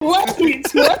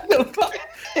What the fuck?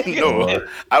 No,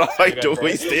 I don't like the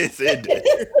way Stan said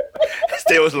that.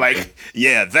 Stan was like,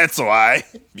 "Yeah, that's why,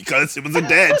 because it was a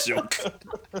dad joke."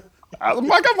 I was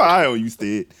like, "I'm high on you,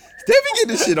 Stan." Stan be getting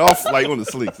this shit off like on the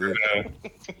slicks. Man.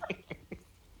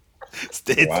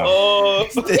 Stan, Wow. Oh,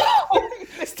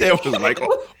 Stan was like,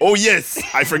 "Oh yes,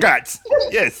 I forgot.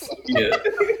 Yes, Yeah.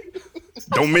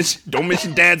 don't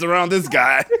mention dads around this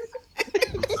guy."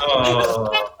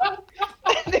 Oh,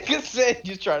 that nigga said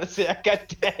you're trying to say I got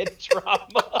dad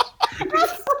drama.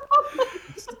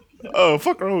 Oh,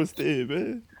 fuck wrong with Stan,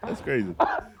 man. That's crazy.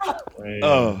 man.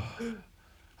 Oh,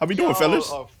 how we doing, Y'all fellas?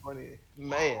 are funny.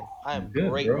 Man, I am Good,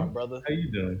 great, bro. my brother. How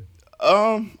you doing?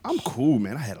 I'm cool,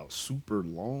 man. I had a super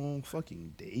long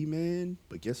fucking day, man.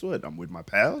 But guess what? I'm with my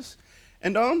pals,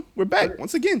 and we're back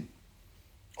once again.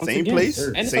 Same place, sir.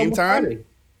 And it's same almost time. Friday.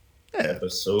 Yeah,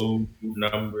 Episode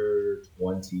number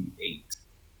 28.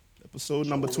 episode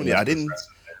number 20. I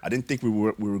didn't think we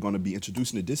were gonna be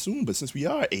introducing it this soon, but since we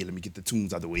are, hey, let me get the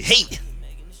tunes out of the way. Hey,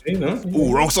 You know,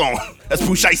 ooh, wrong song. That's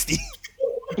Pooh Shiesty.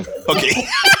 Okay.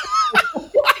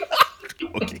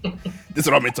 Okay. This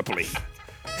is what I meant to play.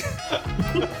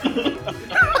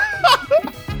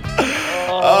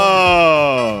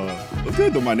 What's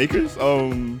good though, my niggas?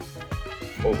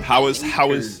 How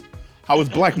is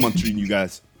Black Month treating you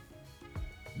guys?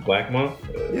 Black Month?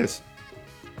 Yes.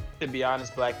 To be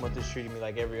honest, Black Month is treating me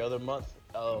like every other month.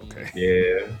 Okay.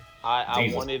 Yeah. I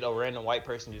Jesus. wanted a random white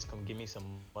person to just come give me some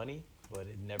money, but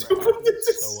it never happened.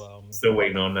 So Still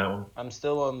waiting on that one. I'm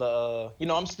still on the,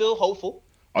 I'm still hopeful.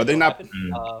 Are they It'll not?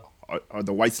 happen. Are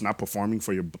the whites not performing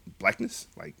for your blackness?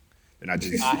 Like they're not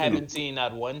just. I haven't seen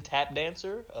not one tap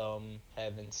dancer.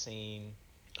 Haven't seen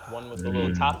one with the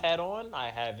little top hat on. I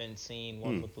haven't seen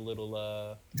one with the little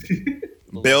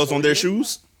Bells on their accordion.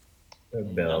 shoes.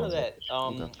 None of that.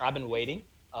 I've been waiting.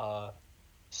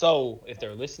 So if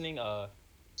they're listening,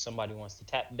 somebody wants to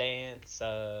tap dance,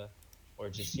 or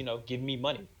just give me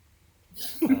money.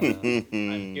 I'm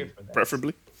here for that.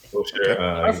 Preferably. For sure.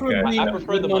 Preferably I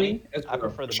prefer the money. as I well.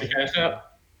 prefer the Your money. Cash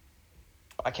App?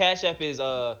 My Cash App is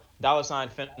 $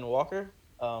 Fenton Walker.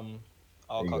 All You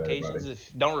got it, Caucasians, buddy.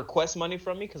 don't request money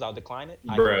from me because I'll decline it.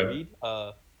 I Bruh. can read.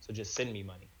 So just send me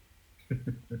money.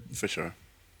 For sure.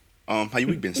 How you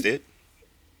week been, Stead?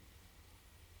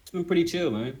 It's been pretty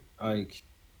chill, man. Like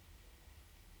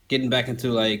getting back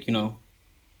into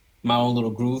my own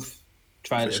little groove.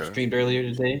 Tried For sure. streamed earlier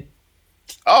today.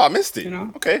 Oh, I missed it. You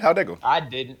know? Okay, how'd that go? I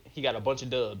didn't. He got a bunch of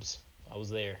dubs. I was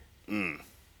there. Yeah,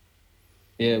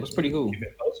 it was pretty cool. Keep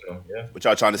it posted, yeah. What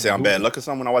y'all trying to say? I'm bad luck or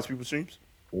something when I watch people's streams?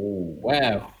 Ooh.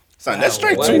 Wow. Son, that's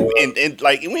straight Wow. two. And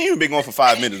like we ain't even been going for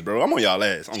 5 minutes, bro. I'm on y'all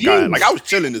ass. On God. Like I was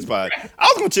chilling this pod. I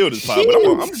was gonna chill this pod, but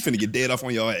I'm just finna get dead off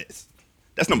on y'all ass.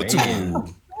 That's number two.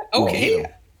 Man. Okay.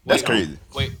 That's Wait, crazy.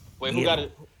 Wait, who got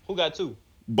it? Who got two?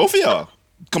 Both of y'all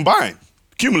combined,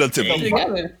 cumulatively.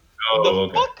 Together. Oh, The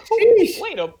okay. fuck? Sheesh.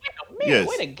 Wait a minute. Yes.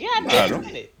 Wait a Nah, goddamn don't-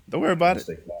 minute. Don't worry about it.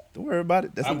 Don't worry about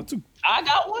it. That's number two. I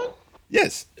got one.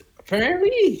 Yes.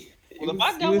 Apparently. Well, if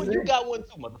I got one, you got one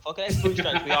too, motherfucker. That's 3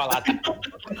 strikes. We all out there.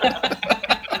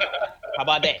 How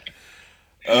about that?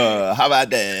 How about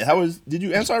that? Did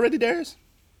you answer already, Darius?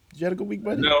 Did you have a good week,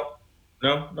 buddy? No,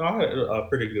 I had a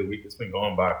pretty good week. It's been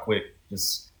going by quick.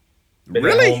 Just been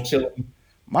Really? at home chilling.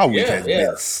 My week Yeah, has yeah.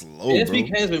 been slow, This bro.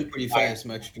 week has been pretty fast,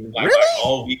 actually. Like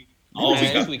all week. All Man,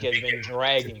 this week. week has been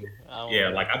dragging. Yeah,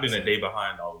 like I've been a day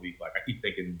behind all week. Like I keep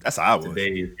thinking That's how I was.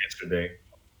 today is yesterday.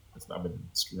 I've been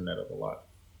screwing that up a lot.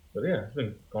 But yeah, it's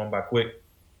been going by quick.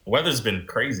 The weather's been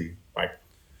crazy, like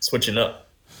switching up.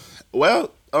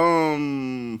 Well,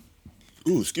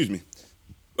 excuse me.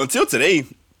 Until today,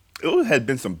 it had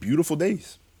been some beautiful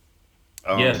days.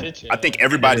 Yeah. I think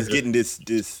everybody's getting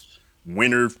this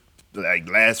winter like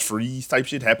last freeze type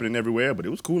shit happening everywhere, but it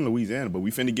was cool in Louisiana. But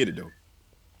we finna get it though.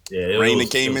 Yeah, it Rain was-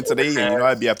 that came it in was today, and you know overcast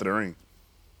I'd be after the rain.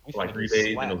 We for like finna 3 get days,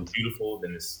 and it slapped. was beautiful.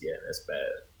 Then that's bad.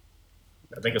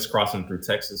 I think it's crossing through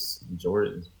Texas, and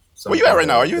Georgia. Where you at right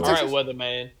now? Are you in All right, Texas?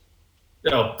 weatherman.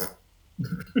 No,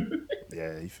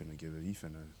 Yeah, he finna give it. He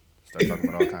finna start talking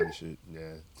about all kind of shit.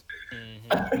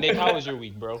 Yeah, Nick, how was your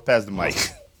week, bro? pass the mic,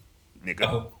 nigga.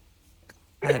 no.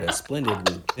 I had a splendid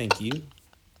week. Thank you.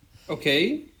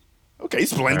 Okay. Okay,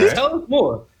 splendid. All Tell us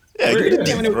more. Yeah, give me the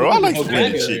Yeah. deets, bro. I like Okay.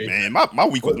 splendid shit, man. My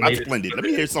week was What not made it splendid. Let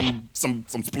me hear some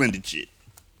splendid shit.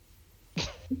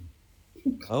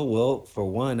 Oh well, for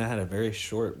one, I had a very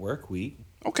short work week,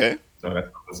 Okay. No,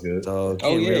 that was good. so Oh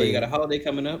can't yeah, really, you got a holiday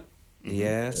coming up.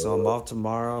 yeah. So I'm off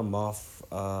tomorrow. I'm off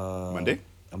Monday?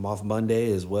 I'm off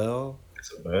Monday as well. That's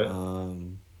so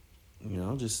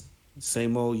bad. Just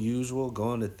same old usual.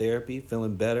 Going to therapy,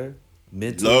 feeling better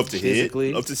mentally, Love to hear it.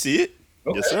 physically. Love to see it.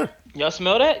 Okay. Yes, sir. Y'all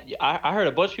smell that? I heard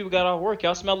a bunch of people got off work.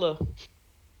 Y'all smell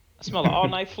I smell an all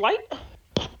night flight.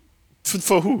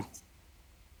 For who?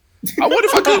 I would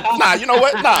if I could. Nah, you know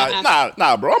what?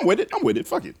 Nah, bro. I'm with it.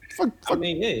 Fuck it. Fuck. I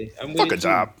mean, yeah, I'm with Fuck it a too.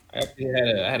 job. I actually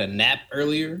had a nap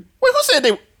earlier. Wait, who said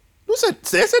they? Who said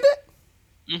that?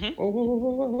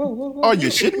 Whoa. Oh, you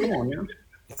shitting me? Come on, man.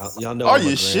 Y'all know Are I'm a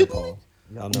you shitting grandpa.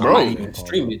 Y'all know Bro. I I'm a might even grandpa.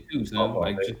 stream it too, son.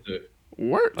 Like just to,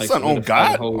 Word, Like, son. On solidify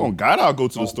God, the whole- on God, I'll go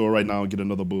to the store right now and get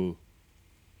another bull.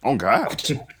 On God,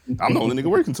 I'm the only nigga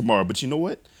working tomorrow. But you know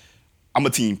what? I'm a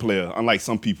team player. Unlike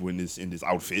some people in this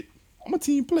outfit, I'm a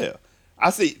team player. I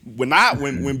say when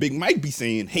Big Mike be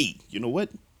saying, "Hey, you know what?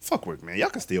 Fuck work, man. Y'all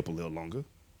can stay up a little longer.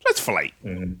 Let's flight."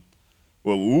 Mm-hmm.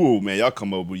 Well, ooh, man, y'all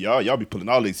come over, y'all be pulling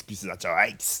all the excuses out your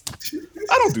ass.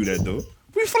 I don't do that though.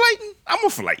 We flighting. I'm a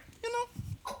flight, you know.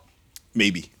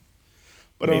 Maybe,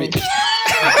 but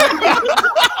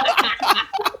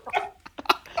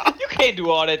You can't do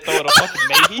all that throwing a fucking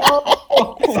maybe. You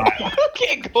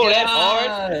can't go that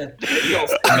hard.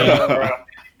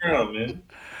 Yeah, man.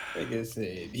 Nigga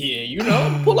said, yeah, you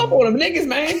know, pull up on them niggas,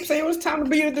 man. Saying it's time to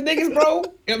be with the niggas, bro. You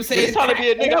know what I'm saying? It's time to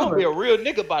be a nigga. I'm gonna be a real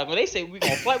nigga about it. When they say we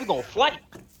gonna flight.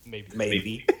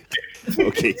 Maybe.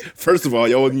 okay. First of all,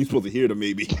 y'all wasn't even supposed to hear the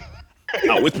maybe.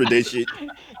 I whispered that shit.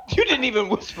 You didn't even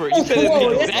whisper. You said it in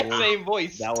the exact same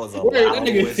voice. That was a Word, that loud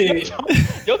nigga whisper.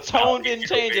 said, Your tone didn't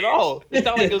change at all. It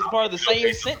sounded like it was part of the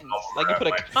same sentence. Like you put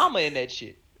a comma in that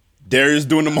shit. Darius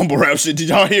doing the mumble rap shit. Did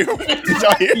y'all hear him? Did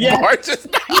y'all hear Yeah. Bart just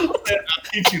now? I'll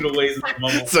teach you the ways of the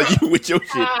mumble. So you with your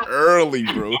shit early,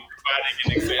 bro.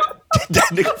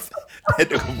 That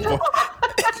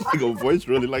nigga voice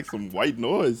really like some white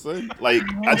noise, son. Like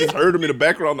I just heard him in the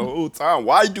background the whole time.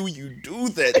 Why do you do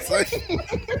that, son?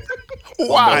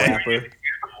 Mumble Why? rapper.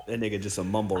 That nigga just a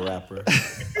mumble rapper.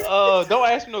 Don't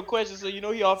ask me no questions, so you know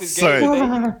he off his game. Son,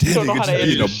 today. that You don't know nigga how to just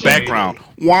be in answer the shit. background.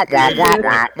 Wah, wah, wah,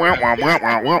 wah, wah, wah, wah,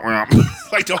 wah, wah, wah.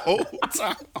 Like the whole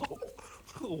time.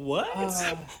 What?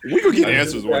 We could get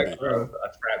answers one day. A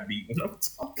trap beat when I'm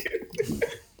talking.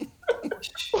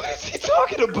 What is he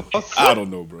talking about? I don't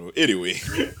know, bro. Anyway.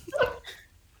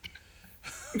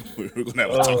 We're gonna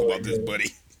have to talk about this,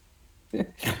 buddy.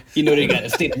 you know they got a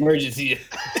state of emergency.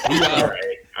 All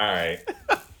right.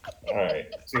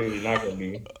 So you're not gonna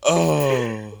be.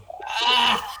 Oh.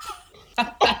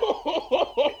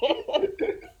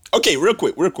 Okay, real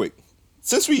quick.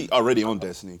 Since we already on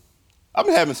Destiny, I've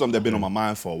been having something that's been on my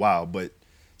mind for a while, but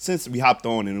since we hopped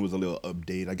on and it was a little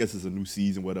update, I guess it's a new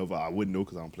season, whatever, I wouldn't know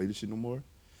because I don't play this shit no more.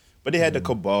 But they had the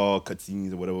Cabal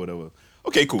cutscenes or whatever.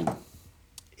 Okay, cool.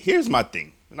 Here's my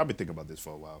thing, and I've been thinking about this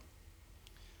for a while.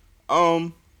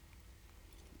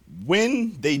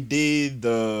 When they did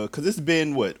because it's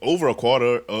been over a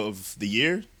quarter of the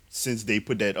year since they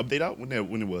put that update out. When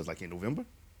it was like in November.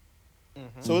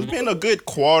 So it's been a good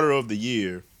quarter of the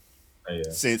year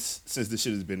since this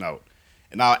shit has been out.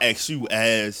 And I'll ask you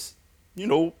as, you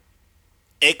know,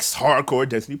 ex-hardcore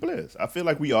Destiny players. I feel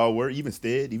like we all were, even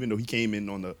Stead, even though he came in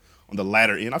on the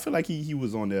latter end. I feel like he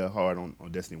was on there hard on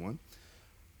Destiny 1.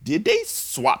 Did they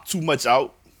swap too much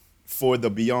out for the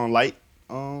Beyond Light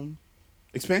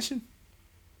expansion?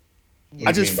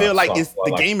 I just feel like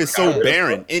the game is so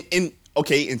barren.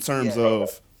 In terms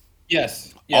of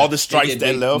Yes. all the strikes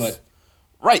that left. Much.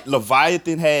 Right,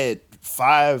 Leviathan had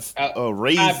 5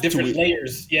 raids 5 different to it.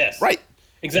 layers. Yes. Right,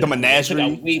 Exactly. The menagerie. It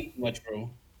took out way too much, bro.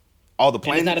 all the And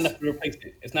planets. it's not enough to replace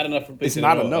it. It's not enough to replace It's it.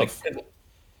 not at all. enough.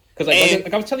 Because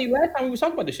like I was telling you last time we was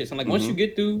talking about this shit. So like once you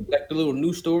get through like the little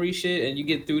new story shit and you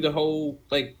get through the whole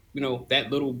like that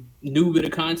little new bit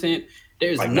of content,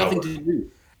 there's nothing to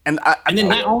do. And then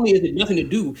not only is it nothing to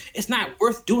do, it's not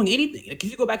worth doing anything. Like if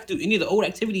you go back to any of the old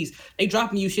activities, they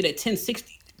dropping you shit at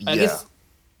 1060. Like it's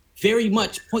very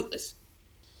much pointless.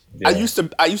 Yeah.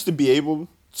 I used to be able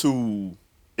to,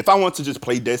 if I want to just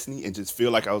play Destiny and just feel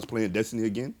like I was playing Destiny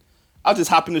again, I'll just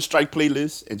hop in the strike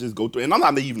playlist and just go through. And I'm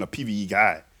not even a PvE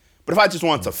guy, but if I just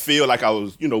want to feel like I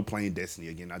was, playing Destiny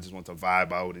again, I just want to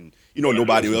vibe out and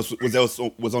nobody else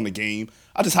was on the game,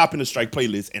 I just hop in the strike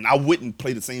playlist and I wouldn't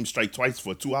play the same strike twice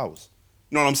for 2 hours.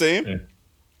 You know what I'm saying?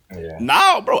 Yeah.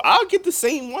 Now, bro, I'll get the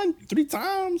same one 3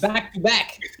 times. Back to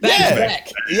back.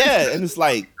 Yeah, and it's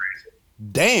like,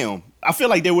 damn. I feel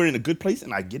like they were in a good place,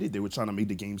 and I get it. They were trying to make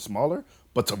the game smaller,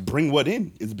 but to bring what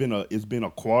in, it's been a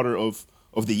quarter of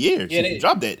the year since they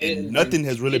dropped that, and nothing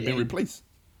has really been replaced.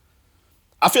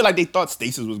 I feel like they thought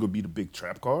Stasis was gonna be the big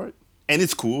trap card, and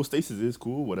it's cool. Stasis is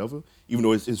cool, whatever. Even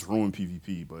though it's ruined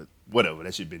PvP, but whatever.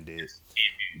 That shit been dead.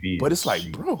 But it's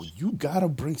like, bro, you gotta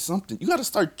bring something. You gotta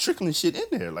start trickling shit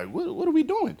in there. Like, what are we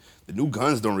doing? The new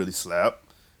guns don't really slap.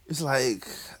 It's like,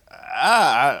 It's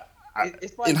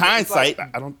like in hindsight,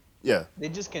 I don't. Yeah. They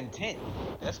just content.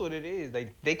 That's what it is.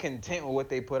 They content with what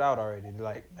they put out already.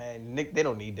 Like, man, Nick, they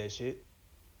don't need that shit.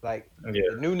 Like,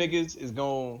 the new niggas is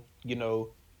gonna,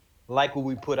 like what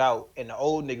we put out, and the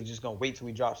old niggas just gonna wait till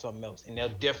we drop something else, and they'll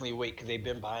definitely wait because they've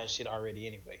been buying shit already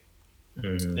anyway.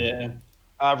 Mm-hmm. Yeah.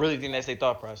 I really think that's their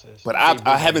thought process. But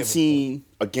I haven't seen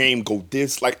a game go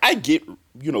this. Like, I get,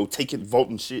 taking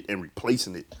vaulting shit and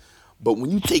replacing it. But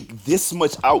when you take this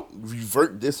much out,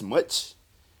 revert this much,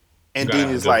 and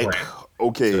then it's like,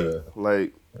 okay,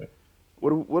 like,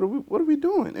 what are we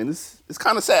doing? And it's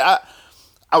kind of sad.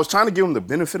 I was trying to give him the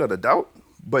benefit of the doubt,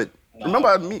 but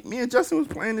remember me and Justin was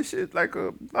playing this shit like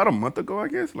about a month ago, I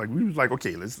guess. Like, we was like,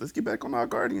 okay, let's get back on our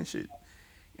Guardian shit.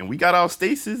 And we got our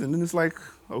stasis, and then it's like,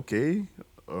 okay.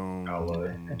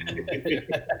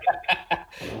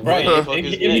 Right.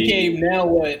 It became now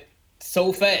what?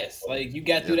 So fast. Like, you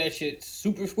got through that shit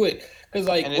super quick. Because,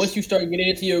 like, once you start getting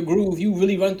into your groove, you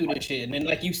really run through that shit. And then,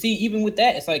 like, you see, even with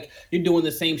that, it's like you're doing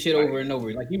the same shit over and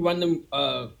over. Like, you run them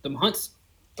hunts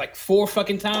like 4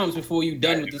 fucking times before you're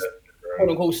done with this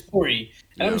quote-unquote story.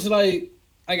 And I'm just like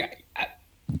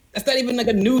that's not even like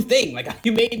a new thing. Like,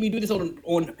 you made me do this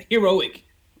on Heroic.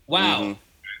 Wow. Mm-hmm.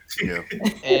 Yeah.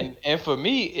 and for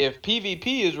me, if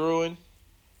PvP is ruined,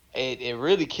 it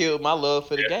really killed my love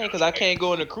for the game because I can't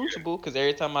go into Crucible because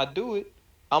every time I do it,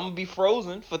 I'm gonna be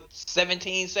frozen for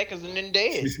 17 seconds and then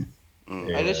dead.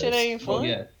 Like, this shit ain't fun.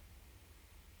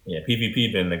 Yeah,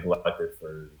 PvP been neglected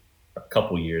for a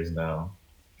couple years now,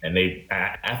 and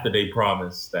after they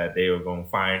promised that they were gonna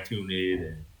fine tune it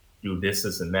and do this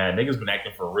and that, niggas been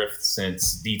acting for Rift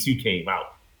since D2 came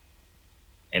out.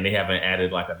 And they haven't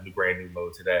added like a brand new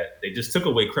mode to that. They just took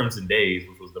away Crimson Days,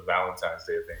 which was the Valentine's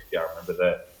Day thing. Y'all remember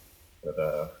that?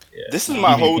 But, yeah. This is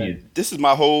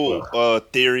my whole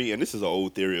theory, and this is an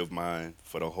old theory of mine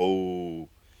for the whole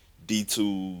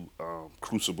D2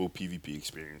 Crucible PvP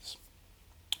experience.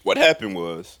 What happened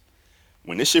was,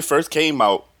 when this shit first came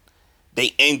out,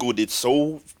 they angled it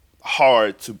so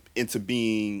hard into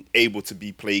being able to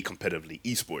be played competitively,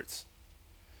 esports.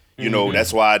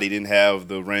 That's why they didn't have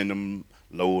the random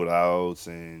loadouts,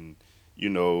 and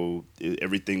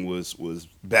everything was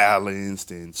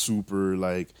balanced and super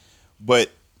like.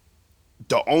 But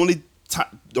the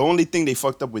only thing they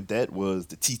fucked up with that was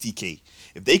the TTK.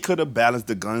 If they could have balanced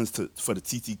the guns for the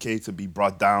TTK to be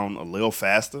brought down a little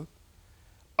faster,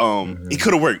 it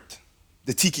could have worked.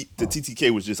 The TTK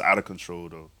was just out of control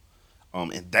though,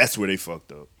 and that's where they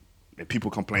fucked up. And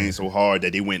people complained so hard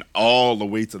that they went all the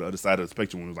way to the other side of the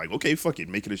spectrum and was like, okay, fuck it,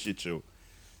 make it a shit show.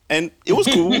 And it was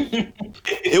cool.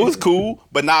 It was cool,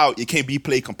 but now it can't be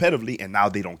played competitively, and now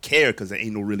they don't care because there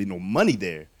ain't really no money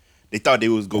there. They thought they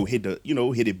was go hit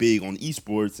it big on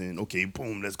esports and okay,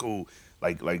 boom, let's go.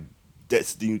 Like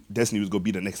Destiny was gonna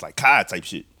be the next like COD type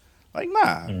shit. Like,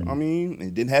 nah. I mean,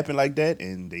 it didn't happen like that,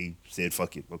 and they said,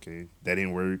 fuck it, okay, that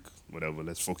didn't work, whatever.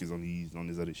 Let's focus on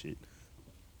this other shit.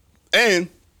 And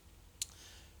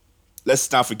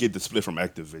let's not forget the split from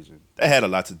Activision. That had a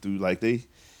lot to do. Like,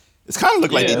 it's kind of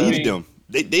looked like they needed them.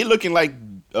 They looking like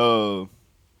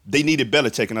they needed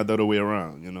Belichick and not the other way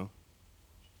around,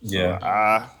 Yeah. So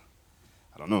I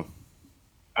don't know.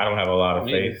 I don't have a lot of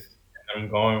faith in them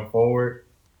going forward.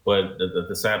 But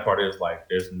the sad part is, like,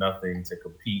 there's nothing to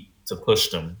compete to push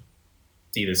them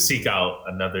to either seek out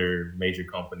another major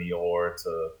company or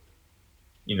to,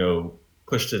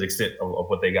 push to the extent of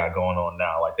what they got going on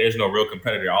now. Like, there's no real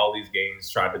competitor. All these games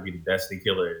tried to be the Destiny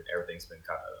killer, and everything's been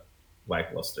kind of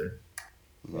lackluster.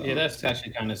 Yeah, that's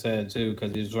actually kind of sad too,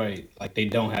 because it's right. Like, they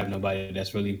don't have nobody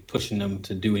that's really pushing them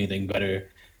to do anything better.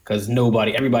 Because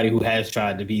everybody who has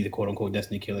tried to be the quote unquote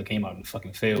Destiny killer came out and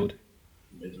fucking failed.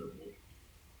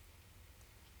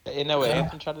 Isn't that what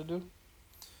Anthem tried to do?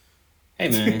 Hey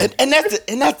man, and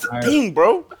that's the thing,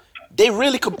 bro. They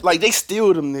really they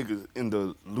steal them niggas in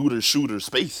the looter shooter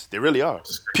space. They really are.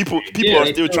 People are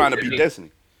still trying to beat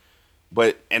Destiny,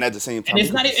 and at the same time, and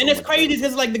it's not. And it's crazy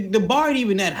because like the bar ain't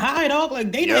even that high, dog.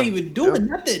 Like they not even doing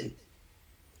nothing.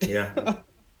 Yeah,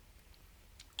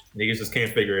 niggas just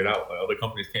can't figure it out. Like, other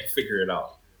companies can't figure it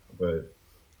out. But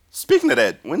speaking of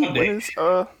that, when is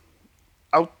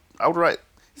Outright?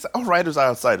 It's Outriders or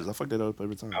Outsiders? I fuck that up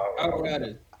every time.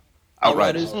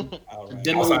 Outriders.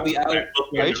 Demo will be out.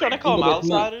 Are you trying to call them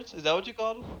outsiders? Is that what you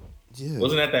call them? Yeah.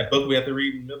 Wasn't that book we had to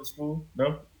read in middle school? No?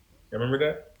 You remember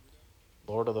that?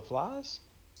 Lord of the Flies?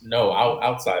 No,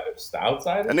 Outsiders. The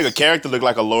Outsiders? That nigga character look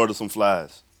like a Lord of some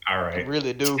Flies. All right. I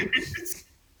really do.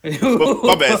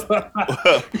 My bad.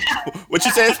 What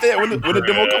you saying, Stan? When the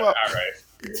demo come out? All right.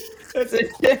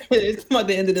 It's about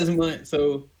the end of this month,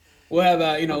 so we'll have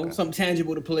something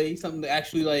tangible to play, something to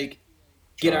actually like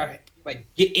get like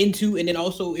get into, and then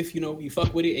also if you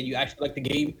fuck with it and you actually like the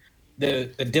game, the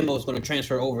demo is going to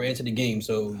transfer over into the game,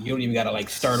 so you don't even got to like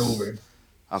start over.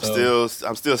 I'm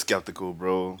still skeptical,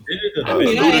 bro. I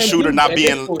mean, a looter shooter not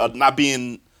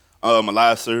being a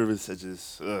live service. I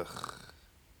just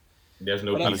There's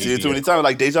no. I've seen it too many times,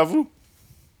 like Deja Vu.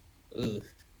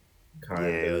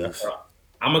 Kinda.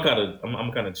 I'm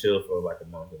kind of chill for like a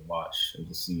month and watch and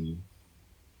just see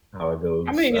how it goes.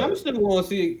 I mean, I'm still going to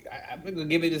see. I'm gonna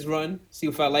give it this run, see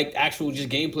if I like actual just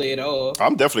gameplay at all.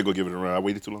 I'm definitely gonna give it a run. I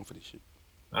waited too long for this shit.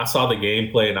 I saw the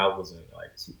gameplay and I wasn't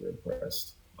like super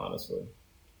impressed, honestly.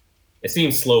 It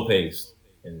seems slow paced,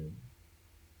 and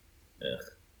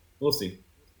we'll see.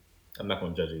 I'm not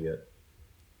gonna judge it yet.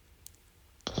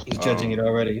 He's judging it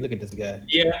already. Look at this guy.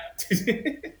 Yeah.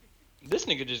 This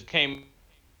nigga just came.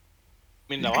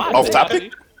 Off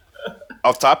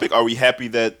topic. Are we happy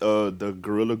that the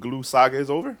Gorilla Glue saga is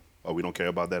over? Or we don't care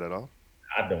about that at all?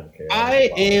 I don't care. I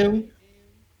am,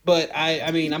 but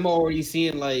I mean, I'm already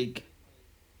seeing like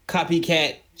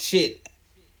copycat shit.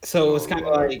 So it's kind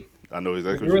of like I know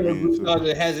exactly what you Gorilla mean. Glue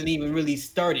saga hasn't even really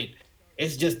started.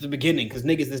 It's just the beginning because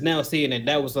niggas is now seeing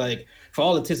that was like, for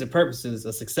all intents and purposes,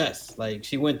 a success. Like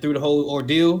she went through the whole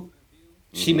ordeal,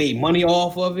 she made money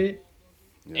off of it,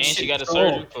 and she got a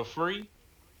surgery for free.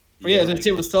 Yeah, the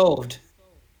shit was solved.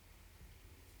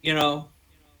 You know,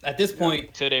 at this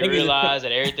point, till they realize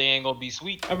that everything ain't gonna be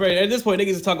sweet. All right, at this point, niggas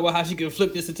is talking about how she can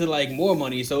flip this into like more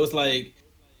money. So it's like,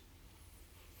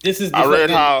 this is. The I read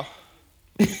how.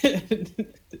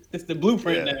 It's the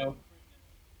blueprint now.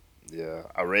 Yeah,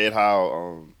 I read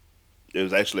how it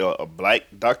was actually a black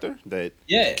doctor that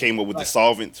came up with the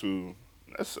solvent to.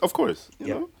 That's, of course, you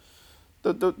know,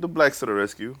 the blacks to the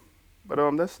rescue. But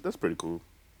that's pretty cool.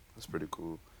 That's pretty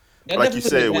cool. That like you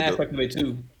said, with aspect of it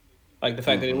too, like the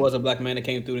fact that it was a black man that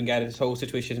came through and got this whole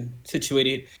situation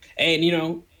situated, and you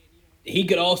know, he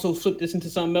could also flip this into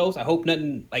something else. I hope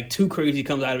nothing like too crazy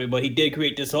comes out of it, but he did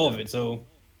create this solvent, so.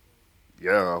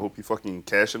 Yeah, I hope you fucking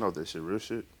cashing out that shit, real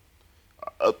shit.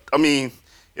 I mean,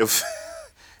 if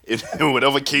in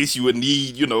whatever case you would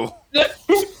need, you know, that's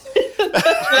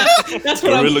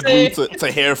what Gorilla Glue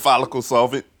to hair follicle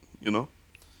solvent, you know.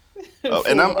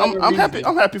 And I'm happy.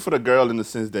 I'm happy for the girl in the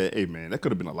sense that, hey man, that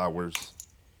could have been a lot worse.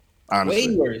 Honestly,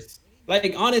 way worse.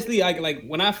 Like honestly, like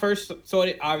when I first saw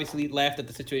it, obviously laughed at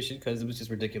the situation because it was just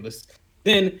ridiculous.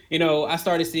 Then you know I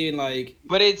started seeing like,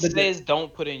 but it says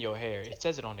don't put in your hair. It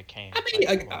says it on the can. I mean,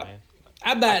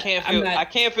 I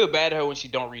can't feel bad at her when she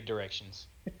don't read directions.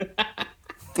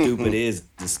 Stupid is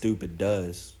the stupid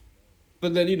does.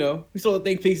 But then you know we saw the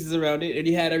think pieces around it, and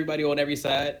he had everybody on every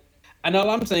side. And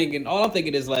all I'm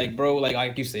thinking is like, bro,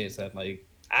 like you said, Seth, like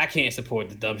I can't support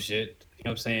the dumb shit. You know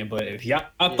what I'm saying? But if y'all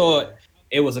thought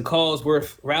it was a cause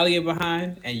worth rallying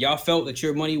behind, and y'all felt that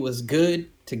your money was good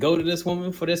to go to this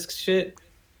woman for this shit,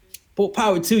 full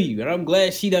power to you. And I'm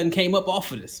glad she done came up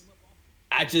off of this.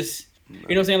 I just, you know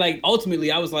what I'm saying? Like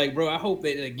ultimately, I was like, bro, I hope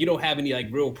that like, you don't have any like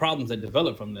real problems that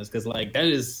develop from this, because like that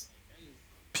is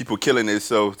people killing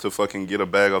themselves to fucking get a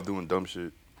bag off doing dumb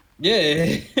shit.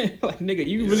 Yeah, like nigga,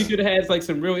 you really could have had like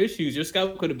some real issues. Your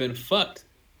scalp could have been fucked,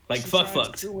 like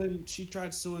fucked. She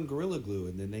tried suing Gorilla Glue,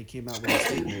 and then they came out with a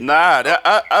statement. Nah,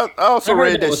 I also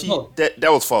read that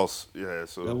that was false. Yeah,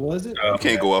 so that was it. You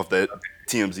can't go off that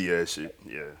TMZ ass shit.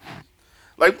 Yeah,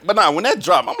 like, but nah, when that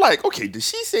dropped, I'm like, okay, did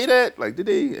she say that? Like, did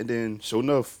they? And then, sure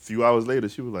enough, a few hours later,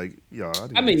 she was like, yeah.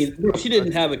 I mean, she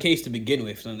didn't have a case to begin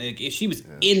with. So like, if she was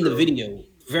in the video,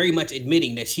 very much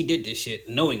admitting that she did this shit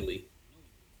knowingly.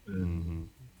 Mm-hmm.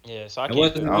 Yeah, so I can't. It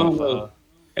wasn't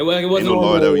Ain't no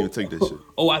law that would even take this shit.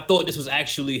 Oh, I thought this was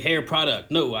actually hair product.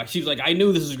 No, she was like, I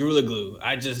knew this was Gorilla Glue.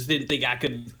 I just didn't think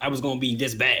I was gonna be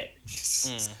this bad.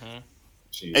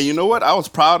 Mm-hmm. And you know what? I was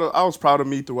proud of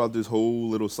me throughout this whole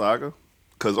little saga.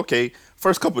 Cause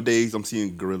first couple of days I'm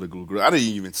seeing Gorilla Glue. I didn't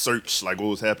even search like what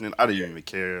was happening. I didn't even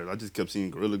care. I just kept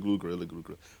seeing Gorilla Glue.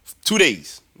 2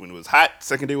 days when it was hot.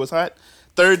 Second day was hot.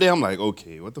 Third day I'm like,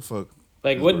 okay, what the fuck?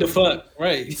 Like, what the fuck?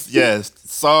 Right. Yes,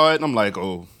 saw it, and I'm like,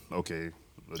 oh, okay.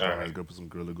 Let's go put some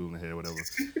Gorilla Glue in the hair, whatever.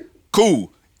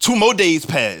 Cool. 2 more days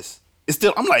pass. It's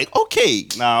still, I'm like, okay,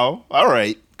 now, all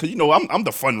right. Because, you know, I'm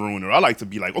the fun ruiner. I like to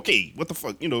be like, okay, what the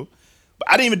fuck, you know. But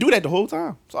I didn't even do that the whole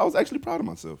time. So I was actually proud of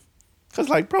myself. Because,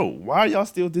 like, bro, why are y'all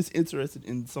still disinterested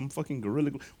in some fucking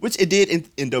Gorilla Glue? Which it did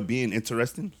end up being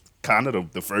interesting, kind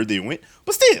of the further it went.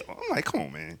 But still, I'm like, come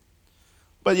on, man.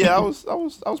 But yeah, I was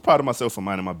proud of myself for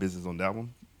minding my business on that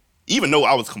one, even though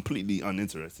I was completely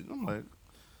uninterested. I'm like,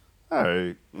 all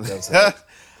right,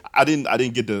 I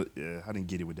didn't get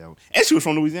it with that one. And she was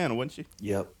from Louisiana, wasn't she?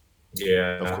 Yep.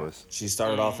 Yeah, of course. She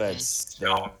started off at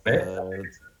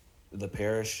the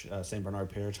parish, St. Bernard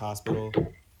Parish Hospital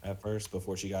at first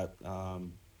before she got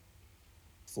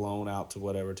flown out to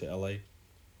whatever to LA.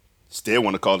 Still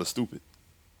want to call her stupid.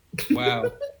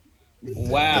 Wow.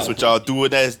 Wow. That's what y'all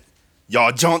doing as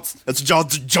y'all jaunts. That's what y'all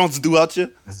jaunts do out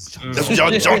here. That's what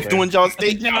y'all jaunts doing, y'all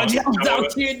state. Y'all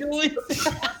out here doing.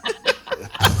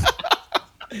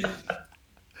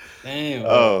 Damn.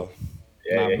 Oh.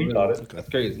 Yeah, he thought it. That's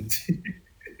crazy.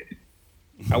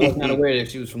 I was not aware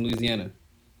that she was from Louisiana.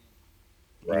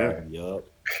 Right. Yup.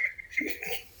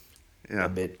 Yeah.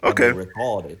 I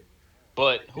recalled it.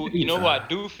 But who I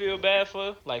do feel bad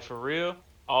for? Like for real,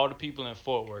 all the people in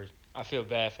Fort Worth. I feel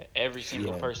bad for every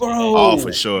single person. Bro. Oh,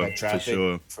 for sure. That traffic For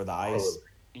sure. for the ice.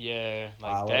 Yeah,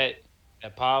 like Pile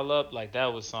that pile up, like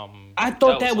that was something. I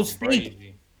thought that was something fake.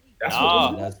 crazy. That's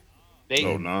Nah, what they.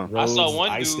 Oh, no. I saw Roads one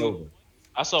iced dude. over.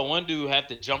 I saw one dude have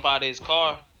to jump out of his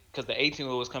car because the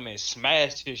 18-wheel was coming and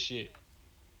smashed his shit.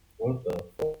 what the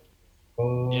fuck?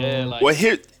 Yeah, like Well,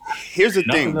 here's the thing,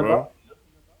 Nothing bro. about-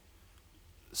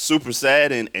 Super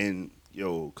sad and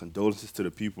yo, condolences to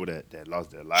the people that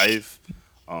lost their life.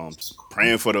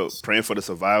 Praying for the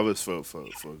survivors for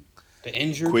The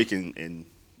injured. quick and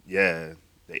yeah,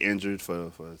 they injured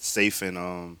for safe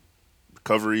and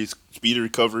recoveries, speedy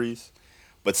recoveries.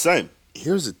 But son,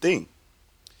 here's the thing.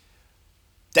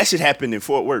 That shit happened in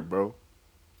Fort Worth, bro.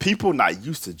 People not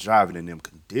used to driving in them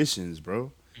conditions,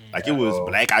 bro. Like it was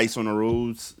black ice on the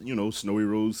roads, snowy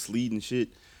roads, sleet and shit.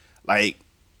 Like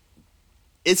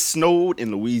it snowed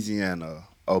in Louisiana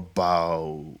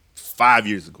about 5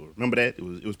 years ago. Remember that?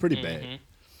 It was pretty bad.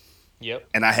 Yep.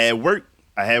 And I had work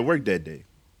that day.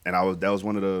 And that was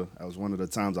one of the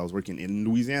times I was working in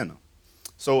Louisiana.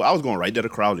 So I was going right there to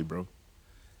Crowley, bro.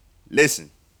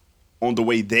 Listen, on the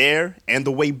way there and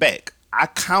the way back, I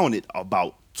counted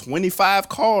about 25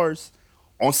 cars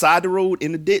on side the road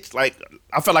in the ditch. Like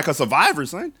I felt like a survivor,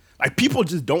 son. Like people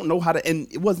just don't know how to, and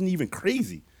it wasn't even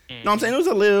crazy. You know what I'm saying? It was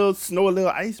a little snow, a little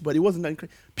ice, but it wasn't nothing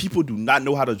crazy. People do not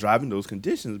know how to drive in those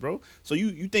conditions, bro. So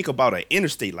you think about an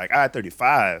interstate like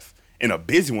I-35 and a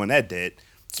busy one at that.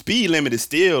 Speed limit is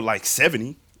still like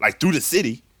 70, like through the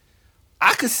city.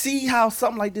 I could see how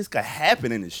something like this could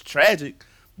happen, and it's tragic.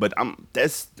 But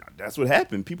that's what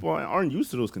happened. People aren't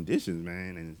used to those conditions,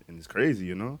 man, and it's crazy,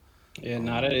 Yeah,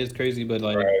 that is crazy, but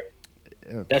like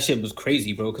Yeah. that shit was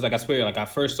crazy, bro. Because like I swear, like I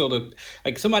first saw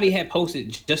somebody had posted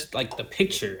just like the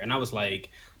picture, and I was like,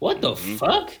 "What the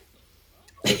fuck?"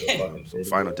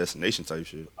 Final destination type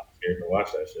shit. Scared to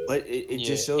watch that shit. But it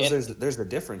just shows there's a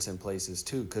difference in places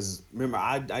too. Because remember,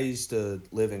 I used to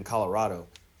live in Colorado.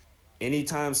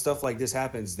 Anytime stuff like this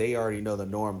happens, they already know the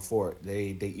norm for it.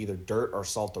 They either dirt or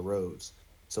salt the roads.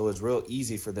 So it's real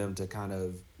easy for them to kind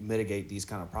of mitigate these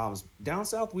kind of problems. Down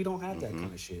south, we don't have that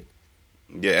kind of shit.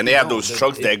 Yeah, and they have those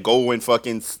trucks that go and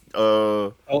fucking Salt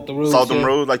the roads, salt them yeah.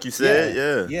 roads, like you said.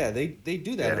 Yeah. Yeah, they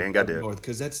do that. Yeah, they ain't got that. north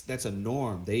because that's a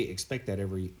norm. They expect that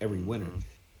every winter.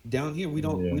 Down here, we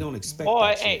don't expect. Boy,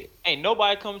 that shit. ain't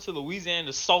nobody coming to Louisiana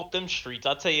to salt them streets.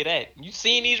 I'll tell you that. You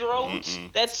seen these roads?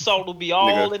 That salt will be all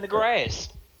Nigga. in the grass.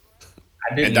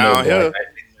 I didn't And down know here, that.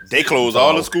 they close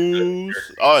all the schools,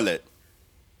 all that.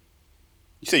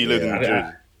 You say you live in New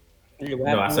Jersey.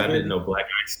 No, I said I didn't know black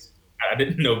ice. I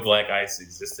didn't know black ice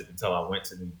existed until I went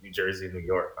to New Jersey and New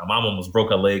York. My mom almost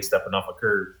broke her leg stepping off a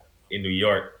curb in New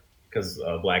York because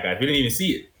of black ice. We didn't even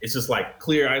see it. It's just like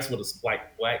clear ice with a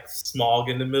black smog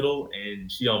in the middle, and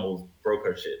she almost broke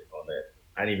her shit on that.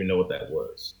 I didn't even know what that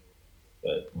was.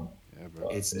 But Yeah, bro.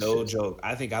 It's no joke.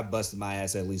 I think I busted my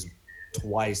ass at least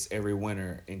twice every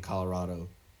winter in Colorado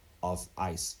off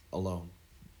ice alone,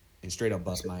 and straight up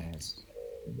bust my ass.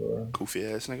 Goofy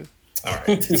ass nigga. all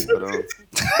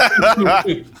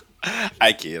right. But,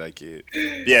 I kid.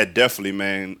 Yeah, definitely,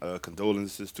 man.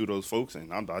 Condolences to those folks,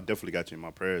 and I definitely got you in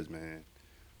my prayers, man.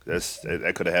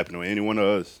 That could have happened to any one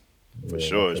of us, for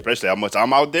sure. Especially how much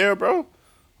I'm out there, bro.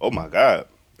 Oh my god,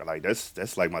 like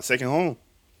that's like my second home.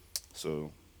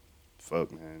 So,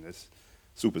 fuck, man, that's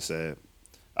super sad.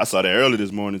 I saw that early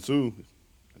this morning too.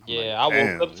 Yeah, like, I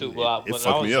damn, woke up to it. When I was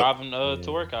fucked me up. driving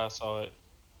to work, I saw it.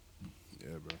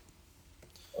 Yeah,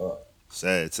 bro.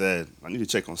 Sad. I need to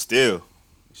check on Still.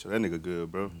 Make sure that nigga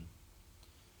good, bro.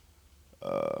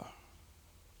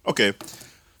 Okay.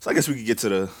 So I guess we could get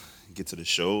to the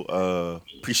show.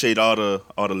 Appreciate all the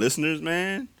listeners,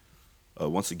 man.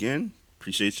 Once again,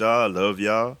 appreciate y'all. Love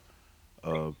y'all.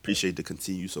 Appreciate the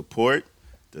continued support,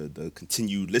 the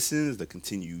continued listens, the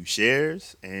continued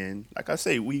shares, and like I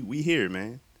say, we here,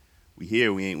 man. We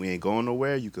here. We ain't going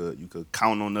nowhere. You could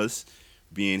count on us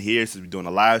being here since we're doing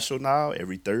a live show now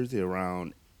every Thursday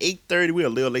around 8:30. We're a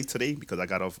little late today because I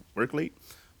got off work late,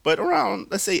 but around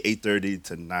let's say 8:30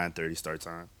 to 9:30 start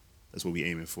time. That's what we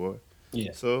aiming for.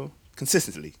 Yeah. So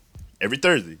consistently, every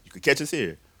Thursday, you can catch us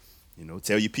here. You know,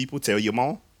 tell your people, tell your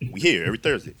mom. We here every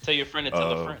Thursday. Tell your friend to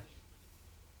tell a friend.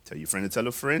 Tell your friend to tell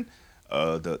a friend.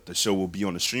 The show will be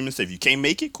on the streaming. So if you can't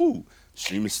make it, cool.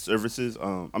 Streaming services.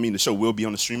 The show will be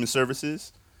on the streaming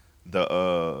services.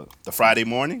 The Friday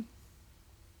morning.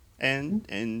 And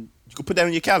you can put that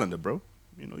on your calendar, bro.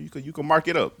 You know, you can mark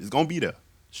it up. It's gonna be there,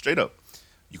 straight up.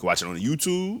 You can watch it on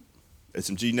YouTube,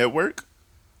 SMG Network.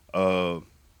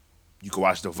 You can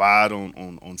watch the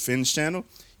VOD on Finn's channel.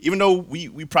 Even though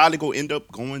we probably go end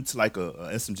up going to like a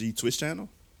SMG Twitch channel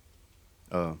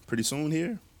pretty soon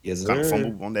here. Yes, kind of sir.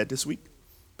 fumbled on that this week,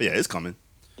 but yeah, it's coming.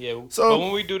 Yeah. So- but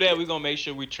when we do that, we're gonna make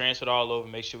sure we transfer it all over.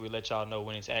 Make sure we let y'all know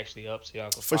when it's actually up, so y'all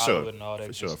can For follow sure, it and all that. for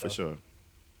good sure, stuff. for sure.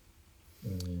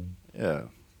 Yeah,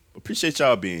 appreciate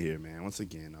y'all being here, man. Once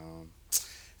again,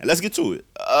 and let's get to it.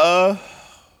 I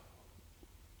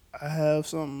have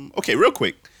some. Okay, real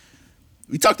quick.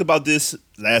 We talked about this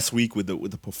last week with the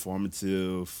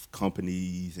performative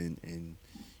companies and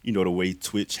you know the way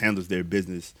Twitch handles their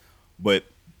business. But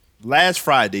last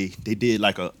Friday they did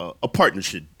like a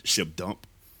partnership dump,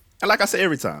 and like I say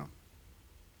every time,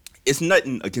 it's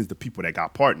nothing against the people that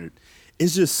got partnered.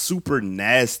 It's just super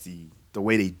nasty the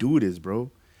way they do this,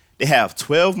 bro. They have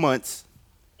 12 months,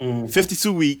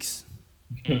 52 weeks,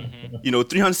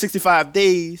 365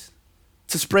 days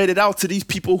to spread it out to these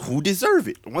people who deserve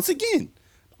it. Once again,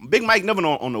 Big Mike never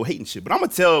on no hating shit, but I'm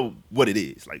gonna tell what it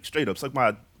is, like straight up, suck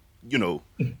my,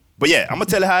 But yeah, I'm gonna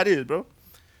tell it how it is, bro.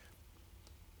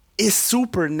 It's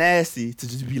super nasty to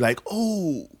just be like,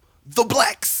 oh, the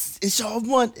blacks, it's y'all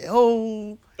want.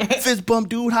 Oh, fist bump,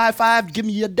 dude, high five, give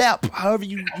me your dap, however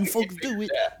you folks do it.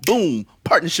 Boom,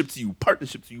 partnership to you,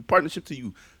 partnership to you, partnership to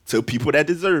you, to people that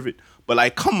deserve it. But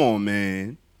like, come on,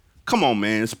 man. Come on,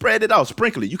 man. Spread it out.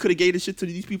 Sprinkle it. You could have gave this shit to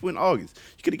these people in August.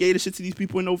 You could have gave this shit to these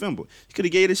people in November. You could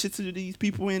have gave this shit to these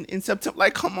people in September.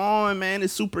 Like, come on, man.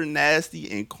 It's super nasty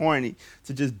and corny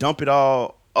to just dump it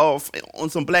all off on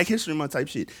some Black History Month type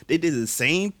shit. They did the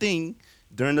same thing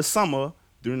during the summer,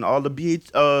 during all the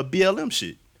BLM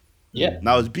shit. Yeah.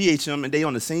 Now it's BHM and they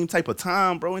on the same type of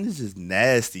time, bro. And it's just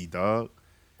nasty, dog.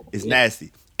 It's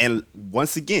nasty. And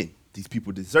once again, these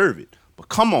people deserve it. But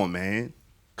come on, man.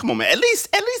 Come on, man. At least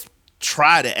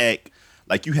try to act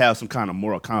like you have some kind of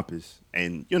moral compass,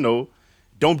 and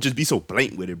don't just be so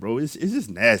blatant with it, bro. It's just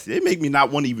nasty. It make me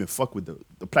not want to even fuck with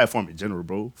the platform in general,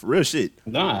 bro. For real shit.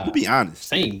 Nah. To be honest.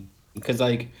 Same. Because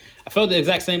like I felt the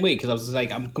exact same way. Because I was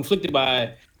like, I'm conflicted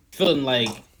by feeling like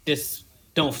this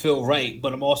don't feel right,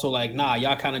 but I'm also like, nah,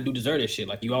 y'all kind of do deserve this shit.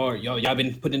 Like y'all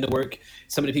been putting in the work.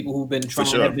 Some of the people who've been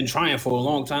trying have been trying for a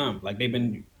long time. Like they've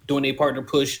been doing their partner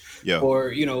push for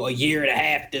a year and a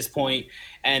half at this point.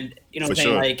 And what I'm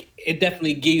saying, like it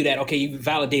definitely give you that, okay, you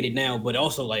validated now, but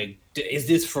also like, is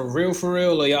this for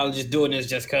real, or y'all just doing this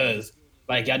just cause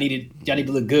like y'all need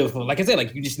to look good for, like I said,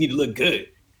 like you just need to look good.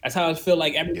 That's how I feel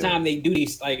like every time they do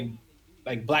these like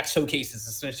black showcases,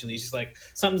 essentially. It's just like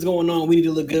something's going on. We need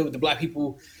to look good with the black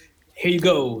people. Here you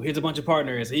go. Here's a bunch of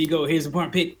partners. Here you go. Here's a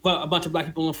bunch of black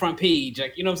people on the front page.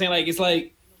 Like, you know what I'm saying? Like, it's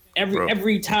like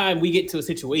every time we get to a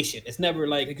situation, it's never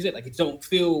like you said, like it don't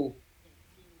feel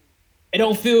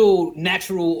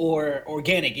natural or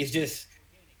organic. It's just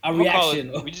a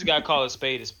reaction. We just gotta call a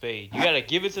spade a spade. You gotta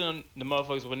give it to them, the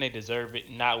motherfuckers when they deserve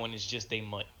it, not when it's just their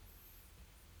money.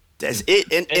 That's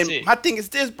it. And my thing is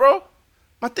this, bro.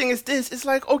 My thing is this. It's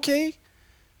like, okay,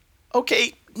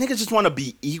 niggas just want to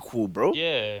be equal, bro.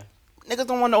 Yeah. Niggas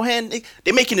don't want no hand.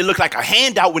 They making it look like a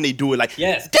handout when they do it. Like,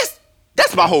 yes,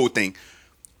 that's my whole thing.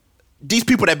 These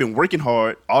people that have been working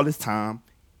hard all this time,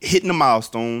 hitting the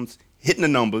milestones, hitting the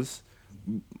numbers,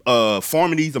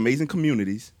 forming these amazing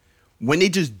communities, when they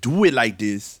just do it like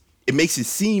this, it makes it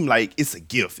seem like it's a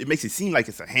gift. It makes it seem like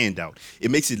it's a handout. It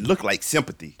makes it look like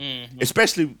sympathy,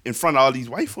 especially in front of all these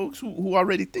white folks who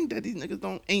already think that these niggas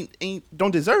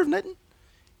don't deserve nothing.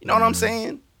 You know what I'm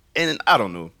saying? And I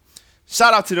don't know.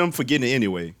 Shout out to them for getting it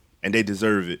anyway, and they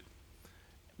deserve it.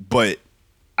 But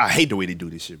I hate the way they do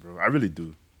this shit, bro. I really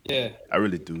do. Yeah, I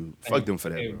really do. Fuck them for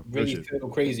that, bro. Really feel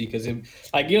crazy because,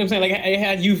 like, you know what I'm saying? Like, I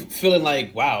had you feeling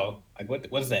like, wow,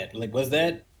 like what's that? Like, what's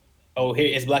that? Oh,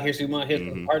 here it's Black History Month,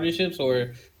 here's partnerships,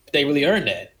 or they really earned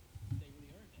that?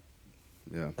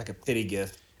 Yeah, like a pity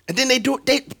gift. And then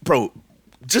bro,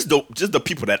 just the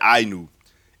people that I knew, it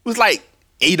was like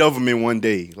 8 of them in one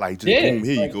day. Like, just boom,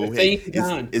 here you go. Hey,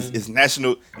 it's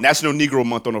National Negro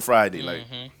Month on a Friday. Like,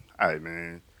 all right,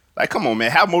 man. Like, come on, man.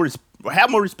 Have more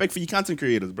respect for your content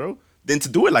creators, bro, than to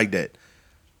do it like that.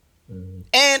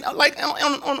 And like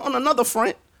on another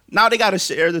front, now they gotta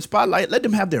share the spotlight. Let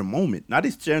them have their moment. Now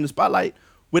they sharing the spotlight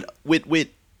with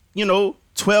 12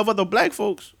 12 other black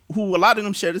folks who a lot of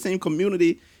them share the same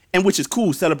community, and which is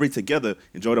cool, celebrate together,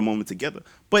 enjoy the moment together.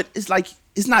 But it's like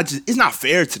it's not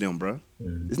fair to them, bro.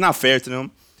 It's not fair to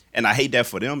them, and I hate that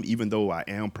for them. Even though I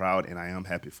am proud and I am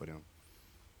happy for them,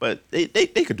 but they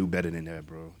could do better than that,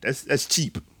 bro. That's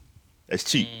cheap. That's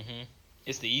cheap. Mm-hmm.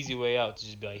 It's the easy way out to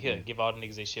just be like, here, give all the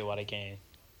niggas their shit while they can.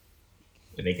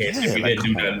 And they can't say we didn't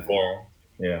do nothing for them.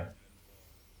 Yeah.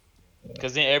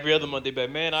 Because then every other month they be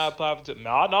like, man, I applied for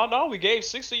No, we gave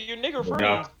 6 of your nigger friends.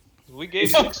 Yeah. We gave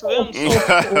 6 of them.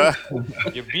 So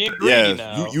you're being greedy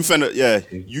now. You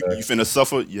finna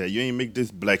suffer. Yeah, you ain't make this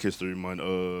Black History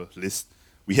Month list.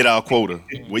 We hit our quota.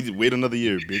 Wait another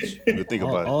year, bitch. Think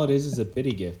about it. All it is a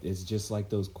pity gift. It's just like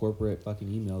those corporate fucking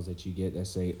emails that you get that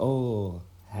say, "Oh,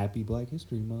 happy Black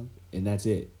History Month," and that's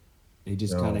it. They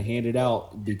just kind of hand it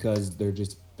out because they're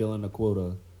just filling a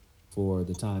quota for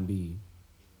the time being.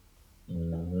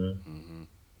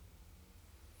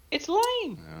 It's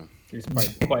lame. Yeah. It's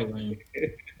quite lame.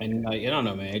 And like, I don't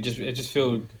know, man. It just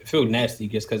feel nasty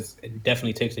just because it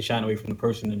definitely takes the shine away from the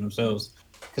person and themselves.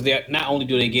 Because they not only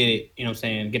do they get it, you know what I'm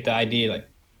saying, get the idea like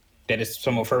that it's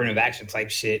some affirmative action type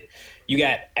shit. You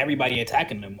got everybody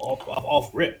attacking them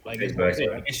off rip. Like exactly.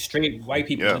 It's straight white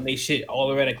people and they shit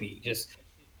all erratically. Just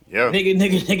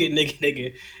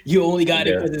nigga. You only got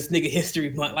it because it's nigga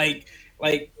history month. Like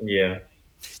yeah.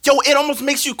 Yo, it almost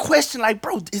makes you question, like,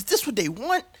 bro, is this what they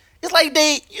want? It's like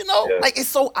they, like it's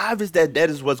so obvious that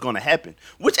is what's gonna happen.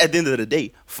 Which at the end of the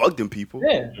day, fuck them people.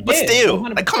 Yeah, but still,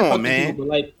 like, come on, man. People,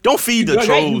 like, don't feed the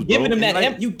trolls, you giving bro. them that.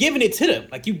 Like, you giving it to them.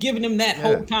 Like you giving them that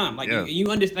whole time. Like you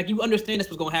understand that's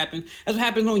what's gonna happen. That's what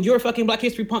happens on your fucking Black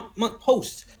History Month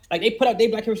post. Like they put out their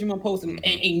Black History Month post and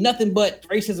ain't nothing but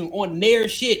racism on their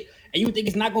shit. And you think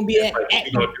it's not gonna be that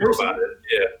at your person?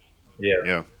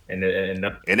 Yeah.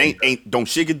 And ain't don't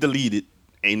shit get deleted.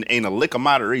 Ain't a lick of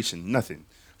moderation. Nothing.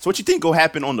 So what you think will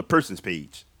happen on the person's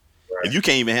page? Right. If you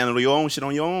can't even handle your own shit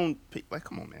on your own page, like,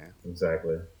 come on, man.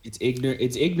 Exactly. It's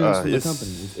ignorance from the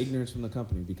company. It's ignorance from the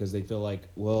company because they feel like,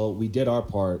 well, we did our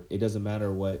part. It doesn't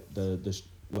matter what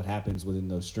what happens within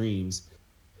those streams.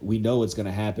 We know it's going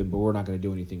to happen, but we're not going to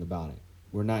do anything about it.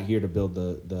 We're not here to build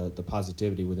the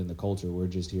positivity within the culture. We're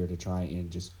just here to try and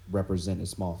just represent a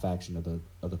small faction of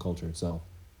the culture itself.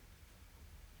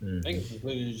 I think it's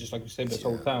literally just like you said this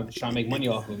whole time, just trying to make money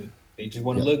off of it. They just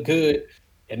want to look good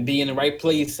and be in the right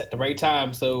place at the right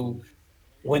time. So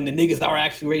when the niggas are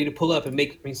actually ready to pull up and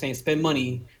spend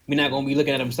money, we're not gonna be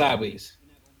looking at them sideways.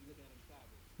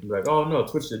 You're like, oh no,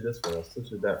 Twitch did this for us, Twitch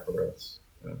did that for us.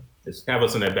 Just have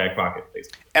us in their back pocket,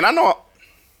 basically. And I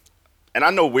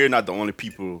know we're not the only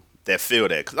people that feel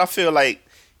that, because I feel like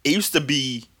it used to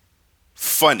be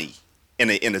funny in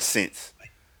a sense.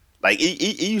 Like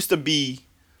it used to be.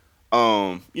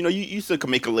 You used to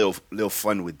make a little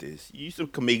fun with this. You used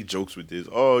to make jokes with this.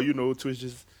 Oh, Twitch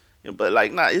just, but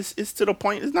like, nah, it's to the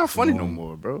point. It's not funny no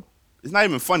more, bro. It's not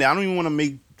even funny. I don't even want to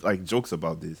make like jokes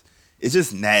about this. It's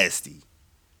just nasty.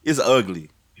 It's ugly.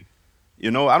 I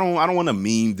don't want to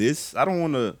meme this. I don't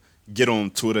want to get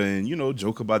on Twitter and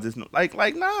joke about this. Like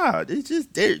nah. It's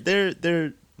just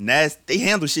they're nasty. They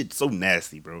handle shit so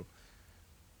nasty, bro.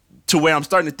 To where I'm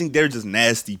starting to think they're just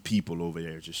nasty people over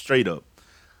there, just straight up.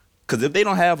 Because if they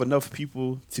don't have enough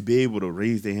people to be able to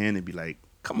raise their hand and be like,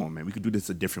 come on, man, we could do this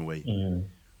a different way,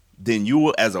 then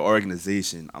you as an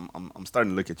organization, I'm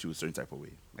starting to look at you a certain type of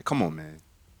way. Like, come on, man.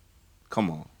 Come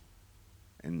on.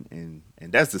 And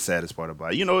that's the saddest part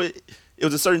about it. It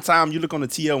was a certain time you look on the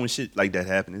TL when shit like that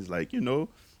happened. It's like,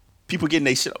 people getting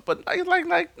their shit up. But like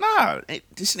nah,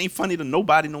 this shit ain't funny to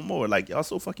nobody no more. Like, y'all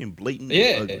so fucking blatant.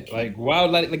 Yeah, like, wow,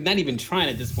 like not even trying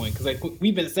at this point. Because like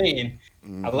we've been saying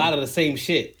a lot of the same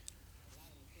shit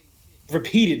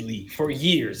repeatedly for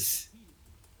years.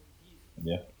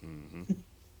 Yeah.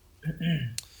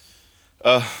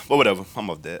 But whatever. I'm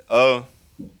off that.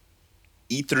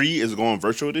 E3 is going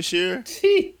virtual this year.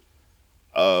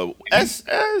 As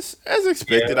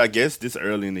expected, I guess, this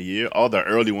early in the year. All the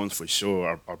early ones for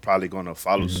sure are probably going to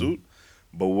follow suit.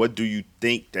 But what do you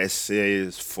think that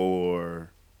says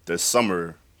for the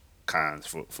summer cons,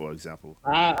 for example?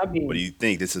 I mean, what do you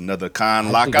think? This is another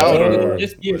con lockout? Now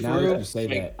that you say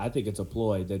that, I think it's a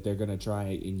ploy that they're going to try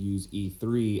and use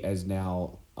E3 as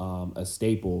now a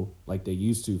staple like they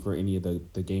used to for any of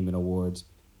the gaming awards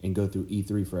and go through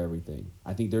E3 for everything.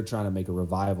 I think they're trying to make a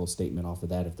revival statement off of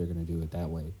that if they're going to do it that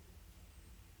way.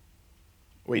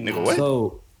 Wait, nigga, what?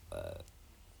 So,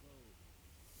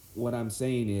 what I'm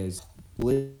saying is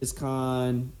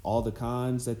BlizzCon, all the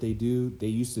cons that they do, they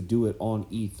used to do it on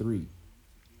E3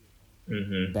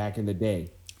 back in the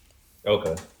day.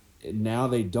 Okay. Now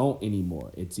they don't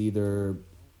anymore. It's either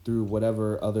through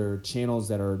whatever other channels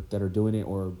that are doing it,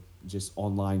 or just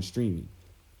online streaming.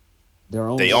 Their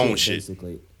own shit,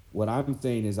 basically. What I'm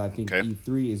saying is, I think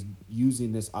E3 is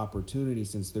using this opportunity,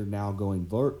 since they're now going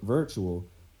virtual,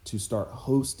 to start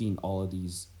hosting all of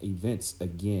these events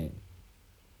again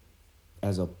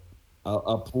as a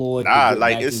ploy.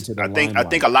 I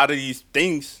think a lot of these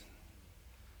things.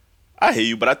 I hear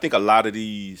you, but I think a lot of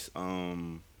these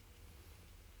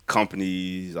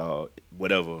companies or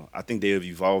whatever, I think they have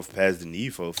evolved past the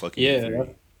need for fucking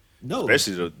E3. No,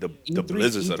 especially the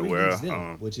Blizzards of the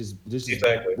world, which is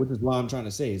what I'm trying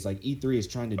to say. Is like E3 is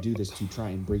trying to do this to try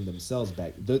and bring themselves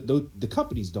back. The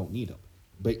companies don't need them,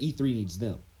 but E3 needs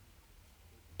them,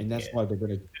 and that's why they're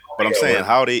gonna. But I'm saying,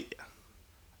 how they,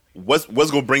 what's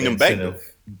gonna bring them back?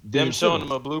 Them showing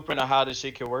them a blueprint of how this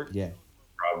shit can work. Yeah,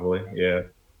 probably. Yeah.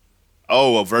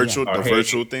 Oh, a virtual,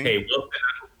 virtual thing. Hey,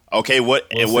 okay, what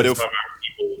if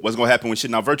what's gonna happen when shit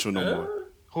not virtual no more?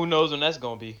 Who knows when that's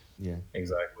gonna be? Yeah,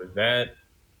 exactly. That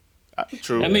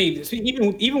true. I mean, see,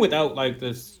 even without like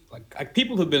this, like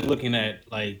people have been looking at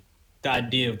like the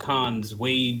idea of cons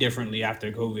way differently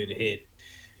after COVID hit,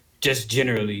 just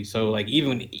generally. So like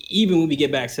even when we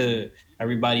get back to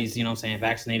everybody's, you know what I'm saying,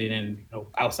 vaccinated and, you know,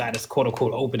 outside is quote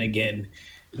unquote open again,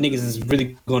 niggas is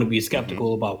really going to be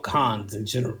skeptical about cons in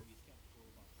general.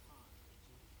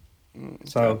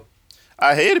 So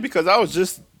I hate it because I was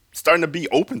just starting to be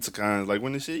open to cons. Like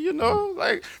when the shit, you know,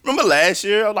 like remember last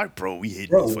year, I was like, bro, we hit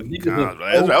these fucking cons.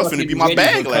 That was finna be my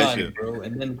bag last year, bro.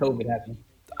 And then COVID happened.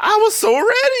 I was so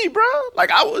ready, bro. Like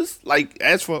I was like,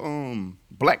 as for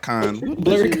BlackCon,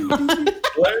 BlurryCon.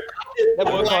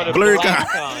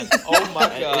 BlurryCon. Oh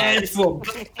my god! As for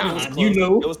BlurryCon, you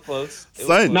know, it was close.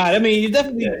 Son, nah, I mean, it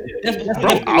definitely,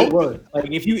 definitely was.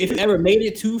 Like if you ever made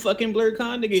it to fucking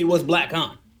BlurryCon, nigga, it was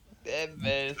BlackCon. That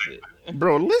man shit.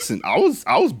 Bro, listen, I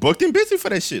was booked and busy for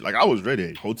that shit. Like I was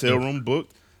ready. Hotel room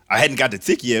booked. I hadn't got the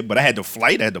ticket yet, but I had the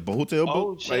flight. I had the hotel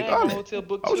booked. Like, hotel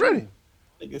booked. I was ready.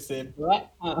 Nigga said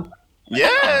BlackCon.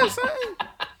 Yeah, son.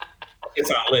 It's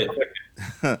all lit.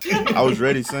 I was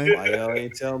ready, son. Why y'all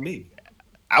ain't tell me?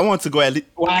 I want to go at least.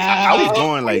 Wow. I was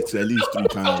going like to at least 3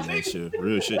 times last year.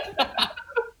 Real shit.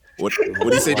 What do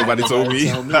you say? Nobody told me.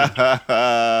 Nah,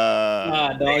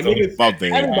 dog. Niggas, my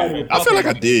bad. I feel like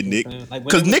I did, Nick.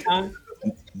 Because Nick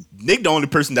the only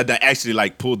person that actually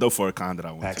like pulled up for a con that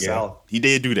I went PAX to. South. He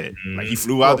did do that. Like he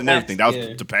flew out and everything. That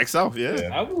was to PAX South. Yeah.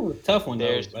 That was a tough one,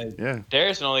 there. Like, yeah.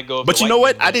 Darius can only go. But you know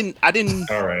what? I didn't.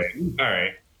 All right.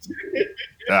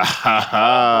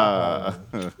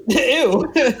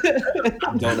 Ew.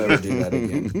 Don't ever do that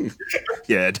again.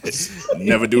 Yeah,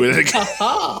 never do it again.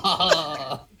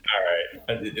 All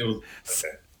right. It was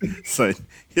okay. Son,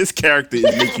 his character is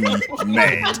making me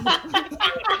mad.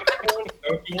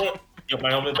 You want get my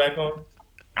helmet back on?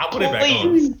 I'll put it back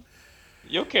on.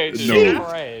 Your character No. is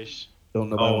trash. Don't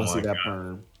nobody want to see that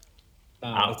perm.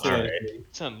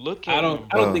 Son, look at I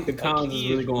don't think the cons Like, is he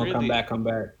really is going to come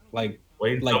really- back. Like,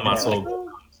 Wait until like my that. soul.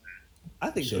 I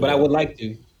think they but I will. would like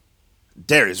to.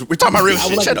 Darius, we're talking about real I would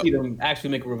shit. like Shut to up. see them actually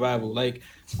make a revival. Like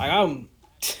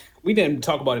we didn't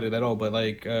talk about it at all, but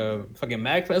like fucking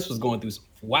MagFest was going through some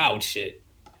wild shit.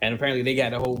 And apparently they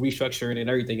got a whole restructuring and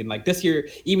everything. And like this year,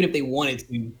 even if they wanted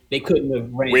to, they couldn't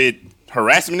have ran. With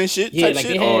harassment and shit type like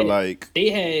shit? they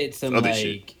had some other like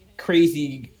shit?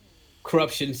 crazy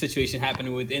corruption situation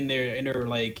happening within their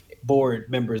like board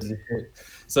members and shit.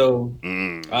 So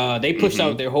they pushed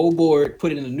out their whole board,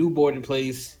 put in a new board in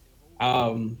place,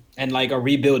 and like are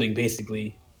rebuilding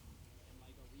basically.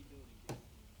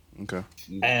 Okay.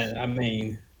 And I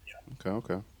mean,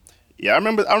 Okay. Yeah, I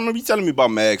remember you telling me about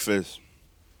MagFest.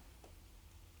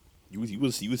 You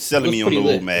was selling me on the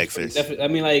old MagFest. I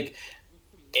mean, like,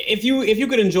 if you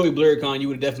could enjoy BlurryCon, you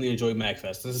would definitely enjoy MagFest.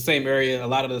 It's the same area, a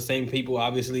lot of the same people,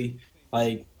 obviously.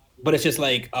 Like, but it's just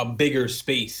like a bigger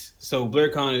space. So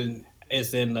BlurryCon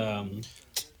is in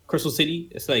Crystal City.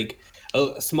 It's like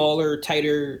a smaller,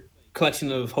 tighter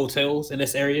collection of hotels in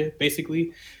this area,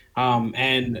 basically.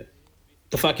 And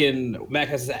the fucking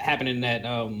MagFest is happening at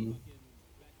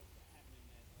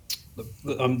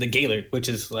the Gaylord, which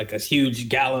is like a huge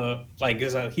gala, like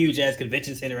it's a huge ass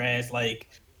convention center ass like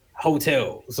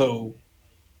hotel. So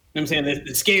you know what I'm saying,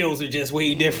 the scales are just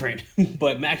way different.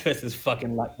 But MagFest is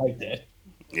fucking like that.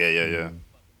 Yeah.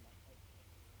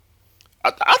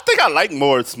 I think I like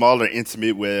more smaller,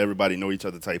 intimate, where everybody know each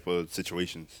other type of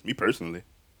situations. Me personally.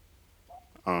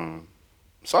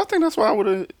 So I think that's why I would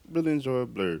have really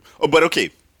enjoyed Blur. Oh, but okay.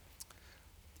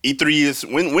 E3 is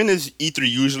when is E3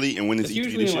 usually, and when is It's E3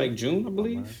 usually this in year? like June, I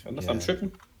believe, unless I'm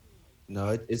tripping.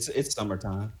 No, it's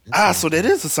summertime. So that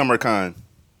is a summer con.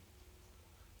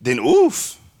 Then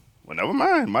oof. Well, never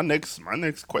mind. My next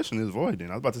question is void.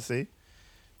 Then I was about to say,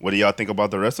 what do y'all think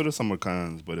about the rest of the summer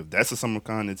cons? But if that's a summer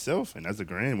con itself, and that's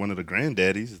one of the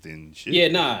granddaddies, then shit. Yeah,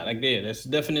 nah, like yeah, that's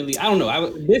definitely. I don't know.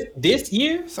 This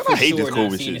year, So for I hate sure, this not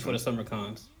COVID seeing shit, it for man. the summer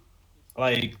cons.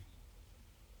 Like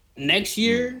next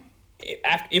year,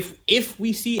 if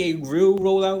we see a real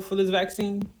rollout for this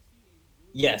vaccine,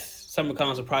 yes, summer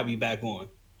cons will probably be back on.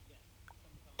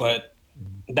 But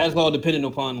that's all dependent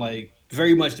upon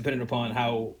very much dependent upon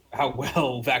how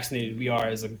well vaccinated we are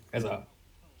as a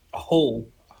whole.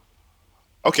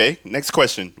 Okay, next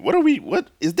question. What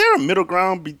is there a middle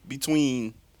ground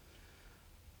between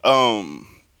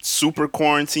super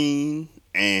quarantine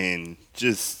and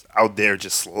just out there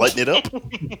just slutting it up?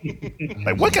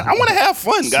 Like I want to have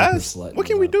fun, guys. What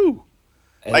can we do?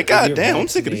 Like, goddamn, I'm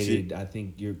sick of this shit. I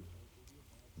think you're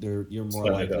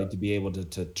more likely to be able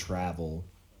to travel.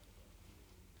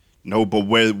 No, but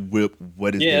what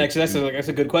is? Yeah, actually, that's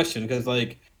a good question because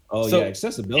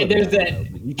accessibility. There's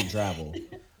that you can travel.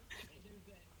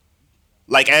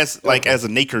 Like as a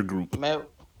naked group. Man,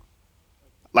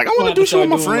 like I want to do shit with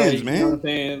my friends, man. You know what I'm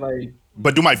saying? Like,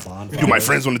 but do my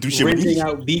friends want to do shit with me? Renting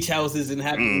out beach houses and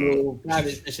having little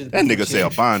private sessions. That nigga say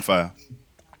a bonfire.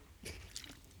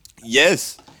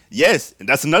 Yes, and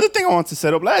that's another thing I wanted to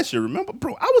set up last year. Remember,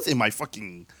 bro, I was in my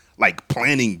fucking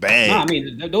planning bag. Nah, I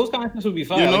mean those kind of things would be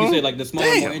fine. Like you said, like the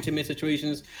smaller, more intimate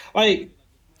situations. Like,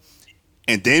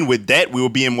 and then with that, we will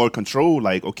be in more control.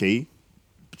 Like, okay,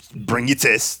 bring your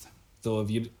test. So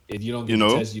if you don't get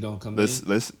the test, you don't come in. That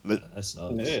sucks.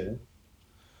 Yeah.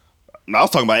 No, I was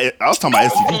talking about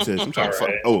STD test. I'm trying to fuck.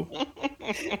 Oh,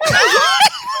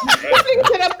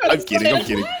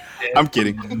 I'm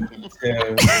kidding.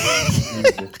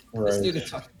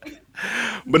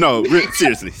 But no,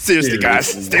 seriously, guys,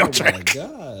 stay on track.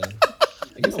 Oh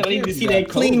I need to see that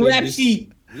clean rap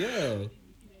sheet. Yeah,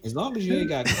 as long as you ain't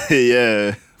got.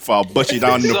 Yeah, for I'll butt you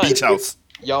down in the beach house.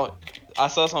 Y'all, I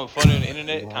saw something funny on the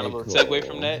internet, kind of a segue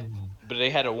from that. But they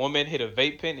had a woman hit a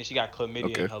vape pen and she got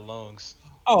chlamydia in her lungs.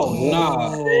 Oh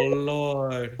nah! Oh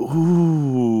Lord!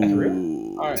 Ooh! That's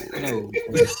real? All right, no.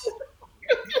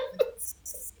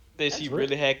 That she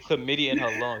really had chlamydia in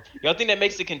her lungs. Y'all think that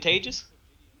makes it contagious?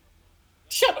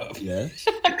 Shut up. Yeah.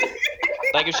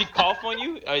 Like if she cough on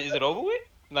you, is it over with?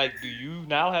 Like, do you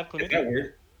now have chlamydia? Is that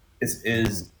weird?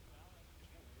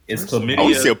 Is chlamydia? I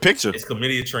want to see a picture. Is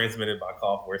chlamydia transmitted by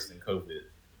cough worse than COVID?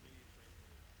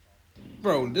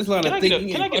 Bro, this line of thinking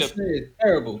is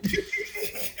terrible.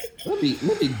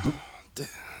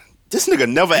 This nigga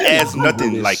never adds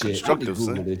nothing constructive,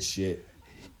 son. This shit.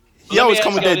 He always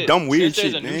come with that dumb weird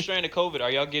shit, Since there's a new strain of COVID,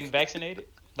 are y'all getting vaccinated?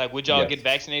 Like, would y'all get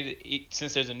vaccinated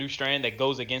since there's a new strain that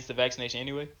goes against the vaccination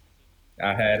anyway?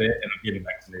 I had it, and I'm getting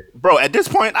vaccinated. Bro, at this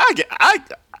point, I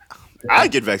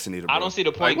get vaccinated. Bro. I don't see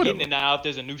the point getting it now if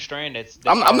there's a new strain that's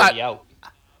I'm already not out.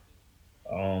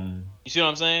 You see what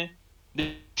I'm saying?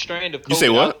 The strain of COVID you say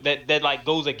what? that like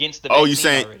goes against the vaccine you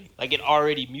saying already. Like it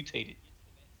already mutated.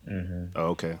 Mm-hmm. Oh,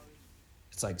 okay.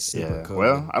 It's like super COVID.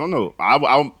 Well, I don't know.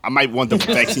 I might want the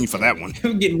vaccine for that one.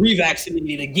 I'm getting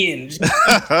revaccinated again.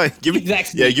 give me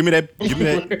that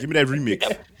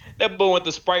remix. That boy with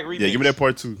the Sprite remix. Yeah, give me that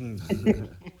part 2.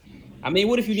 I mean,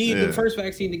 what if you need the first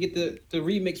vaccine to get the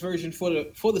remix version for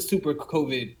the super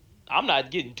COVID? I'm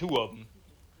not getting 2 of them.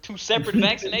 2 separate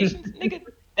vaccinations, nigga.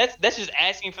 That's just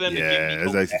asking for them to give me. Yeah,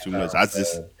 that's actually too much.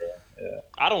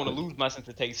 I don't want to lose my sense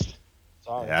of taste.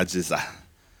 Sorry. Yeah,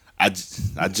 I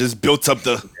just built up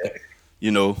the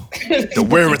the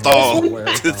wherewithal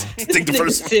to take the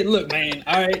first. Shit, look, man.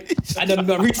 All right, I done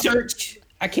my research.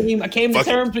 I came to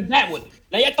terms with that one.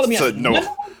 Now y'all telling me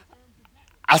no.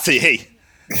 I say, hey,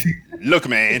 look,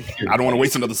 man. I don't want to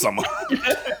waste another summer.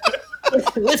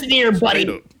 Listen here, buddy.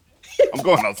 I'm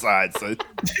going outside, son.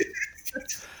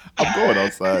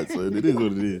 It is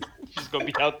what it is. She's gonna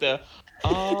be out there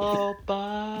all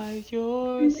by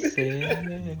yourself.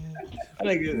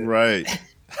 Right.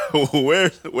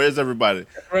 Where's everybody?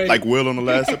 Right. Like Will on the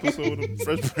last episode of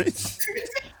Fresh Prince.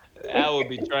 That would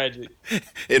be tragic.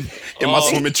 In my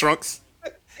swimming trunks.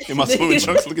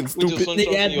 Looking stupid.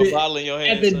 At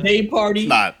the day party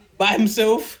by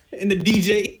himself and the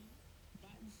DJ.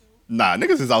 Nah,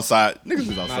 niggas is outside.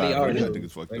 Niggas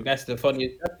fucked up. That's the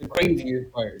funniest. That's the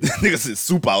craziest part. Niggas is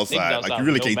super outside. Like you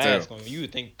really can't tell. You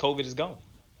would think COVID is gone.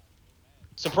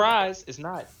 Surprise! It's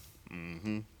not.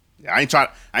 Mm-hmm. Yeah, I ain't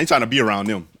trying to be around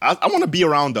them. I want to be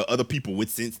around the other people with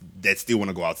sense that still want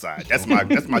to go outside. That's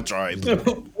my tribe.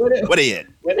 Where they at?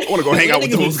 I want to go hang out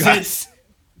with those guys.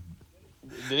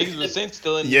 The niggas with sense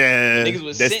still in. Yeah, the niggas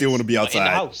with that still want to be outside in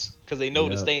the house because they know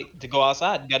to go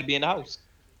outside. You got to be in the house.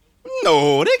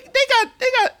 No, they got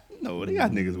No, they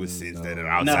got niggas with sense that are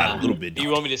outside a little bit. Do you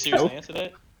want me to seriously answer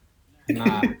that?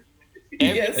 Nah.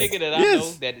 Every nigga that I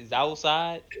know that is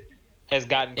outside has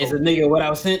gotten COVID. Is a nigga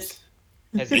without sense?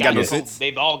 Has gotten no sense.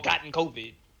 They've all gotten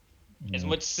COVID. As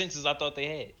much sense as I thought they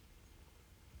had.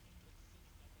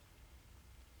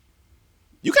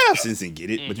 You can have sense and get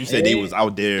it, but you said they was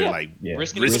out there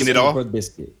risking it all. For the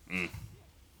biscuit.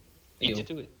 Get you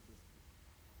to it.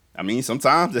 I mean,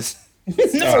 sometimes that's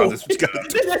what you gotta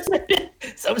do.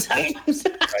 Sometimes.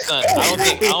 Son,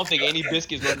 I don't think any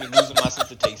biscuits worth me losing my sense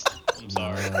of taste. I'm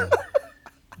sorry.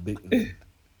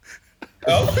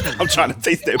 I'm trying to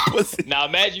taste that pussy. Now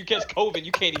imagine you catch COVID,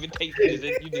 you can't even taste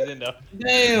it. You just end up.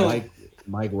 Damn.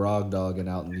 Mike Rog dogging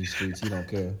out in these streets. He don't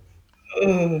care.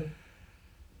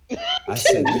 I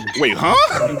said, wait, huh?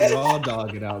 Mike raw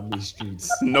dogging out in these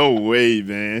streets. No way,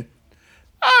 man.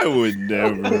 I would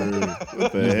never.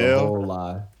 What the hell? A whole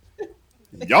lie.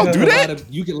 Y'all do that?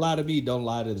 You can lie to me. Don't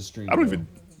lie to the stream. I don't even.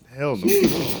 Hell no.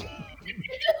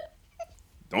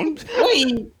 Don't.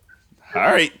 Wait. All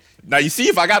right. Now you see,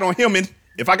 if I got on him and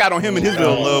his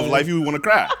little love life, you would want to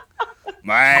cry.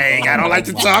 Mike, I don't like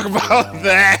to talk about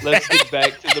that. Let's get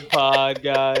back to the pod,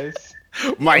 guys.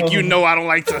 Mike, you know I don't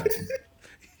like to.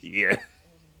 Yeah.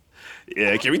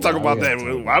 Yeah, can we talk about that?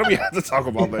 Why do we have to talk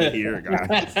about that here,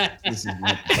 guys? This is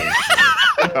not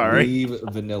all right. Leave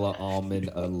vanilla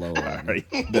almond alone. All right.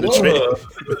 Tread.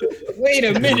 Wait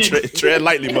a minute. Tread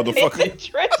lightly, motherfucker.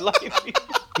 Tread lightly.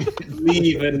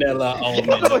 Leave vanilla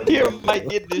almond. I don't hear Mike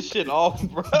get this shit off,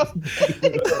 bro.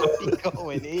 He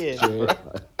going in, bro.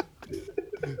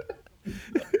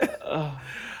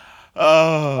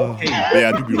 Oh,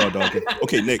 yeah, I do be raw dogging.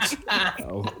 Okay, next.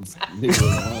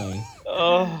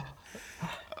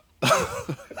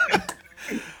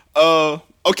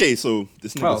 Okay, so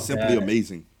this nigga is simply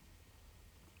amazing.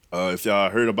 If y'all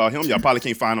heard about him, y'all probably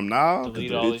can't find him now.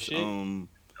 Delete all this shit. Of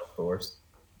course.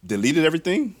 Deleted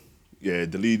everything. Yeah,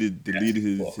 deleted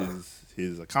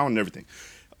his account and everything.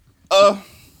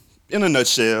 In a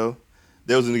nutshell,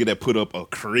 there was a nigga that put up a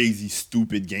crazy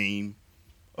stupid game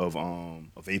of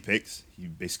Apex. He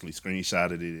basically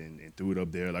screenshotted it and threw it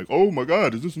up there like, oh my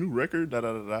god, is this a new record? Da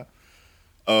da da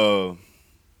da.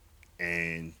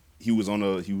 And he was on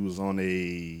a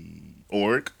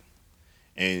org,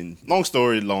 and long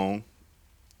story long,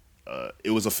 it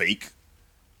was a fake.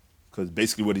 Because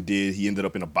basically what he did, he ended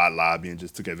up in a bot lobby and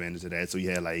just took advantage of that. So he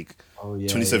had like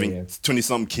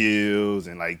 20-something kills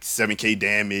and like 7K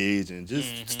damage and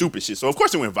just stupid shit. So of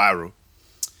course it went viral.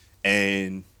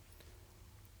 And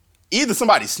either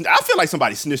I feel like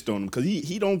somebody snitched on him because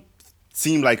he don't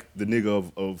seem like the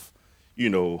nigga of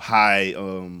high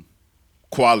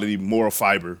quality moral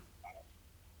fiber.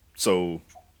 So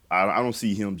I don't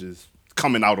see him just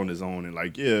coming out on his own and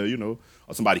like,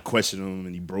 or somebody questioned him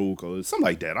and he broke or something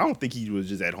like that. I don't think he was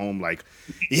just at home like,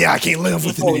 I can't live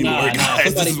with it anymore, guys.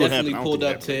 Somebody definitely pulled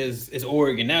up to his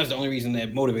org, and that was the only reason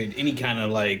that motivated any kind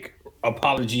of like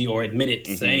apology or admitted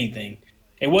to anything.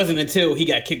 It wasn't until he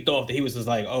got kicked off that he was just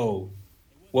like, oh,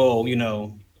 well,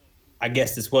 I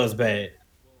guess this was bad.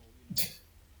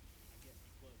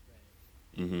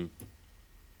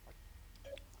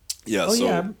 Yeah.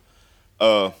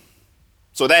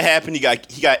 So that happened. He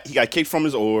got kicked from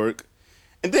his org,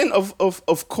 and then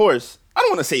of course, I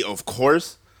don't want to say of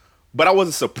course, but I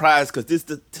wasn't surprised because this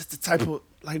the type of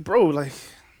like, bro, like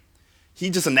he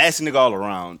just a nasty nigga all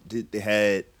around. They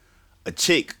had a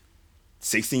chick,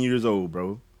 16 years old,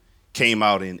 bro, came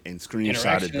out and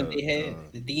screenshotted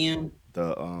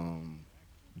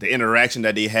the interaction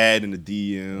that they had in the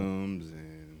DMs,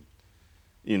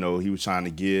 and he was trying to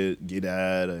get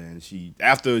at her, and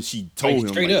after she told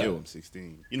him like, yo, I'm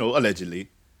 16, allegedly.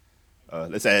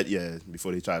 Let's add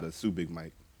before they try to sue Big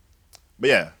Mike. But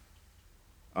yeah,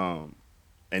 and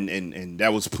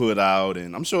that was put out,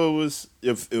 and I'm sure it was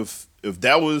if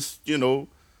that was real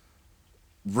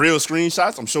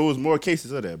screenshots, I'm sure it was more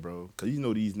cases of that, bro. Cause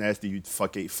these nasty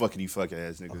fuckity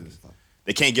ass niggas,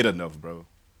 they can't get enough, bro.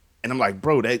 And I'm like,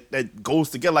 bro, that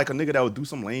goes together like a nigga that would do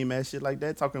some lame ass shit like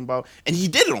that, talking about, and he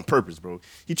did it on purpose, bro.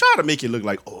 He tried to make it look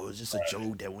like, oh, it's just a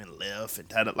joke that went left and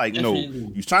that, like, no,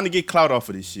 you was trying to get clout off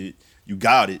of this shit. You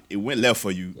got it. It went left for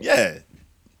you. Yeah,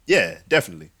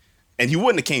 definitely. And he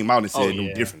wouldn't have came out and said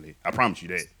no differently. I promise you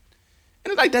that. And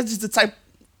it's like, that's just the type,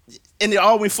 and it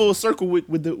all went full circle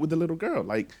with the little girl.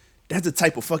 Like, that's the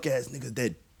type of fuck ass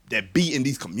niggas that be in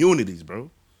these communities, bro.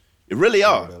 It really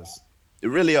are. It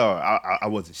really are. I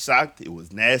wasn't shocked. It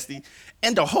was nasty.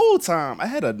 And the whole time, I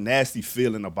had a nasty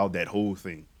feeling about that whole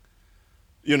thing.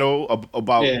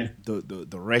 About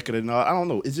the record and all. I don't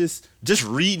know. It's just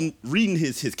reading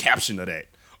his caption of that.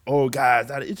 Oh, guys,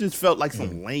 it just felt like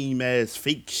some lame-ass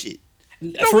fake shit.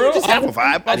 For real, just have a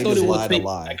vibe. I thought it was fake.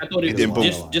 lie. Like, I thought it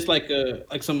was just like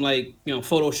some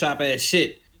Photoshop ass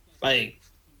shit. Like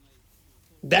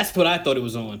that's what I thought it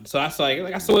was on. So I saw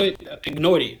it,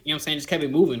 ignored it. You know what I'm saying? Just kept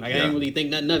it moving. Like I didn't really think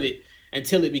nothing of it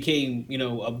until it became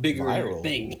a bigger viral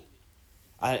thing.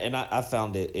 I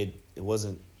found it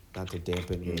wasn't, not to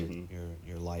dampen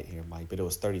your light here, Mike, but it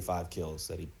was 35 kills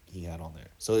that he had on there.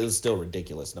 So it was still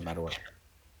ridiculous no matter what.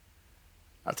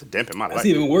 Not to dampen my light. That's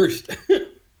even worse,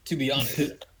 to be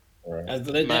honest. Right.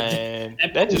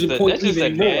 That's just a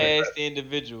nasty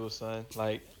individual, son.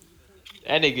 Like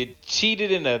that nigga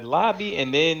cheated in the lobby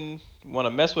and then want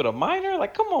to mess with a minor.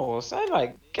 Like, come on, son.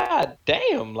 Like, god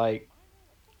damn. Like,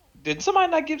 did somebody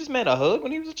not give this man a hug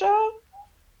when he was a child?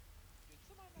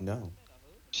 No.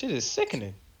 Shit is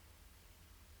sickening.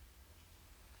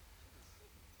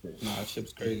 Nah, that shit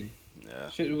was crazy. Yeah,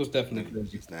 Shit was definitely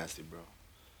crazy. It's nasty, bro.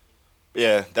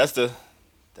 Yeah, that's the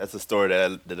story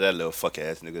that little fuck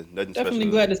ass nigga. Nothing Definitely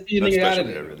special. glad to see a nigga out of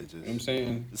there. Really, You know what I'm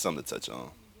saying? It's something to touch on.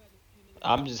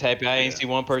 I'm just happy I ain't see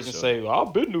one person say, well,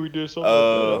 I bet knew he did something.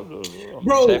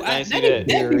 Bro, that that'd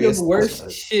be the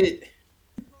worst shit.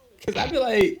 Cause I'd be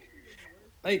like,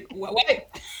 what?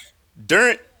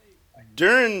 During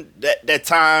that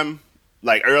time,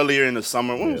 like earlier in the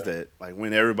summer, when was that? Like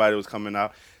when everybody was coming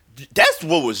out. That's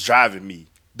what was driving me.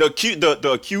 The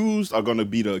accused are gonna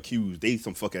be the accused. They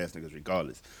some fuck ass niggas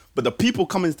regardless. But the people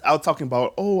coming out talking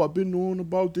about, oh, I've been knowing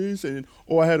about this, and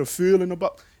I had a feeling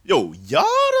about. Yo, y'all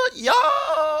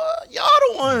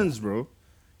the ones, bro.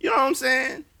 You know what I'm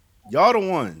saying? Y'all the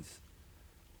ones.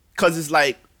 Cause it's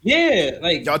like, yeah,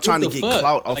 like y'all trying to get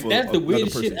clout off like, of that's the another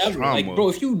weirdest shit person's ever. trauma. Like, bro,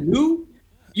 if you knew,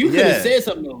 you could have said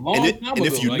something a long time ago. And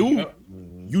if you knew,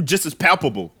 you just as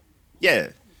palpable. Yeah.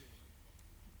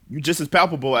 You just as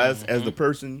palpable as the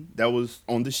person that was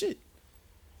on the shit.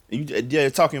 And you're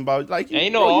talking about like you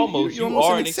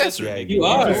are an accessory. You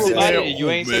are. You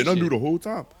ain't man, I knew the whole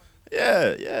time.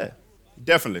 Yeah.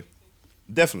 Definitely.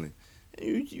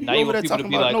 You now you want people to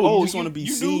be like, you just want to be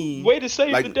seen. Way to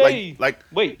save the day.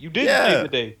 Wait, you didn't save the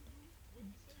day.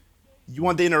 You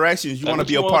want the interactions. You want to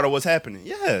be a part of what's happening.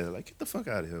 Yeah, like get the fuck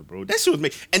out of here, bro. That shit was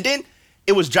me. And then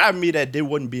it was driving me that they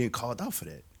wasn't being called out for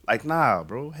that. Like, nah,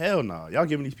 bro. Hell nah. Y'all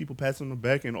giving these people pats on the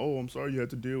back and, oh, I'm sorry you had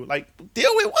to deal with. Like,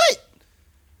 deal with what?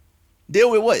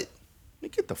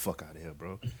 Man, get the fuck out of here,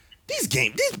 bro.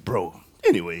 Bro.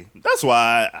 Anyway, that's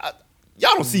why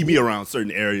y'all don't see me around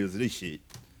certain areas of this shit.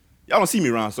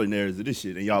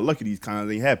 And y'all lucky these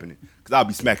kinds ain't happening. Because I'll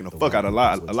be smacking the fuck out of a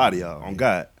lot of y'all, on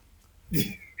God.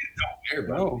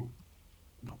 Bro.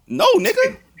 No,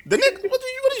 nigga. The nigga, what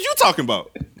is you talking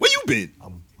about? Where you been?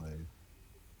 I'm playing.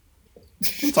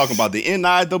 I'm talking about the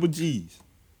NIGGs.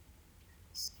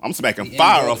 I'm smacking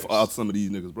fire off some of these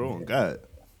niggas, bro. On God.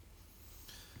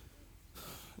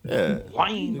 Yeah.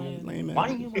 But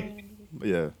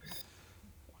yeah.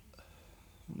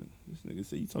 This nigga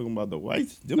said you talking about the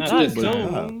whites? Them too,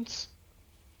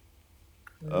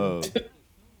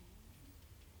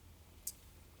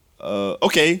 but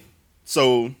okay.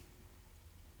 So a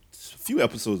few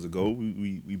episodes ago,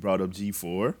 we brought up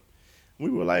G4. We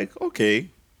were like,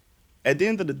 okay, at the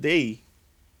end of the day,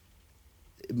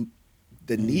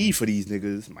 the need for these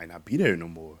niggas might not be there no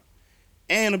more.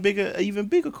 And even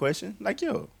bigger question, like,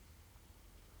 yo,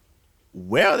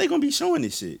 where are they gonna be showing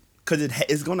this shit? Because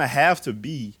it's gonna have to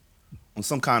be on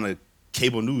some kind of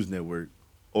cable news network,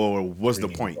 or what's the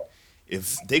point?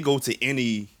 If they go to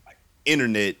any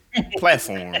internet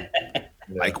platform,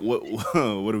 like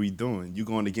what are we doing? You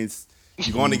going against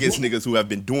niggas who have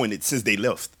been doing it since they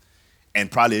left,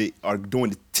 and probably are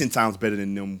doing it 10 times better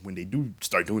than them when they do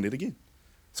start doing it again.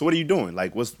 So what are you doing?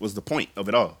 Like, what's the point of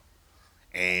it all?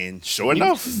 And sure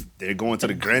enough, they're going to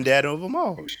the granddad of them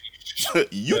all,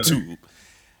 YouTube.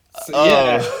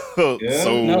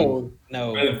 No.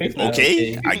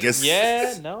 Okay, I guess.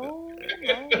 Yeah, no.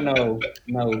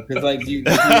 Because like you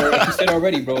said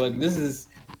already, bro. Like this is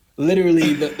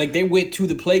literally they went to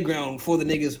the playground for the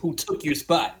niggas who took your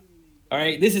spot. All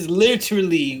right, this is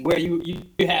literally where you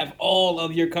have all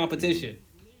of your competition.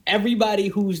 Everybody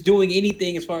who's doing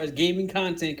anything as far as gaming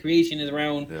content creation is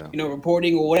around,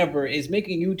 reporting or whatever, is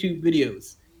making YouTube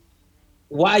videos.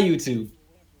 Why YouTube?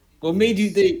 What made you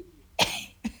think?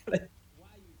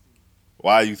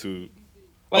 Why YouTube?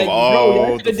 Like,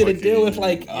 bro, you did a deal with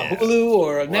like a Hulu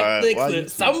or a Netflix or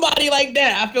somebody like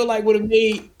that. I feel like would have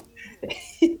made.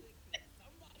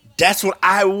 That's what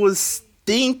I was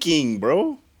thinking,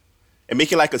 bro. And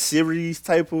make it like a series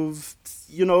type of,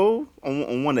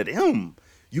 on one of them.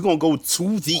 You gonna go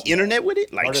to the internet with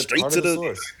it, like straight to the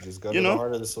source. Just go you to know? the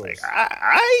heart of the source. Like,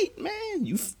 I man,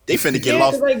 they finna get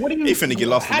lost. Like, what do you, they finna get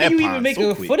lost in that How do you even pond make so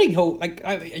a quick. footing hold? Like,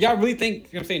 y'all really think, you know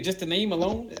what I'm saying, just the name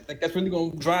alone, like that's really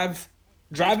gonna drive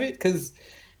it? Because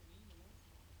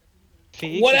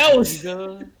what else?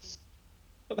 And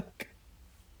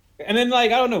then,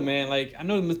 like, I don't know, man. Like, I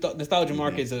know the nostalgia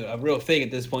market is a real thing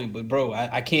at this point, but bro,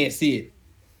 I can't see it.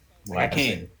 Like, I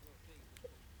can't.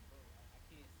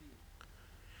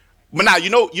 But now, you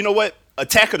know what?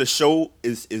 Attack of the Show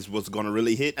is what's gonna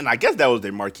really hit, and I guess that was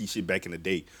their marquee shit back in the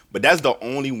day. But that's the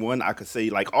only one I could say.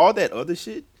 Like all that other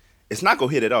shit, it's not gonna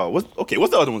hit at all. What's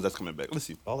the other ones that's coming back? Let's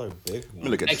see. All are big. Let me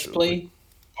look at X-Play.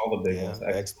 All the big ones.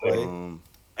 X-Play.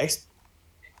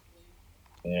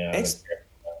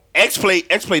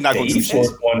 X-Play not gonna do shit.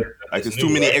 Like there's too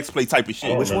many right? X-Play type of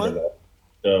shit. Which one?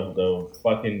 The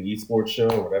fucking esports show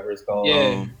or whatever it's called.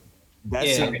 Yeah.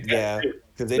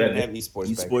 Because they didn't have esports.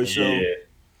 Esports show. Yeah.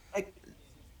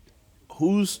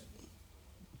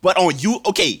 But on you,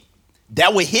 okay,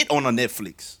 that would hit on a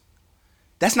Netflix.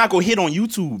 That's not gonna hit on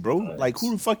YouTube, bro. Like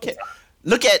who the fuck can?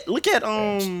 Look at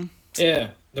Yeah,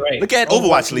 right. Look at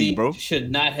Overwatch League, bro. Should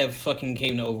not have fucking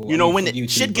came to Overwatch. You know when YouTube,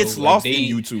 shit gets bro. lost Like,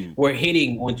 in YouTube. We're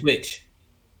hitting on Twitch.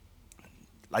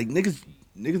 Like niggas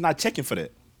not checking for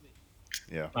that.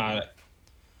 Yeah.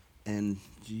 And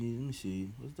let me see.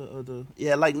 What's the other?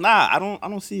 Yeah, like I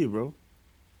don't see it, bro.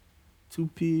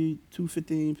 2P,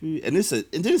 2:15P, and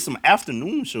then some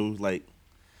afternoon shows. Like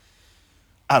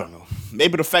I don't know.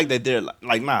 Maybe the fact that they're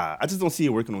like I just don't see it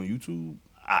working on YouTube.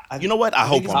 You know what? I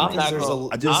hope I'm not going on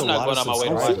my way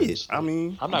to watch it. I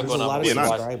mean, I'm not There's going a on lot my of way to watch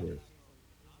it. subscribers.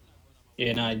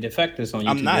 Yeah, Defectors on YouTube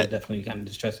I'm not. is definitely kind of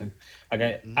distressing. Like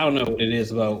I don't know what it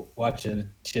is about watching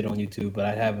shit on YouTube, but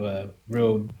I have a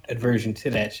real aversion to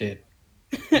that shit.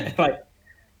 Like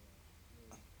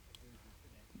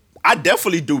I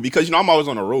definitely do because I'm always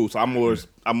on the road, so I'm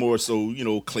more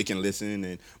so click and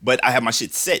listen, but I have my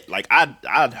shit set. Like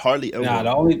I'd hardly ever.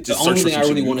 the only thing I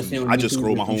really want to see on YouTube I just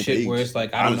scroll my home shit page. where it's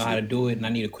like I don't know how to do it, and I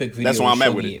need a quick video. That's why I'm to at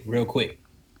show with me it real quick,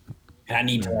 and I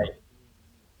need to like.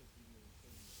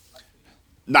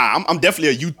 Nah, I'm definitely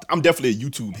a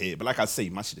YouTube head, but like I say,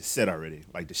 my shit is set already.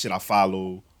 Like the shit I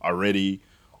follow already,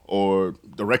 or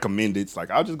the recommendeds.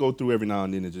 Like I'll just go through every now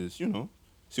and then and just see what's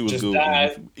good.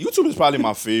 YouTube is probably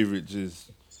my favorite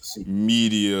just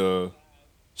media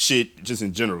shit just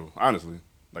in general. Honestly,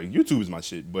 like YouTube is my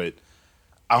shit, but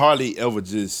I hardly ever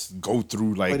just go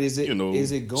through like But is it going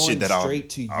shit that straight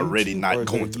to YouTube already not or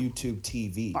going their through. YouTube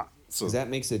TV? So Because that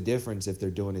makes a difference if they're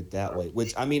doing it that way.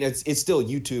 Which I mean, it's still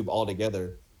YouTube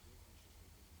altogether.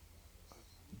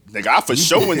 nigga, I for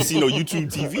sure wouldn't see no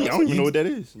YouTube TV. I don't even know what that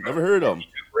is. Never heard of them.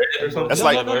 That's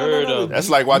like that's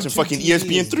like watching YouTube fucking TV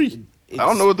ESPN3. I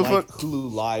don't know what the like fuck.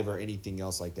 Hulu Live or anything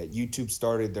else like that. YouTube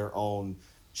started their own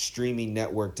streaming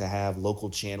network to have local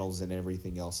channels and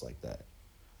everything else like that.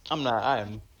 I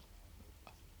am.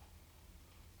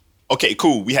 Okay,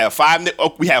 cool. We have five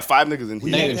niggas in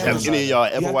We here. have Have to any of y'all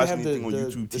You ever have to watched have anything on the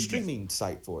YouTube TV? streaming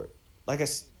site for it.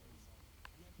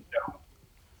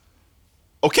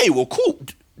 Okay, well, cool.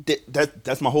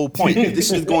 That's my whole point. This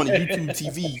shit is going to YouTube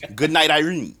TV. Good night,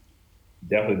 Irene.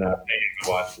 Definitely not paying to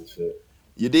watch this shit.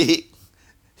 You did.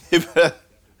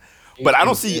 But I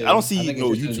don't see I think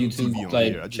no it's just a YouTube TV on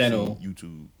like, here. I just channel. see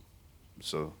YouTube.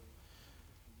 So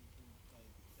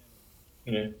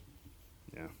Yeah.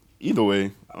 yeah. Either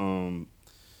way,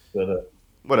 But,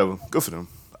 whatever. Good for them.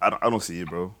 I don't see it,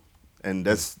 bro. And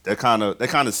that kind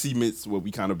of cements what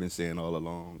we kind of been saying all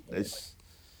along. That's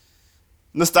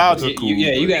nostalgia. Cool.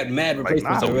 You but, got mad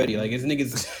replacements already. Like it's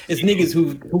niggas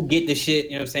who get the shit.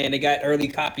 You know what I'm saying? They got early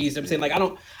copies. I'm saying like I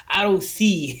don't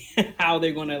see how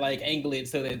they're gonna like angle it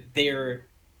so that they're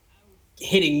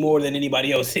hitting more than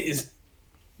anybody else is.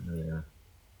 yeah.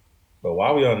 But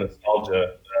while we on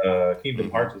nostalgia,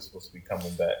 Kingdom Hearts is supposed to be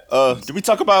coming back. Did we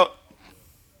talk about?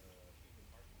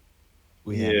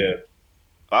 Yeah.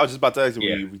 I was just about to ask you.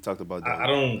 Yeah. We talked about that. I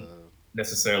don't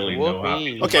necessarily know how.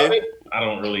 Okay. I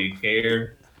don't really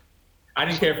care. I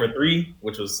didn't care for 3,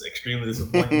 which was extremely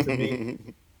disappointing to me.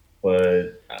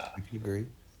 But I can agree.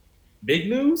 big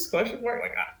news? Question mark?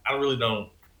 Like I really don't.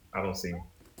 I don't see.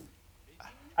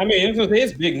 I mean,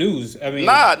 it's big news. I mean,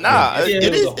 Nah.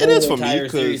 It is for me entire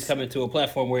series because coming to a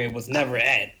platform where it was never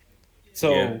at.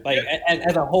 So, Yeah. like,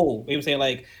 as a whole, you know what I'm saying?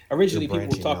 Like, originally They're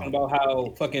people were talking about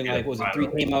how fucking, like, was it 3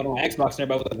 came out on Xbox and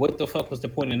everybody was like, what the fuck was the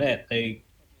point in that? Like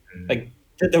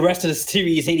the rest of the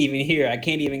series ain't even here. I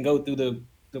can't even go through the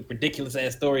ridiculous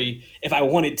ass story if I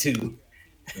wanted to.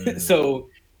 So,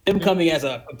 them coming as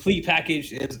a complete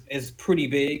package is pretty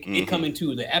big. Mm-hmm. It coming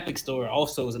to the Epic Store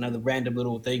also is another random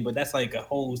little thing, but that's like a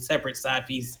whole separate side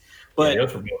piece. But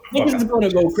niggas are gonna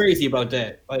go crazy about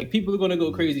that. Like people are gonna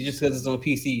go crazy just because it's on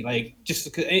PC. Like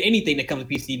just anything that comes to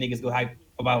PC, niggas go hype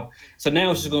about. So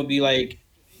now it's just gonna be like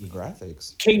The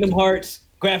graphics. Kingdom Hearts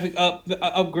graphic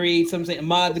upgrades. Some saying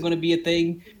mods are gonna be a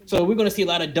thing. So we're gonna see a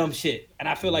lot of dumb shit, and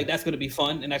I feel like that's gonna be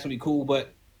fun and that's gonna be cool.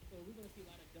 But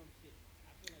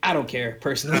I don't care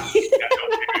personally.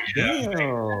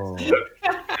 Damn.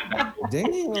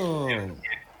 Damn.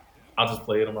 I'll just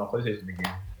play it on my PlayStation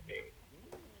again.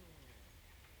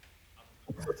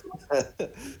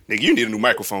 Nigga, you need a new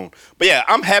microphone. But yeah,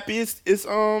 I'm happy it's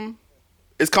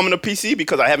coming to PC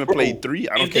because I haven't played 3.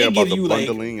 I don't If care they about the give you,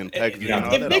 bundling and packaging and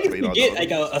all if that. they I played all can get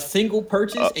the like a single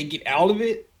purchase and get all of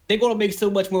it, they're gonna make so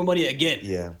much more money again.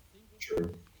 Yeah.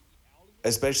 True.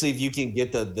 Especially if you can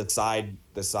get the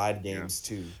side games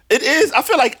too. It is. I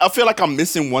feel like I'm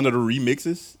missing one of the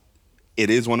remixes. It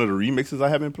is one of the remixes I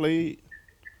haven't played.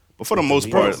 But for the most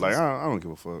part, like I don't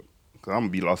give a fuck. Cause I'm gonna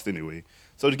be lost anyway.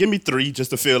 So give me 3 just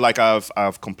to feel like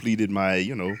I've completed my,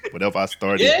 whatever I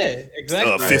started. Yeah,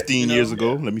 exactly. 15 years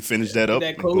ago. Let me finish that up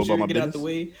That and go closure, about my get business. out the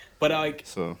way. But like,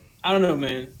 So I don't know,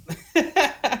 man.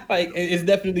 Like it's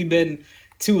definitely been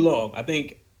too long. I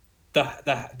think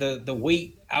the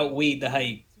wait outweighed the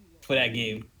hype for that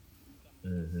game.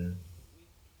 Mm-hmm.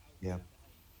 Yeah.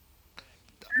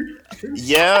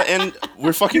 yeah, and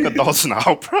we're fucking adults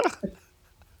now, bro.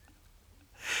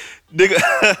 Nigga,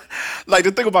 like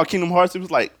the thing about Kingdom Hearts, it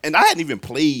was like, and I hadn't even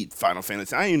played Final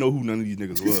Fantasy. I didn't even know who none of these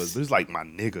niggas was. But it's like my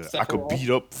nigga, I could beat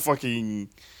up fucking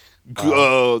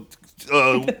the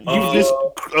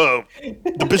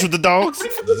bitch with the dogs,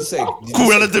 Did you say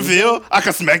Cruella DeVille. I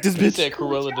could smack this He bitch. said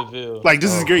Cruella DeVille. Like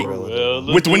this is great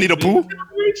Cruella with Winnie the Pooh.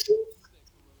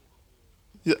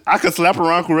 Yeah, I could slap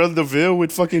around Cruella DeVille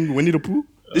with fucking Winnie the Pooh.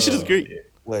 This shit is great.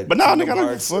 Wait, But now, Kingdom nigga, I don't give a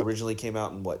Hearts fuck. originally came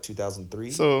out in what, 2003?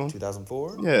 So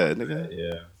 2004? yeah, nigga.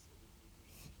 Yeah.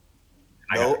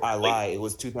 No, I lie. It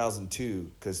was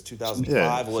 2002 because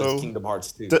 2005 was so Kingdom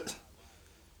Hearts 2.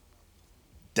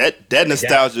 That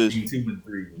nostalgia is 2 and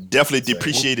 3. definitely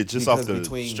depreciated just off Because the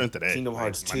between strength of that. Kingdom Like,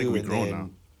 Hearts my nigga, 2 we and grown then now.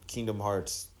 Kingdom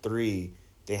Hearts 3,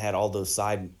 they had all those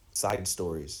side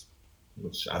stories.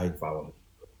 Which I didn't follow.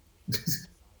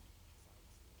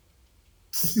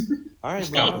 All right,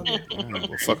 bro. I don't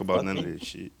give a fuck about none of this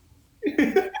shit.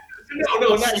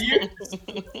 No, not you.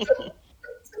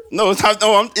 No, it's not.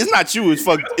 No, it's not you. It's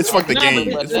fuck the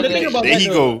game. But It's the fuck thing the about game. There that, he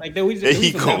though, go. like the reason There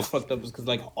he that go. was fucked up is because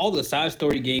like all the side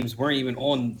story games weren't even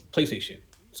on PlayStation.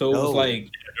 So it was No. like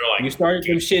They're you started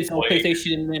some shits on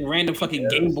PlayStation, and then random fucking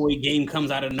Game Boy game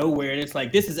comes out of nowhere, and it's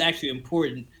like this is actually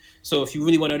important. So if you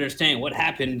really want to understand what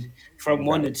happened from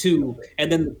 1 to 2,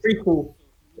 and then the prequel,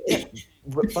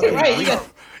 right?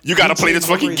 You gotta play this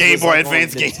fucking Game Boy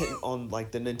Advance game. On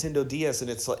like the Nintendo DS, and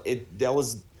it's like that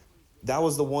was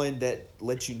the one that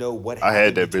let you know what I happened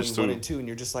had that between bitch 1 too. and 2, and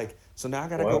you're just like, so now I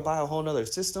gotta go buy a whole nother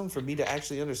system for me to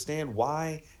actually understand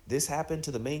why this happened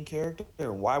to the main character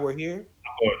and why we're here.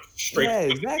 Straight. Yeah,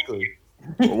 exactly.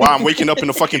 Why I'm waking up in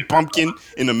a fucking pumpkin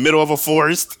in the middle of a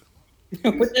forest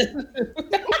with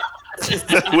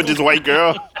this white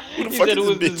girl. Who the He fuck said it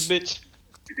was is this this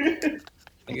bitch.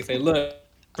 Like I say, look,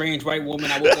 strange white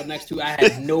woman I woke up next to. I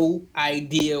had no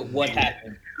idea what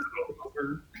happened.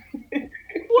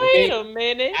 Wait a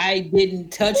minute. I didn't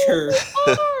touch her.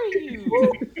 Who are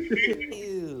you?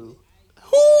 Ew.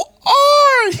 Who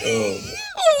are you?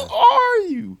 Who are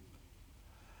you?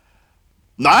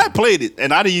 No, I played it,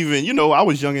 and I didn't even, I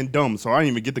was young and dumb, so I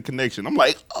didn't even get the connection. I'm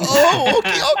like, oh, okay,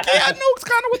 I know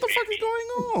kind of what the fuck is going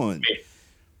on.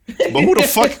 But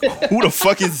who the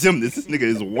fuck is Zim? This nigga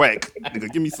is whack.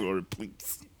 Nigga, give me some order,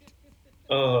 please.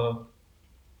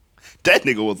 That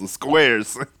nigga was a square,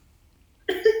 son.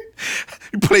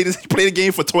 He played the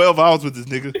game for 12 hours with this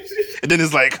nigga, and then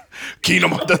it's like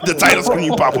Kingdom. The title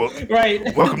screen pop up. Right.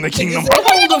 Welcome to Kingdom.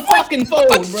 Hold the fucking phone,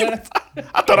 bro.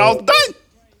 I thought I was done.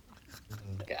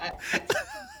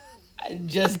 I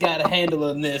just got a handle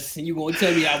on this, and you gonna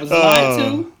tell me I was lied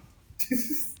to?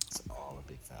 It's all a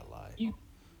big fat lie.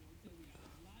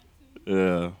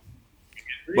 Yeah.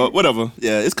 But whatever.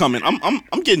 Yeah, it's coming.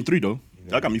 I'm getting 3 though.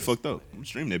 Y'all got me fucked up. I'm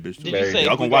streaming that bitch too. Did you say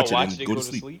Y'all we gonna watch it and go to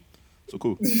sleep. sleep? So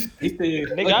cool.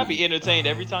 Nigga, I'd be entertained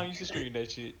every time you stream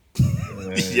that shit.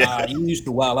 Yeah. You used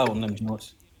to wild out on them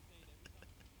joints.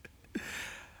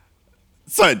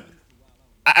 Son,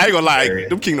 I ain't gonna lie. Very-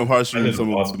 Them Kingdom Hearts streams I some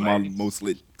just of my lost most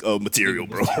lit material,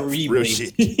 bro. Terrible. Real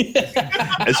shit.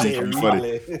 That shit was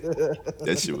funny.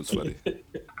 That shit was funny.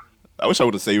 I wish I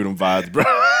would have saved them vibes, bro.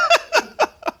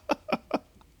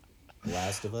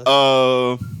 Last of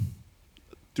Us.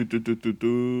 All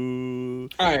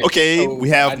right, Okay, so we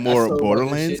have more saw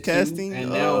Borderlands shit too, casting. and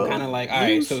now I'm kind of like, all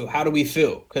right, so how do we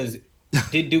feel? Because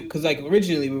like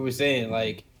originally we were saying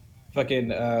like, fucking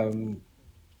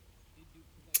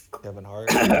Kevin Hart.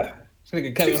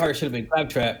 Kevin Hart should have been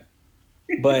Claptrap,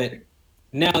 but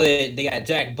now that they got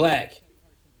Jack Black,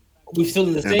 we still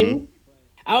in the same.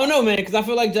 I don't know, man, because I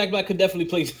feel like Jack Black could definitely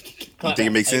play. You think it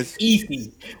makes sense?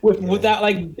 Easy without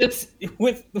like just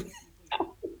with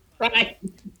right.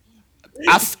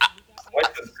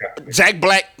 Jack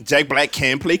Black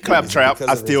can play Claptrap. Because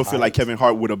I of still his feel like height. Kevin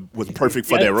Hart was perfect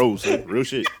for that role. So real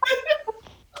shit.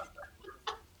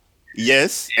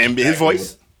 Yes, and his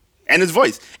voice, and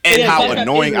Yeah, how Claptrap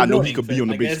annoying is I know he annoying, could be so, on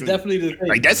the like, big that's screen. definitely the thing.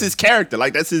 Like that's his character.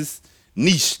 Like that's his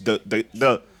niche.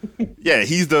 Yeah,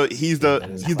 he's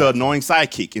the annoying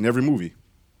sidekick in every movie.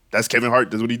 That's Kevin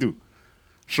Hart. That's what he do.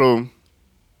 So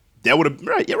that would have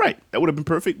You're right. That would have been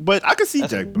perfect. But I could see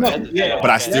Jack Black. Yeah, But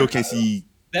I still can't see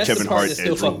that's Kevin the part Hart that's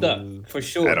still as fucked up for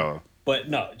sure. at all. But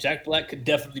no, Jack Black could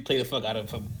definitely play the fuck out of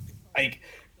him. Like,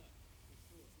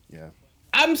 Yeah.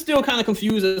 I'm still kind of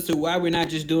confused as to why we're not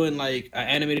just doing like an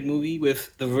animated movie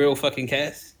with the real fucking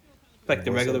cast, like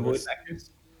the regular voice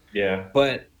actors. Yeah.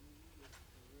 But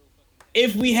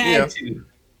if we had to,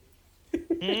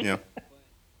 Yeah.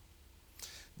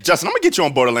 Justin, I'm gonna get you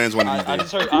on Borderlands one of these I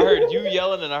days. just heard you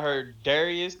yelling and I heard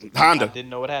Darius. Honda. I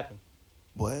didn't know what happened.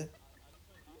 What?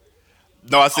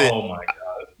 No, I said Oh my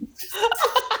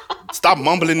god. stop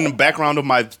mumbling in the background of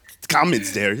my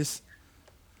comments, Darius.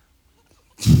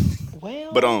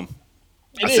 Well, But it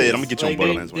I said is. I'm gonna get you on Like,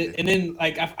 Borderlands one day. and then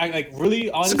like I like really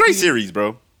It's honestly a great series,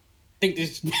 bro. think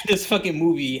this fucking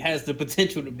movie has the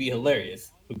potential to be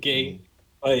hilarious. Okay,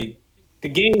 like the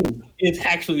game is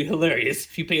actually hilarious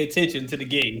if you pay attention to the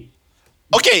game.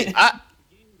 Okay,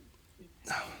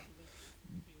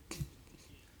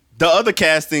 the other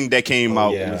casting that came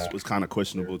out yeah. was kind of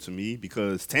questionable to me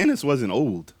because Tannis wasn't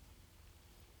old.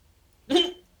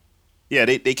 Yeah,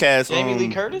 they cast Jamie Lee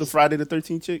Curtis? the Friday the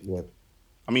 13th chick. Yeah.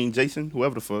 I mean Jason,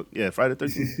 whoever the fuck. Yeah, Friday the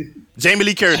 13th. Jamie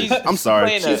Lee Curtis. She's I'm sorry,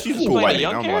 playing a- she's a she's cool playing white a lady.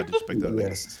 I young don't know why I character? disrespect her.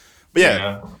 Yes. But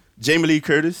yeah, Jamie Lee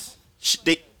Curtis.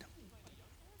 They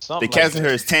something casting like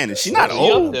her as Tannis. She's not She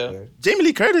old. up there. Jamie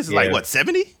Lee Curtis is like Yeah. what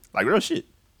 70? Like real shit.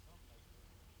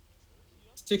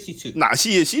 62. Nah,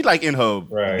 she is. She like in her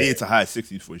Right. mid to high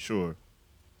 60s for sure.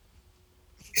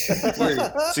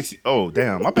 60. Oh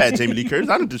damn, my bad, Jamie Lee Curtis.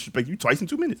 I didn't disrespect you twice in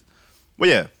 2 minutes. Well,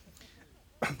 yeah,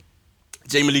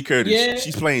 Jamie Lee Curtis. Yeah.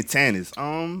 She's playing Tannis.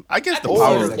 I guess the Or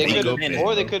power of they makeup. could've- and-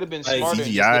 Or they could have been Like smarter.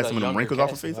 and CGI, just did a some of them younger wrinkles off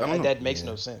her casting. face? I don't know. That makes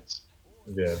no sense.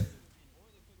 Yeah.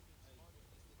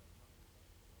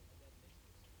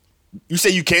 You say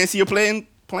you can't see her playing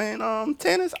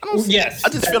Tannis? I don't. Yes, I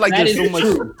just feel like that there's is so much.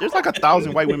 true. There's like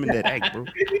 1,000 white women that act, bro.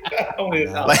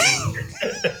 Like,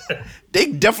 they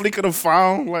definitely could have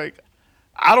found like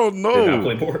I don't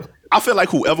know. I feel like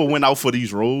whoever went out for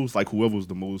these roles, like whoever was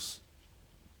the most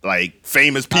like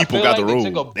famous people I feel got the like role.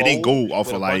 They, took a They didn't bowl go off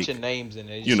with of a bunch like of names in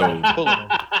it. you know, pulling them.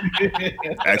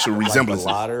 actual Like the resemblance.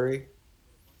 lottery.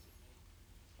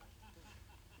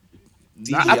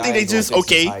 I think they just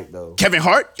okay. Kevin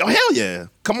Hart, oh hell yeah,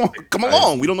 come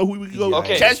along. We don't know who we go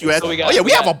Okay, cast you as. so we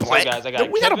have a black. So guys, I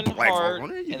got we had a Kevin black Hart, on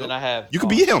there. and then I have. You could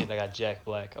be him. Shit, I got Jack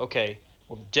Black. Okay,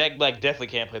 well, Jack Black definitely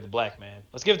can't play the black man.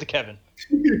 Let's give it to Kevin.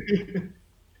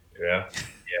 Yeah.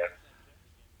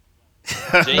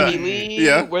 Jamie Lee.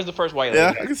 Yeah. Where's the first white lady?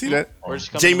 Yeah, I can see that. Where's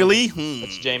she coming Jamie from? Lee.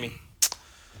 That's Jamie.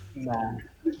 Nah.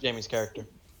 That's Jamie's character.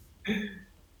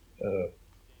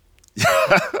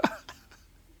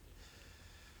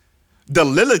 The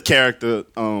Lilith character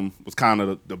was kind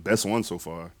of the best one so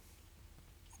far,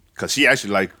 cause she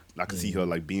actually like I could see her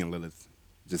like being Lilith,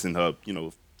 just in her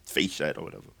face shot or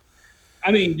whatever.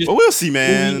 I mean, just But we'll see,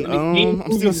 man. movie I'm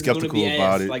still is gonna skeptical be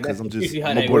about ass. it Like, because that's I'm usually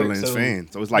how a they work, Borderlands so-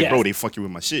 fan. So it's like, Yes. bro, they fucking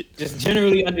with my shit. just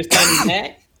generally understanding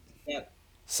that. Yeah.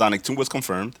 Sonic 2 was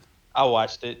confirmed. I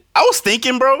watched it. I was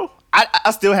thinking, bro.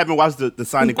 I still haven't watched the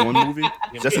Sonic 1 movie.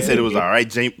 Justin said it was all right.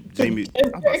 Jamie, I was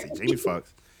about to say Jamie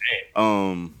Foxx.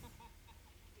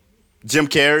 Jim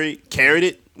Carrey carried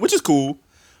it, which is cool.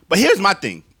 But here's my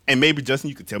thing, and maybe Justin,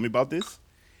 you could tell me about this.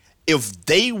 If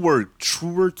they were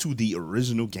truer to the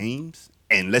original games,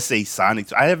 and let's say Sonic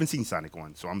 2, I haven't seen Sonic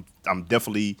 1, so I'm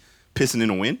definitely pissing in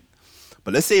a win.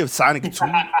 But let's say if Sonic 2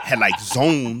 had like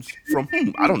zones from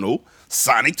I don't know,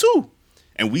 Sonic 2.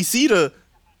 And we see the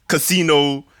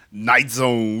casino night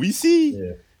zone. We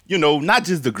see not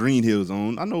just the Green Hill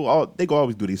zone. I know they go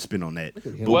always do their spin on that. But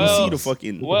we see the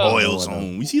fucking oil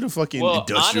zone. We see the fucking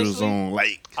industrial honestly, zone.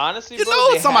 Like Honestly, you bro,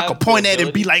 know, they something I have could point the at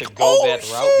and be ability like, to go oh, that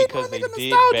route shit, because my they nigga did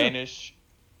nostalgia. banish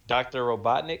Dr.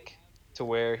 Robotnik to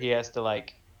where he has to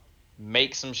like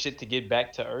make some shit to get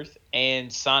back to Earth,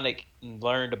 and Sonic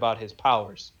learned about his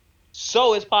powers.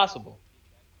 So it's possible.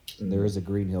 There is a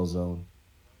Green Hill Zone.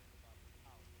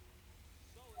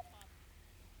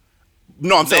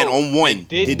 No, I'm saying on one.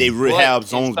 Did they really have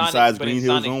zones besides but in Green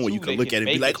Hill Sonic Zone where 2, you they could look can at it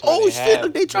and be make like, it so oh they shit,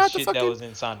 have they tried the to shit that was fucking.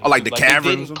 in Sonic Oh, like 2. the They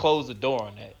caverns. didn't close the door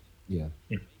on that. Yeah.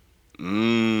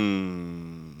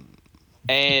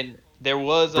 And there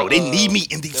was Bro, they need me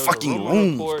in these there was a fucking rumor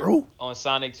rooms, report bro. on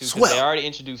Sonic 2 because Swell. they already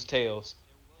introduced Tails,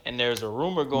 and there's a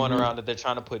rumor going around that they're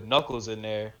trying to put Knuckles in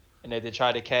there, and that they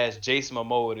try to cast Jason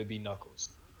Momoa to be Knuckles.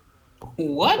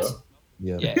 What?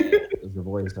 Yeah. Yeah. It's the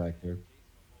voice actor.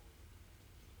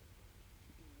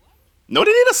 No,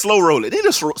 they need to slow roll it. They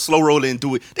need to slow roll it and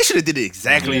do it. They should have did it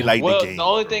exactly like Well, the game. the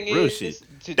only bro. thing Real is, shit.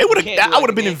 to, They would've- you can't do I like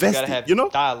would've the been game, 'cause you gotta invested, have you know?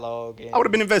 dialogue. And I would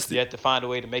have been invested. You have to find a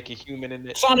way to make a human in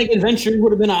it. Sonic Adventure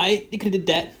would have been alright. They could have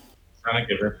did that. Sonic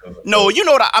Adventure. No, you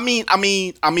know what I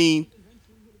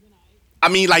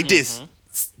mean, like this.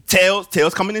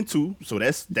 Tails coming in 2, so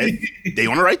that's they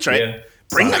on the right track. Yeah.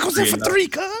 Bring Sonic Knuckles in 3 for and 3,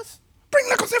 cuz. Bring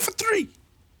Knuckles in for 3.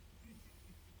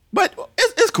 But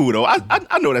it's cool though.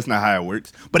 I know that's not how it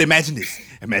works. But imagine this.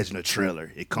 Imagine a trailer.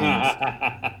 It comes.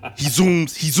 He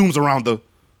zooms around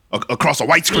across a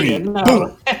white screen. Yeah, no.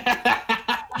 Boom.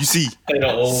 You see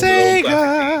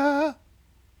Sega.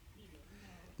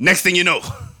 Next thing you know,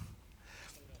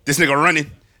 this nigga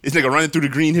running through the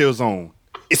Green Hill Zone.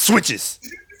 It switches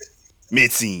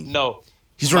mid scene. No.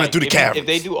 He's running through the caverns. If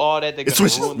they do all that, they're It gonna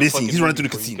switches ruin the mid scene. fucking He's running movie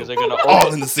through the for you, casino. 'cause they're gonna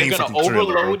All in the same they're gonna fucking trailer,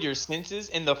 overload bro. your senses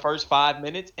in the first 5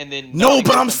 minutes, and then No, nothing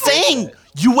but I'm gets controlled saying by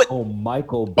that. you would. Oh,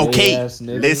 Michael Bay Okay, ass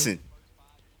nigga. listen.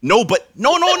 No, but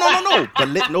no.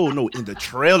 But no. In the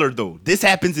trailer though, this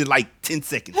happens in like 10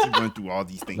 seconds. You run through all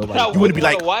these things. Nobody- You would be I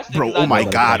like, wanna watch it bro, 'cause I oh my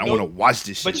know- god, I but want to watch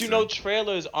this shit. But you know, son.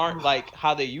 trailers aren't like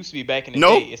how they used to be back in the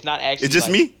No, day. It's not actually. it's just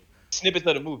like me. Snippets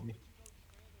of the movie.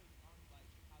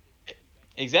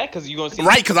 Exactly, because you're gonna see.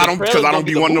 Right? Because I don't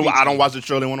be wanting to. I don't watch. watch the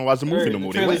trailer and want to watch the movie no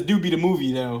more. The They trailers would. do be the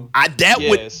movie though. That Yeah,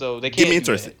 would so they get can't me do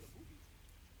interested. that.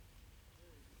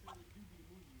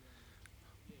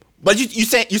 But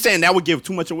you saying that would give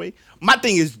too much away? My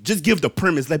thing is just give the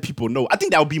premise, let people know. I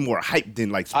think that would be more hype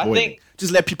than like I spoiling. think-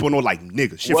 Just let people know like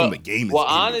nigga shit from the game. Is Well,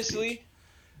 in this bitch.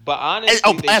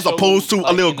 honestly, they as showed, opposed to a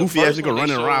like, little in the goofy ass first nigga one, they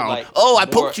running showed, around. like, Oh, I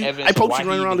more poked you evidence of running why he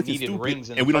around even looking needed stupid, rings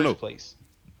in and the we don't first know. place.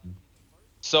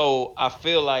 So I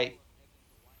feel like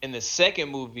in the second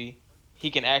movie,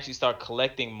 he can actually start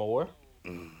collecting more,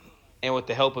 and with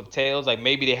the help of Tails, like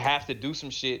maybe they have to do some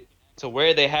shit to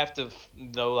where they have to,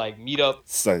 like meet up,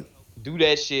 Son, do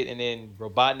that shit, and then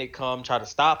Robotnik come try to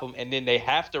stop him, and then they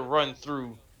have to run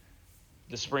through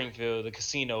the Springfield, the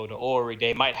casino, the Ori.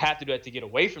 They might have to do that to get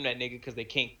away from that nigga because they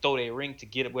can't throw their ring to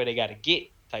get it where they gotta get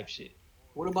type shit.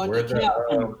 What about Where's the that,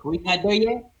 camp? We not there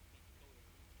yet.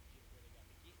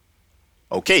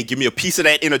 okay, give me a piece of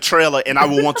that in a trailer, and I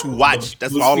will want to watch.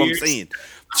 That's all I'm saying.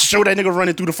 Show that nigga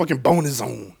running through the fucking bonus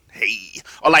zone. Hey,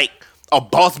 or like a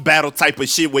boss battle type of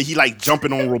shit where he like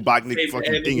jumping on Robotnik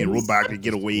fucking thing and Robotnik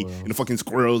get away and the fucking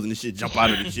squirrels and the shit jump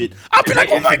out of the shit. I'll be like,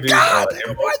 oh my god,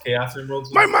 what? Chaos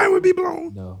Emeralds. My mind would be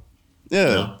blown. No. Yeah,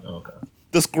 No? Oh, okay.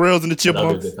 the squirrels and the That would be a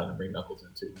chipmunks. good time to bring Knuckles in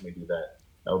too. Let me do that.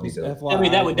 That would be Just dope. FYI, I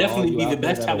mean, that would for all definitely you be the out there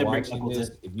best that time are to bring watching Knuckles this,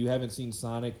 in. if you haven't seen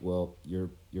Sonic, well, you're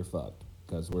fucked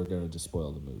because we're gonna just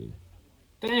spoil the movie.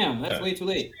 Damn, that's way too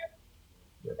late.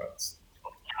 We're about to-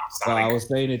 So I was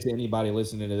saying it to anybody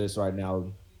listening to this right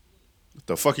now. What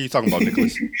the fuck are you talking about,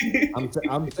 Nicholas?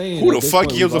 I'm saying Who at the this fuck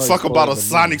point, gives a we've fuck already about a spoiled the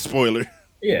Sonic movie. spoiler?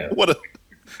 Yeah. What a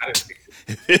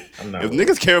I'm not if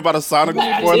niggas care about a Sonic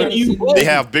I spoiler, said you would. they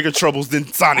have bigger troubles than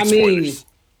Sonic I mean, spoilers.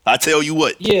 I tell you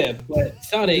what. yeah, but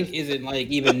Sonic isn't like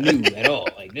even new at all.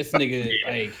 Like this nigga,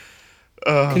 like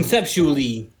Uh,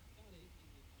 conceptually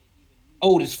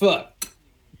old as fuck.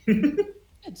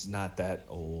 It's not that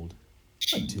old.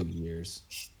 Like 2 years.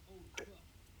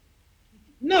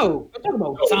 No, I'm talking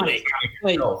about Sonic.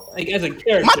 Like as a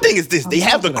character. my thing is this: they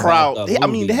have the talking crowd. about the They, I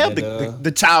mean, they have movie,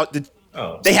 the child.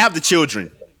 Oh. They have the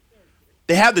children.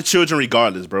 They have the children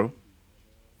regardless, bro.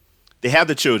 They have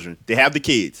the children. They have the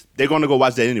kids. They're gonna go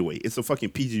watch that anyway. It's a fucking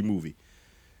PG movie.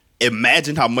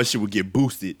 Imagine how much it would get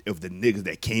boosted if the niggas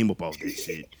that came up off that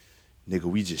shit, nigga,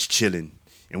 we just chilling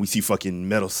and we see fucking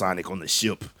Metal Sonic on the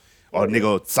ship, or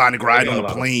nigga Sonic riding on the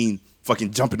plane,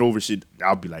 fucking jumping over shit.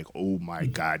 I'll be like, oh my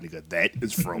god, nigga, that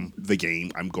is from the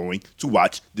game. I'm going to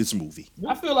watch this movie.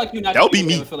 I feel like you're not. That'll be the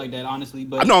only me. nigga that feel like that, honestly.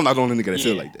 But I know I'm not the only nigga that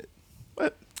feel Yeah. like that,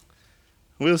 but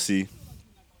we'll see.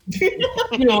 you're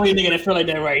the only nigga that feel like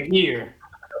that right here.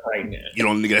 Right now. You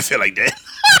don't nigga that feel like that.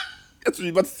 That's what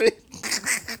you about to say.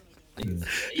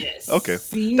 Yes. Okay,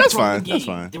 Scene that's from fine. the That's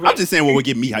game. fine. I'm Direct. just saying what would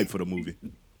get me hyped for the movie.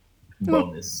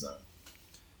 Bonus.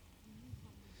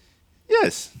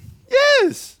 Yes.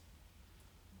 Yes.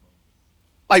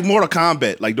 Like Mortal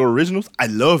Kombat, like the originals, I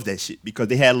love that shit because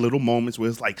they had little moments where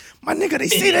it's like, my nigga, they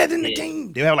say that in the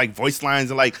game. They have like voice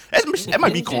lines and like that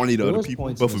might be corny to other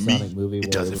people, but for me, it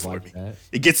does it for me.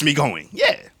 It gets me going.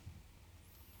 Yeah.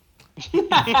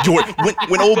 George,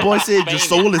 when old boy said your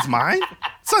soul is mine,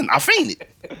 son, I fainted.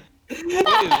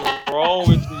 What is wrong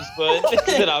with you, son? He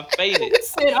said I fainted. He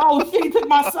said, "Oh shit, he took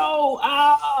my soul."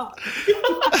 Ah.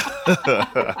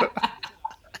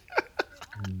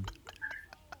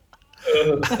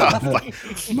 Like,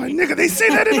 my nigga, they say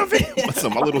that in a video. So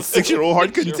my little 6-year-old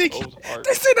heart couldn't take it.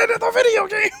 They say that in a video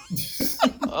game.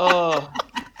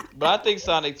 But I think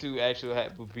Sonic 2 actually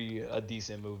would be a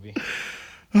decent movie.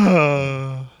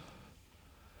 That's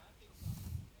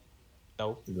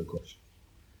No, a good question.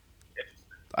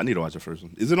 I need to watch the first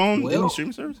one. Is it on any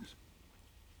streaming services?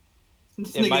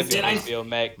 it might be on HBO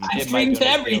Max. I It might be streamed on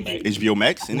everything. HBO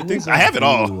Max? It Anything? was I have it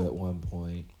all. Hulu at one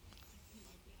point.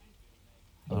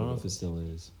 I don't know if it still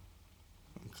is.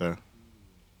 Okay.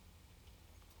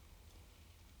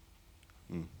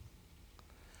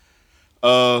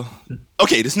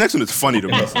 Okay, this next one is funny to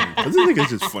me. Because this nigga is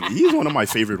just funny. He's one of my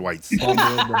favorite whites. Look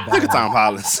at Tom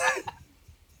Holland.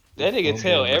 That nigga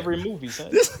tell every movie,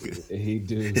 son. This nigga, He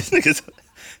do. this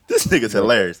nigga's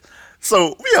hilarious.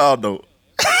 So we all know.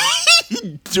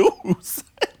 Juice.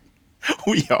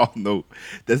 We all know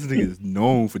this nigga is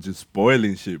known for just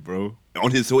spoiling shit, bro.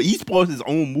 So he spoils his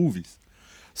own movies.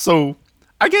 So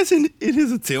I guess in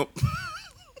his attempt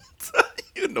to,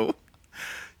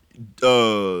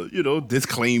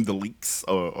 disclaim the leaks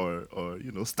or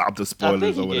stop the I spoilers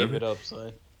think he or whatever. gave it up,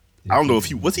 son. I don't know if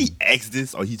he asked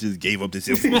this or he just gave up this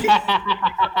information.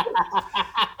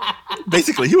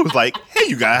 Basically, he was like, "Hey,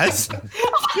 you guys,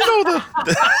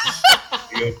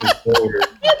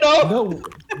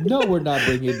 No, we're not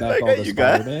bringing back Like, all hey, the you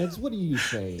guys. Spider-Mans. What are you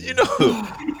saying? you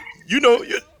know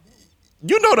the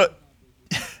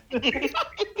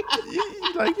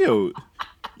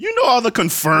all the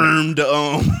confirmed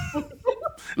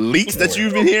leaks that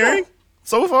you've been hearing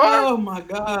so far? Oh my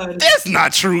god. That's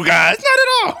not true, guys.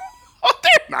 Not at all. Oh,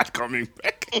 they're not coming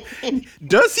back.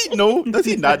 Does he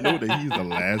not know that he's the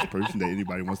last person that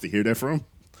anybody wants to hear that from?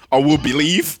 Or will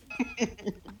believe?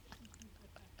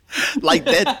 Like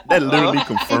that literally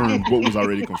confirmed what was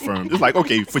already confirmed. It's like,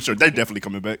 okay, for sure, they're definitely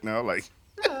coming back now. Like,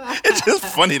 it's just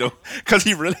funny though, because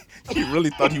he really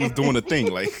thought he was doing a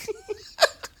thing. Like,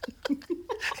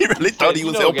 he really thought he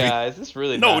was helping. Guys, it's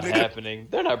really not happening.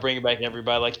 They're not bringing back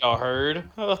everybody like y'all heard.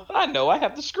 I know. I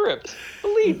have the script.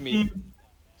 Believe me.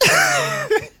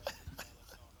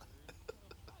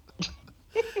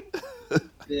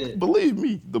 Believe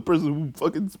me, the person who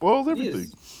fucking spoils everything.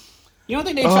 Yes. You don't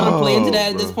think they're trying to play into that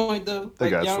at bro. this point, though?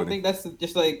 Like, y'all don't funny. think that's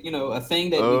just like, a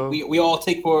thing that we all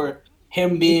take for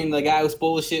him being the guy who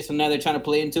spoils shit, so now they're trying to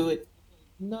play into it?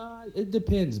 Nah, it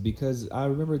depends because I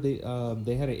remember they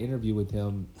had an interview with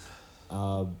him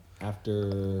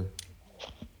after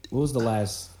what was the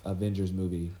last Avengers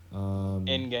movie?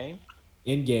 Endgame.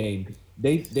 Endgame.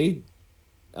 It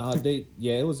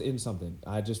was in something.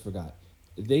 I just forgot.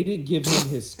 They didn't give him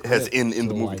his script Has in the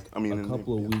movie. Like a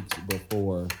couple of weeks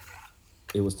before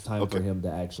it was time for him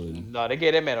to actually. No, they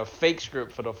gave that man a fake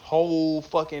script for the whole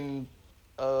fucking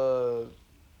PR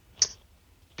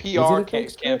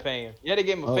campaign. Yeah, they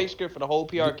gave him a fake script for the whole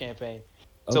PR campaign.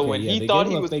 So when he thought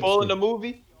he was spoiling the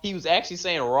movie, he was actually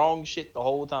saying wrong shit the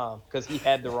whole time because he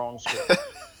had the wrong script.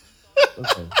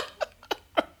 Okay.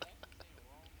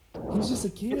 He's just a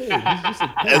kid.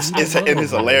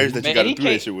 It's hilarious that you got to do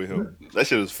that shit with him. That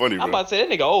shit is funny, bro. I'm about to say that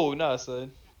nigga old, nah,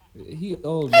 son. He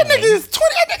old. That nigga is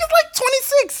 20. That nigga's like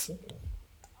 26.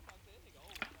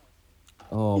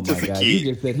 Oh my just a god! kid. You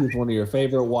just said he was one of your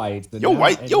favorite whites. Your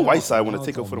white side want to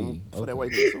take up for that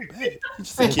white dude so bad. You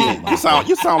just a kid.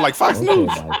 You sound like Fox News.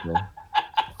 Michael.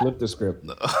 Flip the script.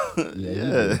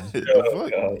 Yeah. The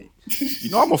fuck? You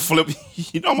know I'm gonna flip.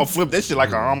 That shit like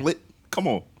an omelet. Come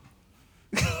on.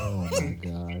 Oh my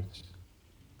gosh.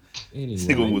 This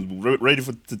Anyway, nigga was ready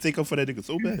to take up for that nigga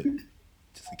so bad.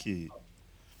 Just a kid.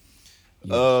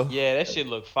 Yeah, that shit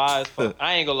looked fire as fuck.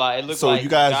 I ain't gonna lie, it looked So like you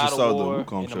guys God just of saw the War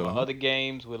Wukong and trailer, huh? other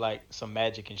games with like some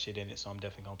magic and shit in it, so I'm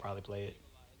definitely gonna probably play it.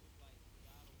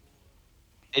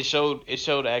 It showed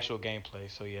actual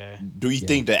gameplay, so yeah. Do you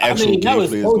think the actual that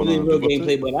was gameplay is supposedly gonna real live up to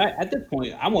gameplay, it? but at this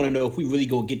point, I want to know if we really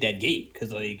gonna get that game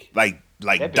because like That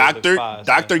bitch doctor looks fire,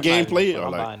 son. I'm gameplay or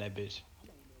I'm like buying that bitch.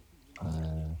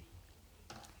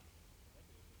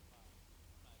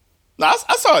 no, I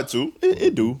saw it too.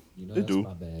 It do. It that's do.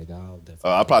 my bag. I'll definitely.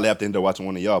 I'll probably have to end up watching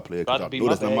one of y'all play it because About I to be know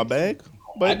that's my not my bag. I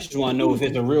But just want to know if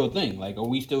it's a real thing. Like, are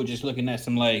we still just looking at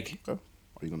some like? are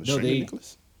you gonna No, stream it,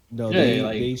 Nicholas? No,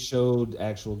 they showed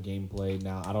actual gameplay.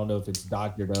 Now I don't know if it's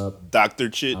doctored up.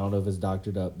 Doctored shit. I don't know if it's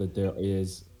doctored up, but there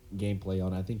is gameplay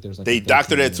on. I think there's like they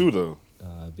doctored that too though.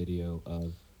 Video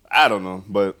of. I don't know,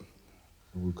 but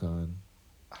Wukong.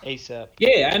 ASAP.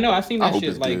 Yeah, I know. I seen that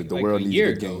shit like a year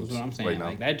ago. Is what I'm saying. Right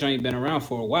like that joint been around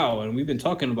for a while, and we've been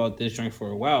talking about this joint for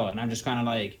a while. And I'm just kind of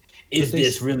like, is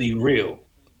this really real?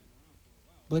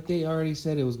 But they already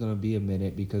said it was going to be a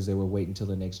minute because they were waiting until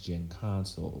the next gen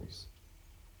consoles.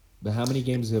 But how many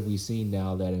games have we seen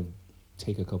now that have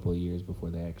take a couple of years before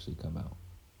they actually come out?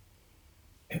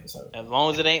 As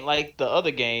long as it ain't like the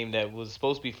other game that was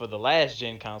supposed to be for the last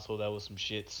gen console, that was some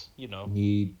shits, you know.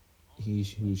 He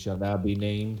who shall now be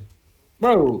named.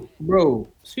 Bro.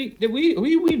 Speak. Did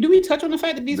we touch on the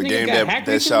fact that these niggas got hacked?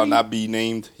 That shall not be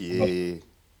named. Yeah.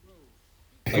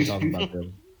 I'm talking about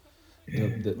them.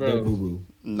 The boo-boo.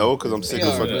 No, because I'm sick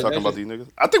of fucking talking about these niggas.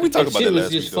 I think we talked about that last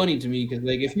week. It was just funny to me because,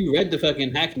 like, if you read the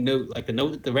fucking hack note, like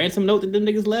the ransom note that them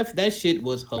niggas left, that shit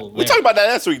was hilarious. We talked about that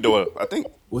last week, though. I think.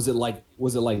 Was it like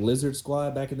Lizard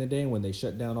Squad back in the day when they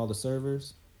shut down all the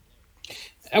servers?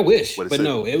 I wish, but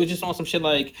no, it was just on some shit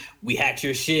like, we hacked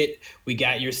your shit, we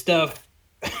got your stuff,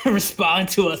 respond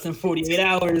to us in 48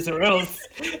 hours or else.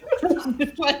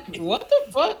 Like, what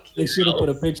the fuck? They should have put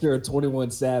a picture of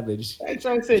 21 Savage. That's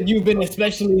what I said, you've been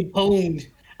especially pwned.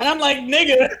 And I'm like,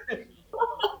 nigga.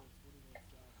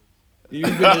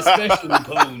 You've been especially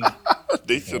pwned.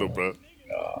 They should have, bro.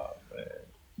 Oh,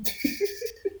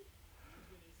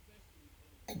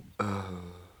 man.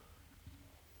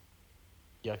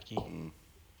 Yucky.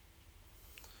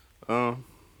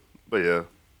 But yeah.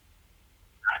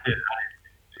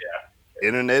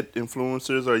 Internet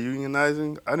influencers are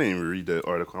unionizing. I didn't even read that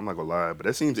article. I'm not gonna lie, but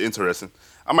that seems interesting.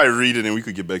 I might read it and we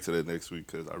could get back to that next week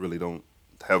because I really don't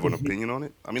have an opinion on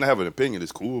it. I mean, I have an opinion.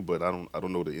 It's cool, but I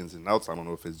don't know the ins and outs. I don't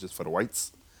know if it's just for the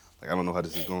whites. Like I don't know how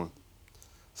this is going.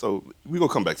 So we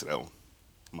gonna come back to that one.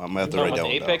 I'm gonna have to write that one down.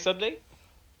 The Apex update?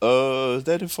 Is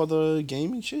that it for the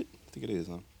gaming shit? I think it is,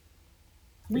 huh?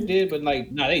 We did, but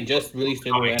like, no, they just released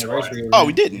their little anniversary. Oh,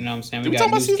 we didn't. You know what I'm saying? We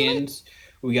got new skins.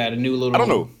 We got a new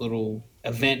little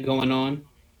event going on.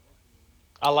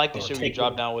 I like the shit where you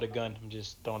drop down with a gun. I'm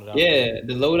just throwing it out. Yeah,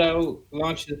 the loadout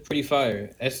launch is pretty fire.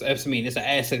 That's I mean, it's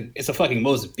a fucking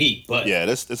Moses beat, but yeah,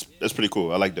 that's pretty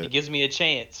cool. I like that. It gives me a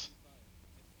chance.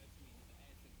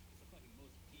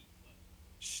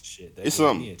 Shit, it's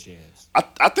something.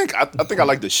 I think I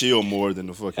like the shield more than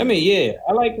the fucking. I mean, yeah,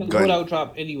 I like the loadout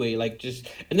drop anyway. Like just,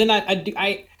 and then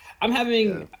I'm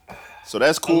having. Yeah. So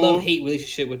that's cool. A love-hate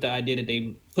relationship with the idea that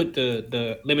they put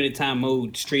the limited time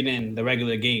mode straight in the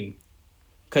regular game,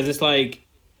 because it's like,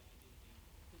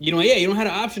 you don't have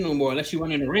the option no more unless you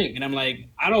run in the rank, and I'm like,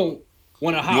 I don't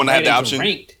want to hop right into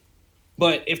ranked,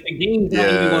 but if the game's not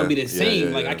even going to be the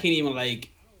same, I can't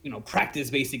even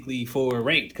practice basically for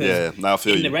ranked, because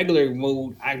in the regular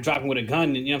mode I'm dropping with a gun,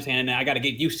 and you know what I'm saying, and I got to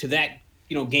get used to that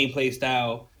gameplay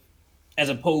style as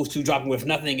opposed to dropping with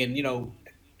nothing and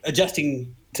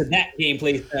adjusting to that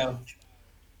gameplay style.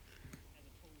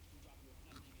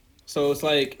 So it's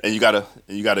like, and you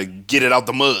gotta get it out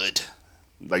the mud,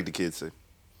 like the kids say.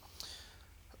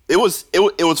 It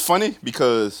was funny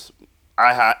because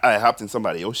I hopped in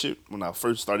somebody else's shit when I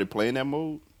first started playing that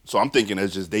mode. So I'm thinking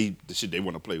that's just the shit they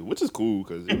want to play, which is cool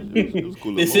because it was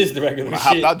cool. This is the regular shit. When I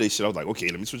hopped out this shit, I was like, okay,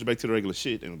 let me switch it back to the regular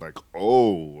shit, and like,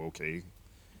 oh, okay,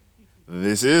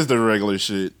 this is the regular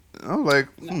shit. I'm like,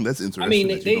 that's interesting. I mean,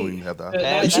 they don't even have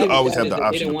the. You should always have the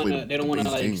option to play. They don't want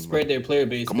to spread their player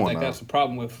base. Come on, like now. That's the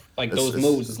problem with those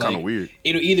modes. It's kind of weird.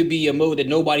 It'll either be a mode that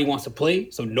nobody wants to play,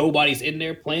 so nobody's in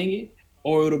there playing it,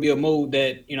 or it'll be a mode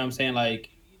that what I'm saying, like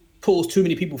pulls too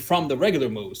many people from the regular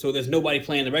mode, so there's nobody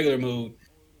playing the regular mode,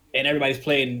 and everybody's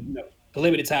playing the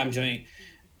limited time joint.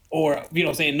 Or, what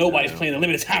I'm saying, nobody's playing the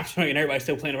limited time joint and everybody's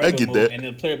still playing the regular mode. And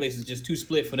the player base is just too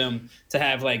split for them to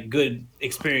have, like, good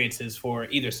experiences for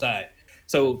either side.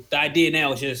 So the idea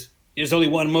now is just, there's only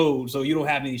one mode, so you don't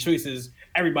have any choices.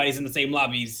 Everybody's in the same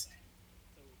lobbies.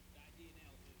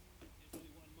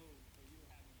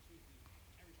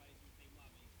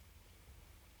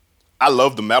 I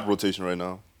love the map rotation right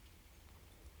now.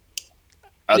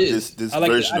 This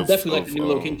version I definitely like the new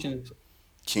locations.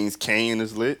 King's Canyon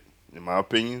is lit, in my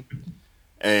opinion.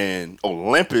 And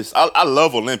Olympus, I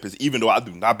love Olympus, even though I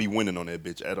do not be winning on that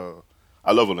bitch at all.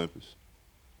 I love Olympus.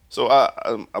 So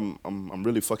I'm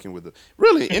really fucking with it.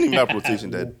 Really, any map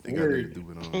rotation that they got to do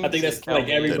with I think that's like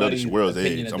everybody's World's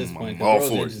opinion Edge. at this point. I'm all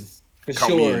for it. Is for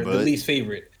sure the least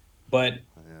favorite. But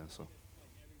yeah, so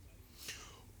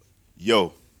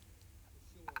yo,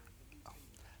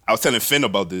 I was telling Finn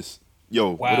about this.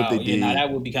 Yo, what if Wow, they did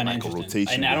that would be kind of like a interesting.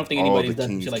 rotation? And I don't with think all anybody's the done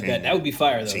Kings shit like that. Canyon That would be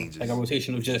fire though. changes? Like a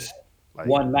rotation of just Like,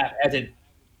 one map. As it,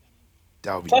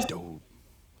 that would be Plus- dope.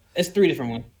 it's 3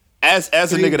 different ones. As a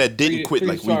Three- nigga that didn't three- quit three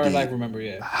like we as far as I did, remember,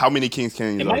 yeah. how many Kings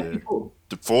Canyons It are might be there? 4.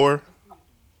 4,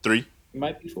 3. It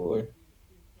might be 4.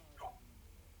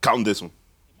 Counting this one.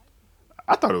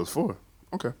 I thought it was 4.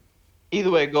 Okay.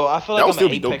 Either way it go, I feel That like would I'm an still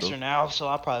be dope, Apexer though. now, so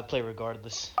I'll probably play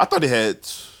regardless. I thought they had.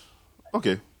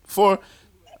 Okay. 4.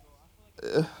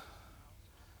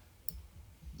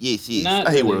 Yes. Not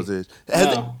I hate really. World's Edge.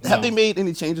 No. Have they made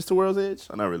any changes to World's Edge?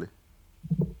 Or not really.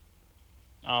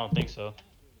 I don't think so.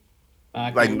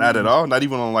 Like, not at all? Not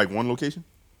even on, like, one location?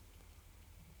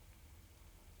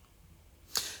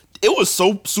 It was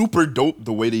so super dope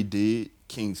the way they did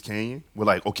Kings Canyon. We're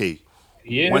like, okay,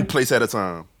 Yeah. one place at a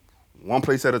time. One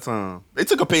place at a time. They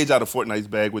took a page out of Fortnite's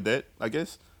bag with that, I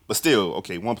guess. But still,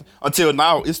 okay, until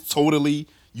now, it's totally.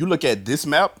 You look at this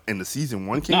map and the season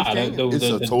 1 Kings Canyon, it's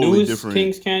a totally newest different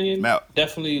Kings Canyon map.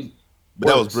 definitely But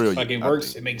that was works. brilliant. Like it I works.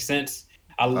 think. It makes sense.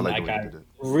 I like the way they did it.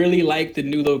 really like the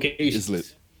new locations. It's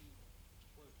lit.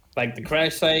 Like the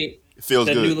crash site, It feels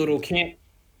that good. new little camp,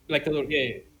 like the little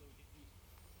Yeah.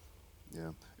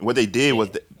 And what they did was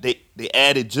they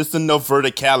added just enough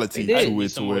verticality They did. to Need it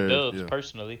some to more where. dubs, Yeah.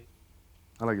 personally.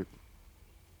 I like it.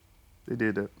 They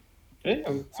did that.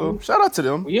 Yeah, So shout out to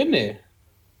them. we in there.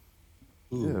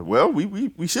 Yeah. Well,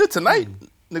 we should tonight.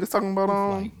 Niggas talking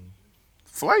about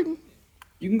flighting.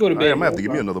 You can go to All bed. right, I'm gonna have to bro.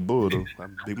 give me another bull though.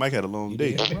 Big Mike had a long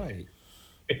day. Damn right.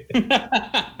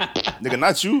 Nigga,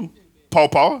 not you.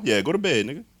 Paw. Yeah, go to bed,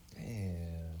 nigga.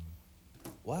 Damn.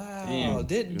 Wow. Damn.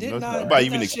 Didn't Nobody I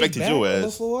even didn't I expected shake your back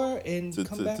ass before and to-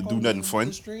 come to back do on nothing the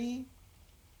fun. stream?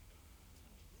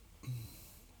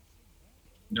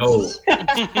 No,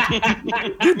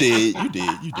 You did.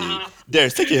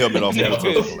 Darius, take your helmet off. No.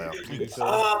 Please.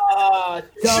 Ah,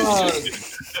 dog.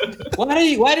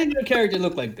 Why didn't your character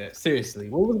look like that? Seriously,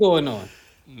 what was going on?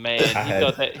 Man,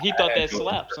 he thought that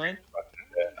slapped, son.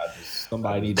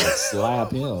 Somebody need to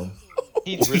slap him.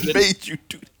 He He really made you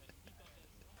do that.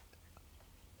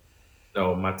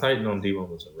 no, my Titan on D1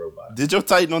 was a robot. Did your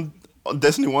Titan on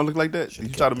Destiny 1 look like that? Did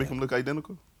you try to make him look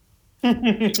identical?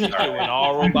 went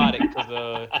all robotic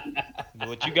because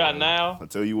what you got now? I'll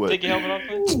tell you what. Take your helmet off.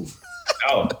 Man.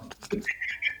 Oh,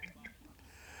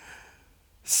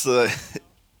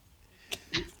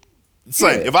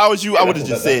 Son, if I was you, I would have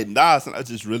just said, nah, son, I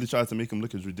just really tried to make him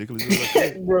look as ridiculous as I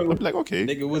could. Bro, I'd be like, okay.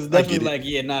 nigga was I get definitely it. like,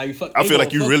 yeah, nah, you fuck. I they feel gonna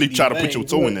like you fuck really with try to you, put your man.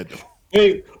 toe in that, though.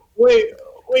 Wait.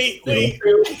 Let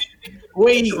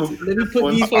me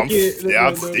put these fucking.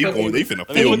 They finna Let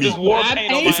me feel put me. this war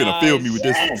paint on They my finna feel eyes. me with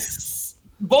this.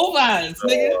 Both eyes,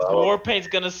 nigga. War paint's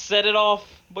gonna set it off.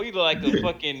 Boy, you look like a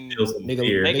fucking feel some Nigga,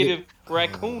 fear. negative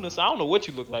raccoon or something. I don't know what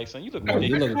you look like, son. You look No,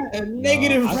 you ridiculous. look, A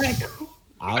negative No, I- rank.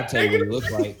 I'll tell you what he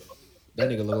looked like. That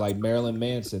nigga look like Marilyn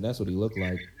Manson. That's what he looked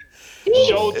like.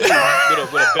 Show dude with a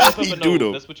bell He pepper do, nose.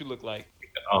 though. That's what you look like.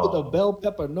 With a Oh, bell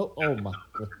pepper. No, oh my.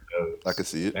 I can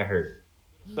see it. that hurt.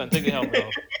 Son, take the helmet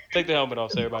off. Take the helmet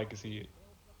off so everybody can see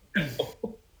it.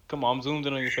 Come on, I'm zoomed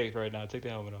in on your face right now. Take the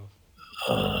helmet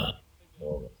off.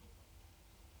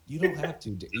 You don't have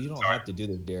to. You don't have to do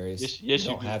this, Darius. Yes, you you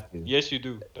don't do. have to. Yes, you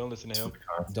do. Don't listen to him.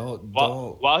 Don't.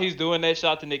 While he's doing that,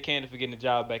 shout out to Nick Cannon for getting the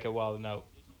job back at Wild 'N Out.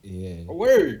 Yeah.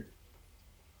 Word.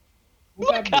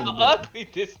 Look how ugly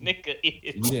this nigga You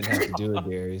is. didn't have to do it,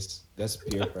 Darius. That's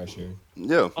peer pressure.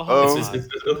 Yeah. Oh, It's okay.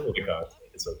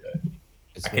 It's okay.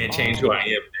 It's I can't fine. change who I am,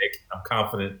 Nick. I'm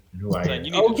confident in who I Son, am.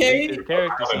 you need Okay. to delete this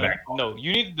character, Coming son. back. No,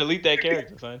 you need to delete that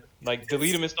character, son. Like,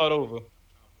 delete him and start over.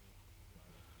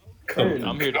 Word.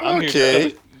 I'm here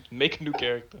Okay. to make a new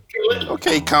character.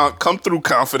 Okay, come through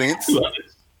confidence.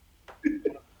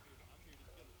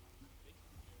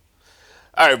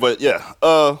 All right, but yeah,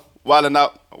 Wild 'N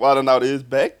Out is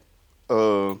back.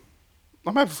 I'm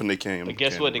happy for Nick Cannon. But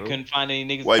guess what? They couldn't find any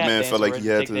niggas. White tap man dance felt like ready he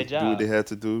had take to that do job. what they had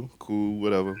to do. Cool,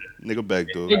 whatever. Nigga back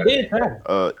though. They did,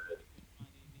 huh?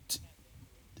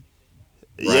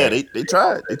 Yeah, they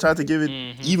tried. They tried to give it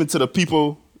Mhm. even to the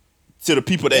people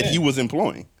that he was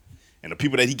employing, and the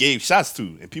people that he gave shots to,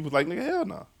 and people like, nigga, hell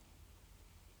no.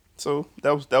 So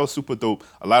that was super dope.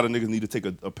 A lot of niggas need to take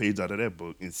a page out of that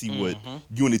book and see what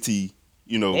unity,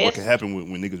 what can happen when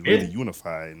niggas really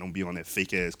unify and don't be on that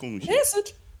fake ass coon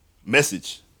shit.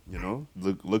 Message, look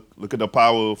at the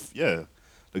power of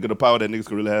look at the power that niggas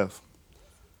can really have.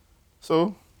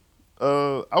 So,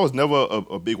 I was never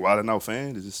a big Wild 'N Out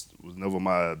fan. It just was never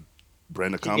my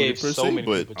brand of He comedy gave per so se. many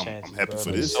But people chances, I'm happy bro.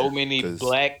 for this. So many 'cause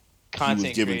black content he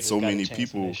was giving creators so got a many chance in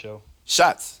people that show.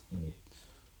 shots.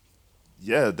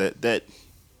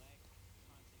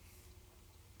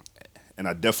 and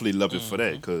I definitely love it for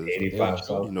that because 85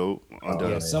 South. you know,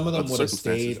 under some of them other would have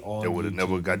stayed circumstances, on. they would have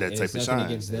never got that and type it's of nothing shine.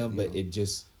 against them, but it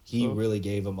just he really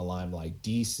gave them a limelight.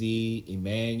 DC,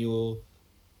 Emmanuel,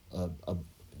 a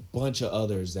bunch of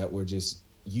others that were just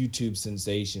YouTube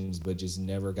sensations, but just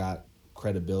never got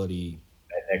credibility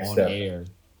on air.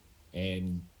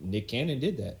 And Nick Cannon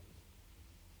did that.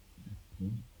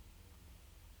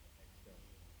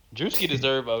 Drewski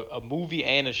deserve a movie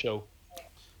and a show.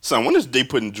 Son, when is they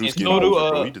putting Drewski in so the do, movie,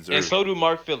 bro? He deserves and so do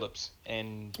Mark Phillips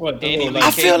and What, Andy Lee.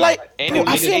 I feel like, Andy bro,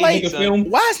 I Lee feel King, like,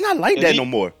 son. why it's not like that no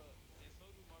more?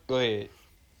 Go ahead.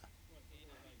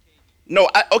 No,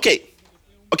 okay,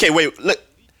 wait, look.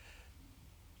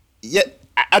 Yeah,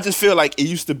 I just feel like it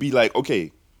used to be like,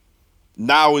 okay,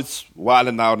 now it's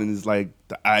wilding out and it's like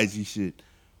the IG shit.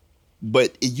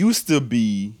 But it used to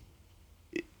be,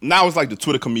 now it's like the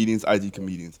Twitter comedians, IG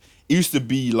comedians. It used to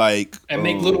be like, and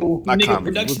make little not nigga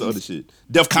comedy, what's the productions. other shit?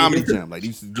 Def Comedy Jam. Like, they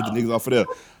used to get the niggas off of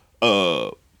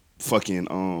there.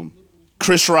 Fucking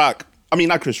Chris Rock. I mean,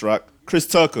 not Chris Rock. Chris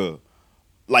Tucker.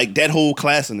 Like, that whole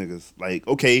class of niggas. Like,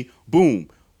 okay, boom.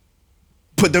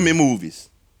 Put them in movies.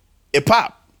 It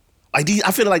popped. Like,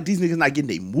 I feel like these niggas not getting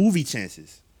their movie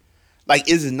chances. Like,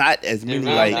 is it not as many,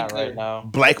 like, right now.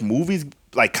 black movies,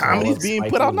 like, comedies being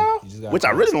put out now? Which I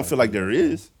really don't feel like there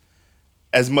is.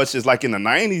 As much as, like, in the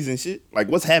 90s and shit. Like,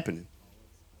 what's happening?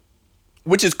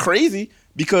 Which is crazy,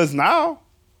 because now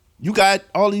you got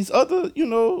all these other, you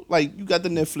know, like, you got the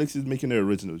Netflixes making their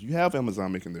originals. You have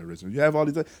Amazon making their originals. You have all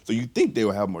these other, so you think they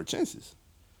will have more chances.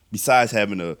 Besides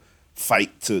having to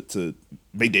fight to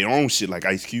make their own shit like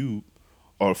Ice Cube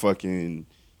or fucking,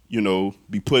 you know,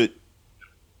 get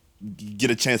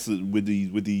a chance with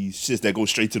these shits that go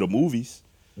straight to the movies.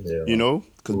 Yeah, you know?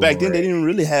 Because back then they didn't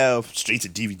really have straight to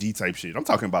DVD type shit. I'm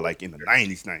talking about like in the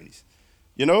 90s.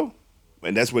 You know?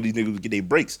 And that's where these niggas would get their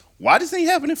breaks. Why this ain't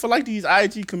happening for like these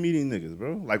IG comedian niggas,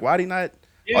 bro? Like, why they not?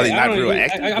 Yeah, are they not real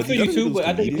actors? I feel you too, but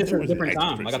I think it's a different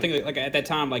time. Like, I think like at that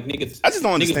time, like niggas, I just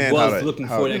don't understand was looking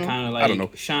for that kind of like, I don't know.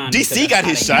 shine. DC got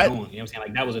his shot. You know what I'm saying?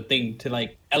 Like, that was a thing to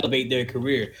like elevate their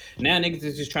career. Now niggas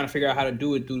is just trying to figure out how to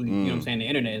do it through, you know what I'm saying, the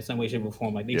internet in some way, shape, or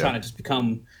form. Like, they trying to just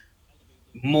become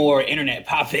more internet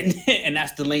popping, and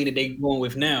that's the lane that they going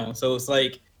with now. So it's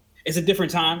like, it's a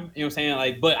different time, you know what I'm saying?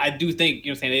 Like, but I do think,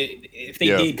 you know what I'm saying, if they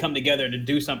did come together to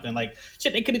do something, like,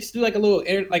 shit, they could just do like a little,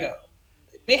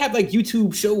 they have like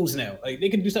YouTube shows now. Like, they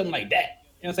could do something like that.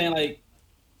 You know what I'm saying? Like,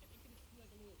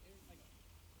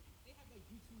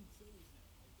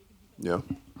 yeah.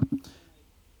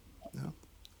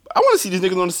 I want to see these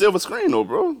niggas on the silver screen though,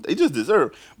 bro. They just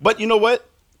deserve. But you know what?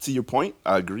 To your point,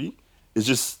 I agree. It's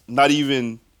just not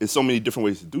even, it's so many different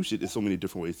ways to do shit. There's so many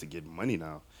different ways to get money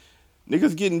now.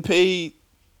 Niggas getting paid,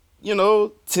 you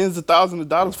know, tens of thousands of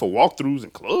dollars for walkthroughs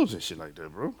and clubs and shit like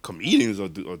that, bro. Comedians are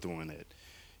doing that.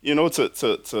 You know,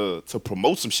 to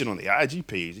promote some shit on the IG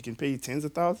page, you can pay tens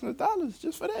of thousands of dollars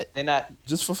just for that. They're not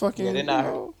just for fucking. Yeah,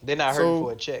 they're not hurting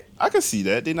for a check. I can see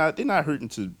that they're not hurting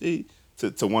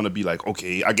to want to be like,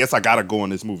 okay, I guess I gotta go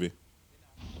in this movie.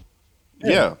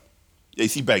 Yeah. Yeah, you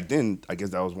see, back then, I guess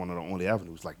that was one of the only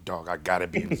avenues. Like, dog, I gotta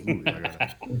be in this movie.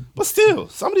 But still,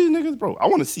 some of these niggas, bro, I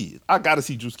want to see it. I gotta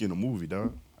see Drewski in a movie,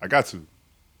 dog. I got to.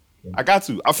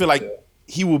 I feel like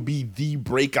he will be the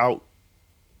breakout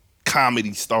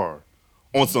comedy star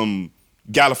on some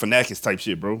Galifianakis type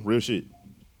shit, bro. Real shit.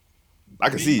 I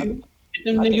can see it.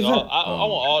 I want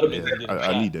all the niggas to get a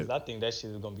I need that. I think that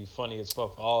shit is gonna be funny as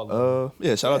fuck for all of them.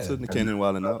 Yeah, shout out to Nick Cannon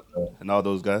Wilding Out and all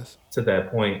those guys. To that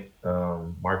point,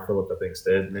 Mark Phillips, I think,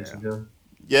 Stead mentioned him.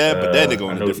 Yeah, but that nigga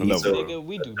on a different level. Nigga,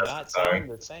 we do not sound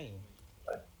the same.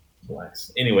 Relax.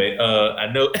 Anyway,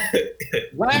 I know.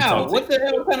 Wow, what the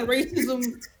hell kind of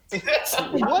racism?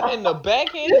 What in the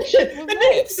backhand shit was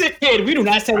that? We do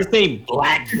not say the same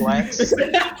blacks. What?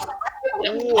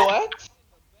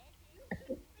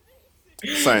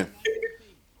 Same.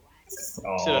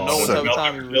 Should have known every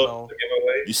time he was on.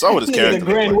 You saw what his character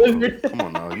Grand looked Wizard. like. Come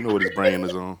on now, you know what his brain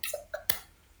is on.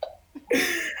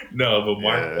 No, but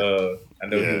Mark, I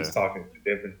know he was talking.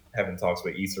 They've been having talks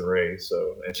with Issa Rae,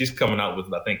 so and she's coming out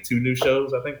with I think 2 new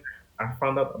shows. I think I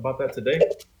found out about that today.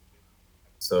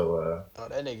 So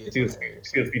that nigga she was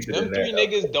featured them in three that.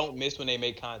 niggas don't miss when they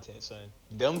make content, son.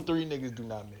 Them 3 niggas do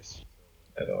not miss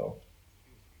at all.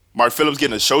 Mark Phillips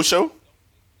getting a show?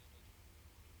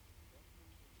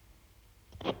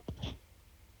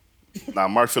 Nah,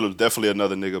 Mark Phillips definitely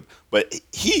another nigga, but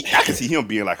I can see him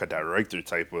being like a director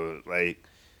type of, like,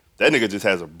 that nigga just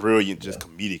has a brilliant, just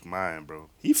comedic mind, bro.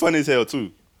 He funny as hell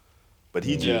too, but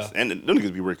he just, and them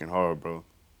niggas be working hard, bro.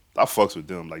 I fucks with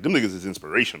them. Like, them niggas is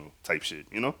inspirational type shit,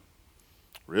 you know?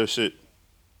 Real shit.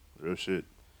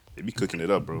 They be cooking it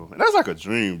up, bro. And that's like a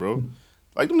dream, bro.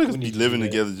 Like them niggas be living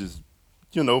together, just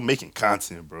making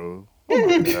content, bro. Oh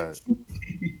my god.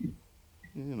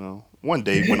 One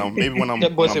day when I'm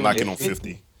knocking on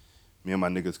 50, me and my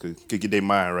niggas could get their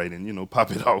mind right and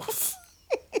pop it off.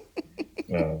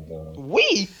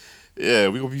 We? Yeah,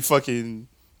 we gonna be fucking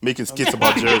making skits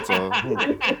about Jared Talk.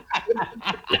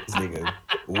 Nigga,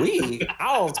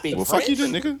 I don't speak Well, French. fuck you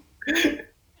then, nigga.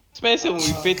 This man said when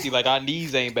we 50, like our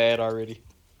knees ain't bad already.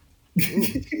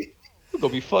 We're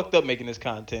gonna be fucked up making this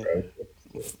content.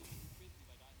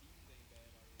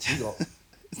 You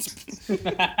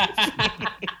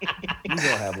gonna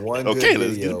have one good Okay,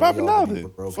 let's video get it popping where y'all out be then.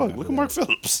 broken Fuck, after look at Mark that.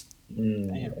 Phillips.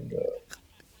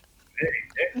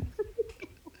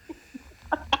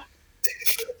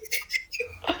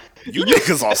 You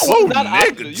niggas are so not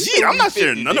nigga. optimal. Gee, I'm not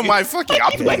sharing 50, none of nigga. my fucking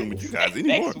optimism with you guys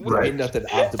anymore. Next Ain't nothing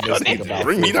Y'all optimistic need to about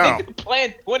bring me it. down.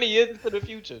 Plan 20 years into the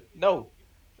future. No.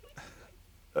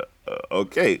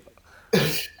 Okay.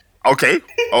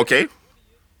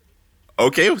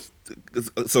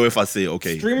 So if I say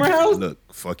okay, Streamer house? look,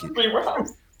 fuck it.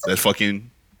 Let's fucking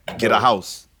get a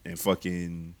house and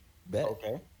fucking Bet.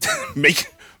 Okay. make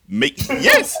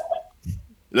yes.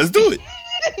 Let's do it.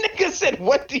 Nigga said,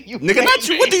 what do you Nigga, make? not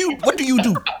you. What do you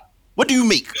do? What do you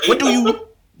make? What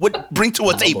bring to a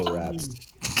Mumble table? raps.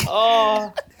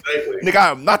 Oh,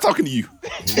 Nigga, I'm not talking to you. Mumble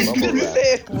Nigga rap.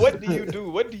 said, what do you do?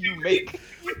 What do you make?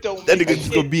 You don't That make nigga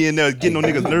just gonna be in there getting on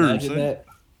niggas' nerves. Imagine Son. that.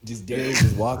 Just Darius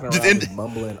just walking around Just in- and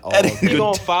mumbling all that day. he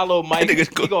gonna follow Mike. That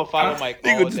nigga He gonna follow Mike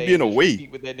nigga all just day. being and away.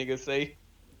 repeat what that nigga say.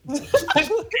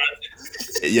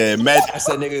 Yeah, imagine.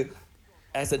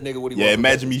 Ask that nigga what he Yeah, want for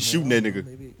imagine me breakfast, shooting man. that nigga.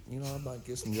 Maybe, I might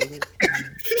get some yogurt.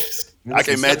 I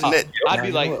can imagine that. I'd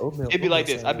be like, it'd be like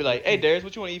this. I'd be like, hey Darius,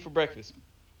 what you want to eat for breakfast?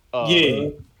 Yeah.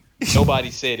 Nobody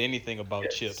said anything about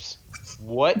chips.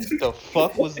 What the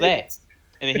fuck was that?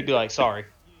 And then he'd be like, sorry,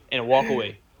 and walk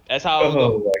away. That's how I would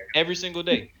go every single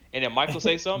day. And then Michael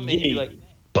say something, and he'd be like,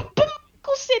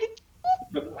 Michael said it.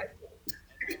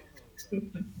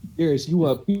 Darius, you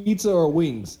want pizza or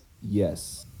wings?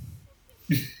 Yes.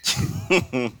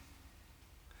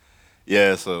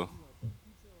 Yeah, so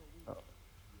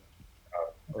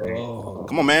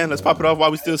come on, man, let's pop it off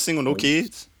while we still single, no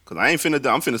kids. Cause I ain't finna.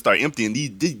 I'm finna start emptying these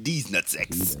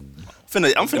nutsacks.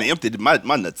 I'm finna empty my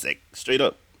nutsack straight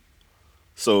up.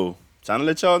 So trying to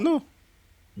let y'all know.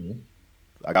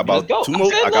 I got Let's about go. two more. I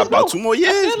said I got let's about go. 2 more I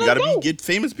years. said We let's gotta go. get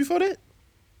famous before that.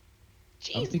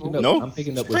 I'm Jeez, picking bro. up. No? I'm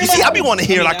picking up. You see, I be wanting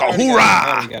to hear like a I hoorah.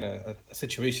 already got a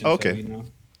situation. Okay. So,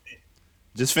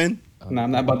 Just Finn. No,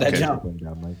 I'm not about that Okay. jump.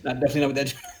 Not definitely not with that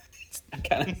jump. I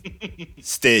gotta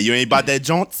Stay. You ain't about that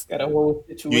jaunts. got a whole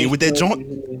situation. You ain't with that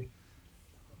joint?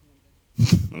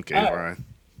 Okay, All fine.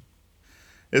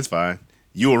 It's fine.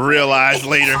 You'll realize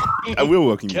later. I will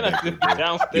welcome you Can I back. sit bro.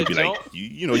 down with You'll that be like, joint?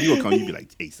 you'll come. You'll be like,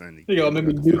 hey, son, You gonna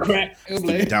make me do crack?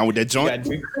 you down with that joint?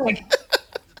 You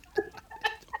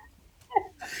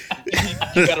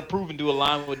gotta prove and do a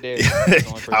line with Darius.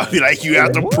 I'll be like, you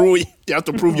have to prove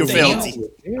your fealty.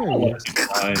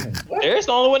 Darius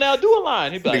the only one that'll do a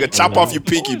line. He'd be like, Nigga, chop off your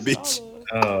pinky, bitch.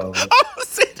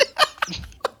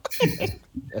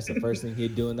 That's the first thing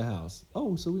he'd do in the house.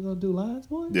 Oh, so we gonna do lines,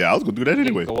 boy? Yeah, I was gonna do that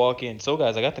anyway. Go walk in. So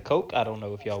guys, I got the Coke. I don't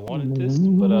know if y'all wanted this,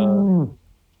 but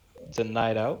it's a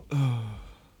night out.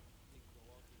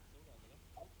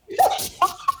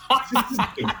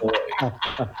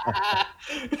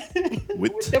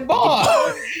 With The ball.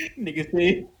 Nigga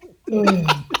see.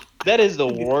 That is the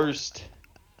worst.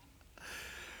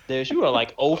 Darius, you are like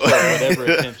 0 for whatever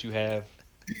attempt you have.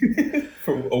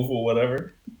 From over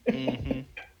whatever. hmm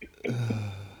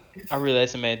I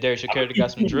realized, man, Darius, your character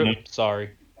got some drip. Sorry.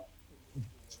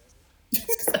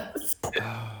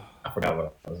 I forgot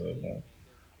what I was saying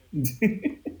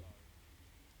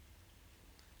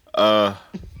now.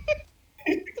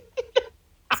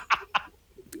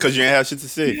 Because you ain't have shit to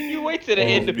say. You wait till the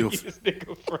end to be you- this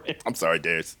nigga friend. I'm sorry,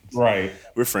 Darius. Right.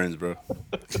 We're friends, bro.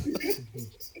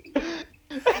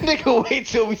 Nigga, wait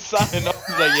till we sign off.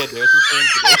 He's like, yeah, Darius, we're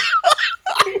friends today.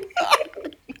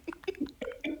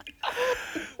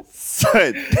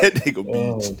 Son, that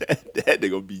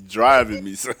nigga be driving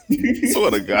me, son.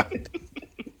 Swear to God.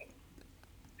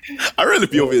 I really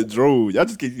be over here drove. Y'all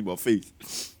just can't see my face.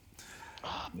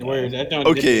 Words. That don't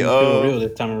Okay, didn't feel real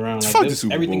this time around. Fuck the this-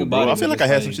 Super everything Bowl, about bro. it I feel was like I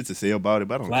just had some shit to say about it,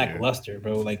 but I don't care. lackluster,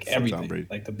 bro. Like Fuck Tom everything. Brady.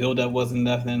 Like the build up wasn't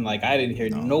nothing. Like I didn't hear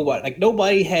nobody. Like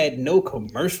nobody had no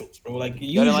commercials, bro. Like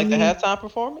You didn't like the usually- halftime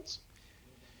performance?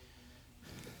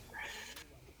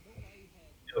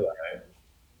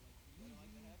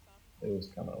 It was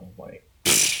kind of like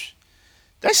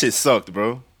That shit sucked,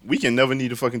 bro. We can never need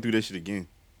to fucking do that shit again.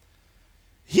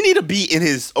 He need to be in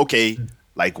his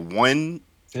like one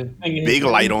big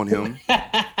light on him,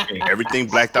 everything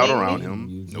blacked out around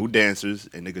him, no dancers,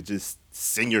 and nigga just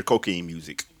sing your cocaine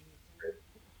music.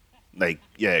 Like,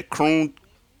 yeah, croon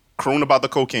about the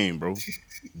cocaine, bro.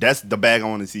 That's the bag I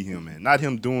want to see him in. Not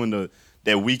him doing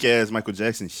that weak ass Michael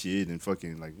Jackson shit and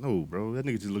fucking like, no, bro, that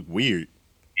nigga just look weird.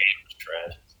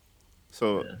 Trash.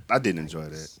 So I didn't enjoy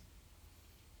that.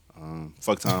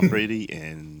 Fuck Tom Brady,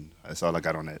 and that's all I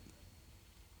got on that.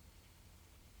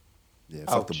 Yeah,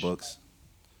 fuck the Bucks.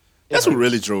 That's what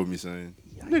really drove me, son.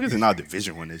 Niggas in our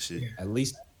division won that shit. At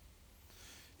least.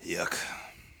 Yuck.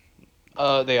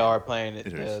 They are playing it.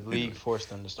 The league forced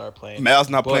them to start playing. Mal's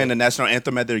not playing the national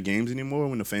anthem at their games anymore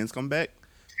when the fans come back.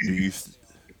 Do you?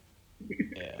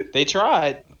 Yeah, they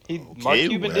tried. Mark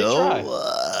Cuban did try.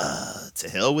 To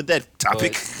hell with that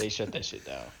topic. But they shut that shit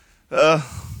down.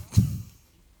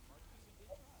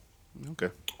 Okay.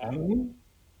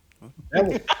 That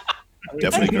was,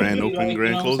 definitely grand opening,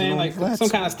 grand closing. Like some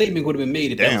kind of statement would have been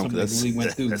made if damn, that was something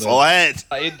went through. That's all I had.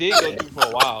 It did go through for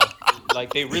a while.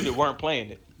 Like they really weren't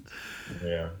playing it.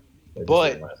 Yeah.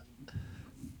 But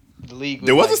the league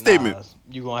there was a statement. Nah,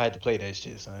 you gonna have to play that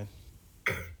shit, son.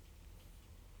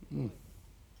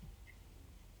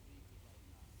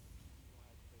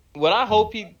 What I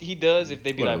hope he does if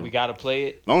they be like, we gotta play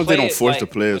it. As long as they don't force the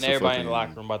players. When everybody in the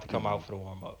locker room about to come out for the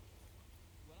warm up.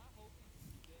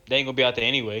 They ain't gonna be out there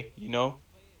anyway, you know.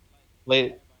 Play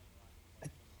it.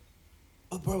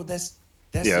 But bro, that's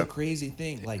the crazy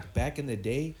thing. Like back in the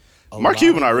day, Mark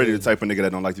Cuban already the type of nigga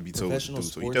that don't like to be told professional to do,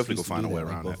 so he sports definitely used gonna to find a do way that.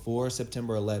 around Like that. before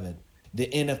September 11th, the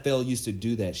NFL used to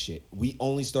do that shit. We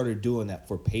only started doing that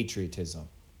for patriotism.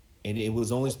 And it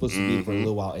was only supposed to be for a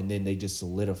little while, and then they just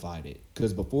solidified it.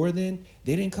 Because before then,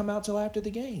 they didn't come out till after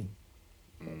the game.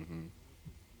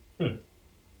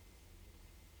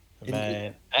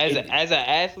 Man, as an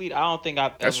athlete, I don't think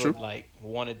I've That's ever true. like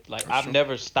wanted like That's I've true.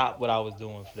 never stopped what I was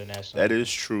doing for the national. That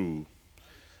is true.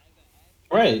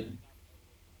 Right.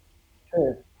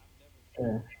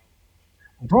 Yeah.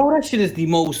 Bro, that shit is the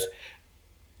most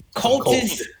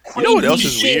cultist. You know what else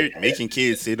is shit. weird? Making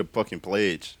kids say the fucking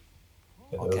pledge.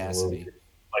 Audacity.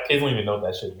 My kids don't even know what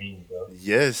that shit means, bro.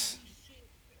 Yes.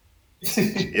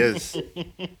 Yes.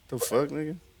 The fuck,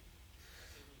 nigga?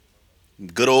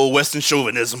 Good old Western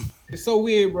chauvinism. It's so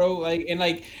weird, bro. And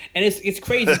it's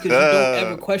crazy because you don't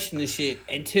ever question this shit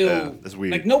until that's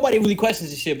weird. like nobody really questions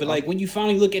this shit. But like when you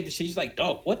finally look at the shit, you're like,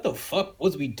 dog, what the fuck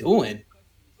was we doing?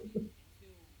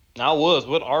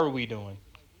 What are we doing?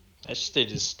 That shit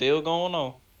is still going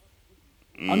on.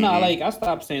 I'm not like I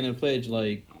stopped saying the pledge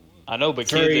like I know, but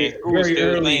Very- kids in school very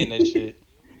still early. saying that shit.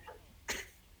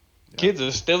 Kids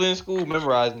are still in school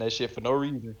memorizing that shit for no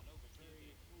reason.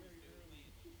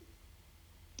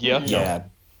 Yeah.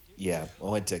 Yeah. I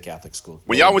went to Catholic school.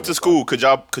 When y'all went to school, could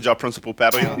y'all principal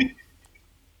paddle y'all?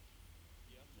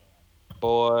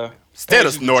 Boy. Instead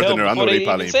Parents of used to tell Northerner, I know before they even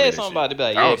probably ain't said play that something shit. about it. Be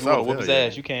like, Down yeah, if you want to south, whoop his hell yeah.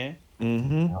 ass, you can.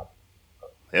 Mm-hmm.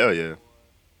 Hell yeah.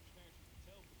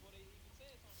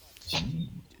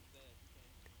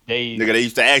 Nigga, they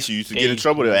used to ask you, get in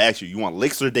trouble, they'll ask you, you want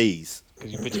licks or days?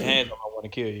 Because you put your hands on, I want to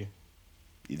kill you.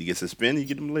 Either get suspended or you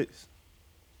get them licks.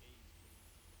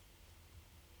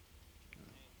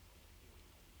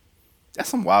 That's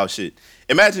some wild shit.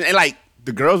 Imagine, and like,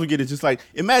 the girls would get it just like,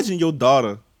 imagine your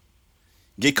daughter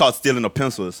get caught stealing a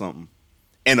pencil or something,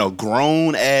 and a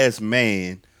grown ass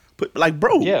man put, like,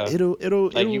 bro, Yeah. it'll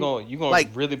Like, you gonna like,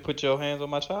 really put your hands on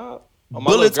my child? On my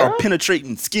bullets little are girl?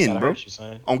 penetrating skin, Gotta bro. hurt you,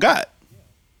 son. On God.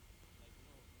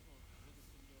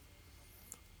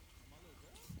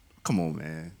 Come on,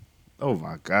 man. Oh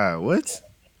my God, what?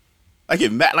 I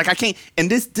get mad. Like I can't. And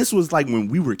this was like when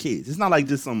we were kids. It's not like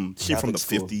just some shit from the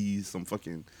Catholic school. 50s, some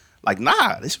fucking like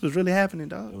nah. This was really happening,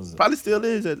 dog. Probably still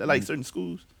is at like certain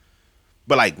schools,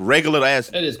 but like regular ass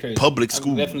that is crazy. public I'm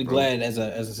school. definitely bro. glad as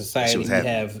a society was we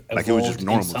happening. have Like, it was just evolved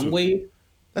normal, in some too. way.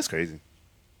 That's crazy.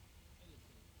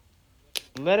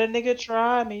 Let a nigga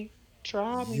try me.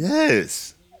 Try me.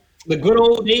 Yes, The good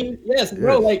old days, yes,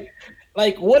 bro. Yeah.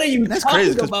 Like what are you That's talking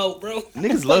crazy, 'cause about, bro?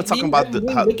 niggas love talking about the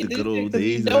good old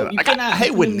days. I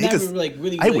hate when niggas.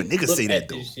 I hate when niggas say that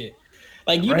though. Shit.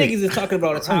 Like you Right. niggas is talking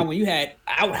about a time when you had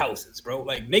outhouses, bro.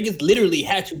 Like niggas literally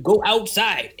had to go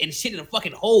outside and shit in a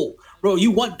fucking hole, bro.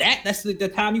 You want that? That's the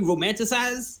time you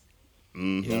romanticize.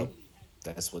 Mm-hmm. Yep.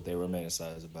 That's what they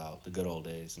romanticize about the good old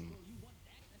days.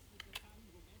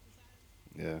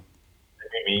 Yeah.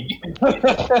 What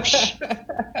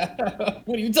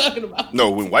are you talking about?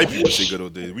 No, when white people say good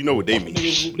old days, we know what they mean. Them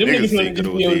Niggas niggas say used good to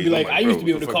old be able to days. be like, I'm I used to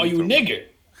be bro, able to what call the you a fuck talking nigger,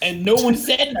 and no one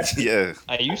said nothing. Yeah.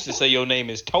 I used to say your name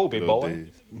is Toby, Good old boy.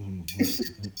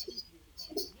 days.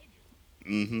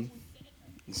 Mm-hmm.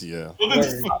 Yeah.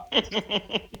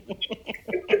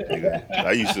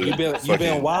 I used to. You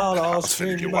been wild all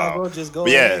stream. You might as well just go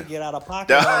Yeah. ahead and get out of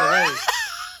pocket all the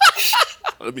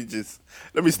way.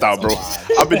 Let me stop, bro.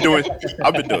 I've been doing.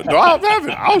 No, I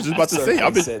haven't. I was just about to say.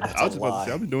 I've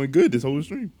been doing good this whole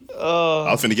stream.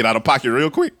 I was finna get out of pocket real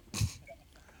quick.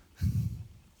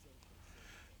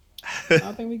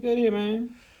 I think we good here,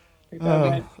 man.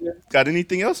 Got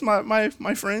anything else, my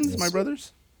friends, my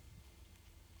brothers?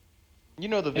 You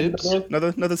know the vibes.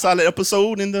 Another solid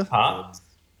episode in the.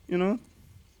 You know.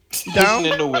 You down?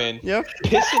 Pissing in the wind. Yeah.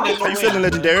 Pissing in the How you wind. feeling,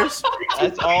 Legendaries?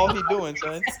 That's all he doing,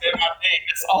 son.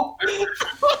 That's all.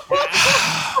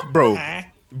 Bro,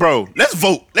 let's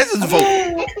vote. Let's just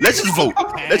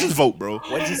vote, bro.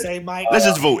 What'd you say, Mike? Let's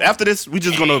just vote. After this, we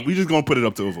just gonna put it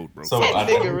up to a vote, bro. So I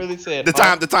Nigga really said The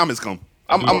time has come.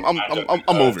 I'm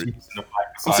over it.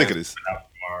 I'm sick of this.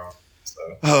 Tomorrow, so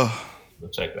we'll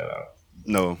check that out.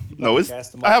 No, it's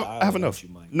Cast them I off the have island, enough. don't you,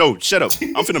 Mike? No, shut up.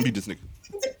 I'm finna beat this nigga.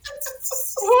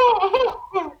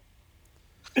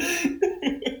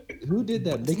 Who did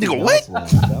that? Mickey Nigga, Mouse what?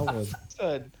 laugh? That was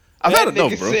son. I've That had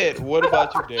enough, nigga bro. said, "What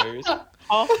about you, Darius?"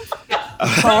 Huh?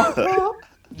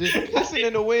 Just pissing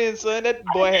in the wind, son. That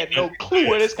boy had no clue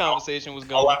where this conversation was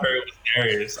All I going. heard was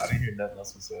Darius. I didn't hear nothing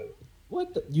else was said.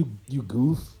 what the you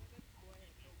goof.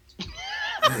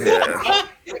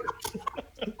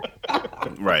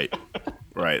 Right.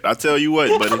 I tell you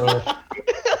what, buddy.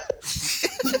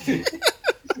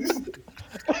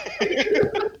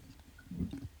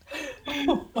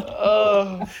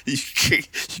 You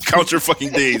count your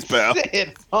fucking days, pal.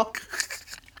 Said, huh?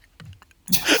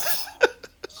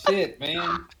 Shit,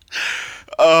 man.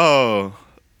 Oh.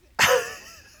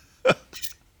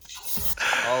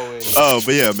 Always. Oh,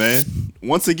 but yeah, man.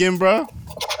 Once again, bro.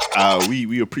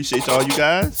 We appreciate all you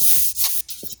guys.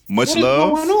 Much What is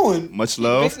love. going on? Much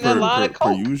love Mixing that line of per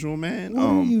coke. usual, man. What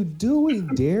are you doing,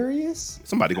 Darius?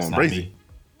 Somebody gonna Not embrace me. it.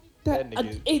 That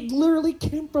nigga. It literally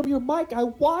came from your mic. I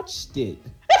watched it.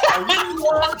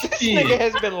 This nigga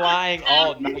has been lying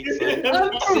all night, son.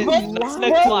 Since 6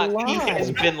 o'clock, he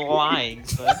has been lying,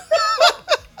 son.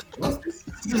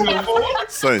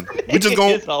 Son, we just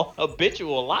gonna He's a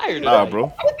habitual liar. nah, tonight.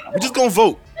 bro. We just gonna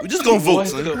vote. We just gonna vote,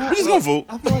 son. We just gonna vote.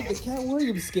 I feel like the Cat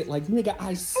Williams skit. Like, nigga,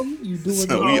 I see you doing So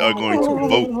that. we are going to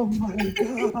vote. Oh my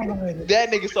god.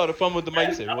 That nigga started fumbling with the mic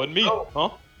and said, "Wasn't me, huh?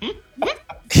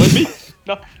 Wasn't me?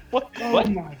 No. What? What?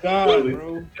 my god,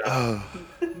 bro.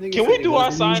 Can we do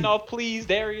our sign off, please,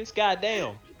 Darius?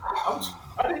 Goddamn.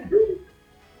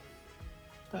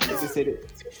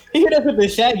 He hit us with the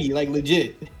Shaggy, like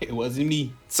legit. It wasn't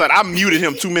me. Son, I muted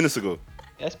him 2 minutes ago.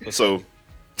 That's pathetic. So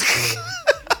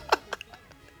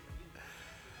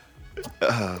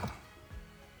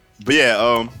but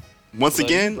yeah, once Love you,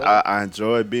 again, brother. I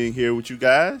enjoy being here with you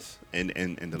guys and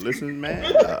the listeners, man.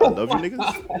 I love you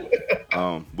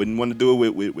niggas. Wouldn't want to do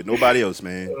it with nobody else,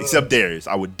 man, except Darius.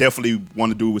 I would definitely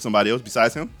want to do it with somebody else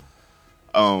besides him.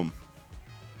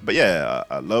 But yeah,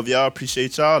 I love y'all.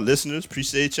 Appreciate y'all, listeners.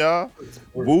 Appreciate y'all.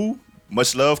 Woo,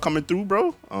 much love coming through,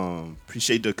 bro.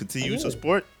 Appreciate the continued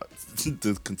support.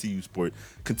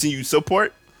 Continued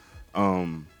support.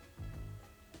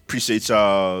 Appreciate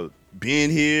y'all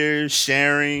being here,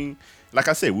 sharing. Like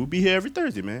I said, we'll be here every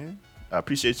Thursday, man. I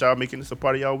appreciate y'all making this a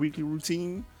part of y'all weekly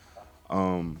routine.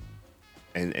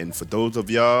 And for those of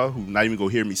y'all who not even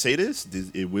gonna hear me say this,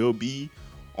 it will be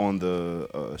on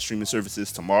the streaming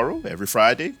services tomorrow, every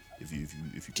Friday. If you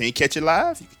can't catch it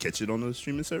live, you can catch it on the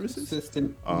streaming services.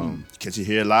 Consistent. Catch it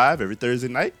here live every Thursday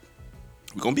night.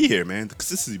 We're gonna be here, man. The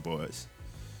Consistency Boys.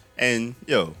 And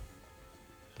yo,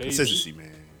 consistency,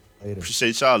 man. Later.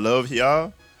 Appreciate y'all. Love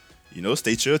y'all. You know,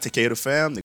 stay chill. Take care of the fam.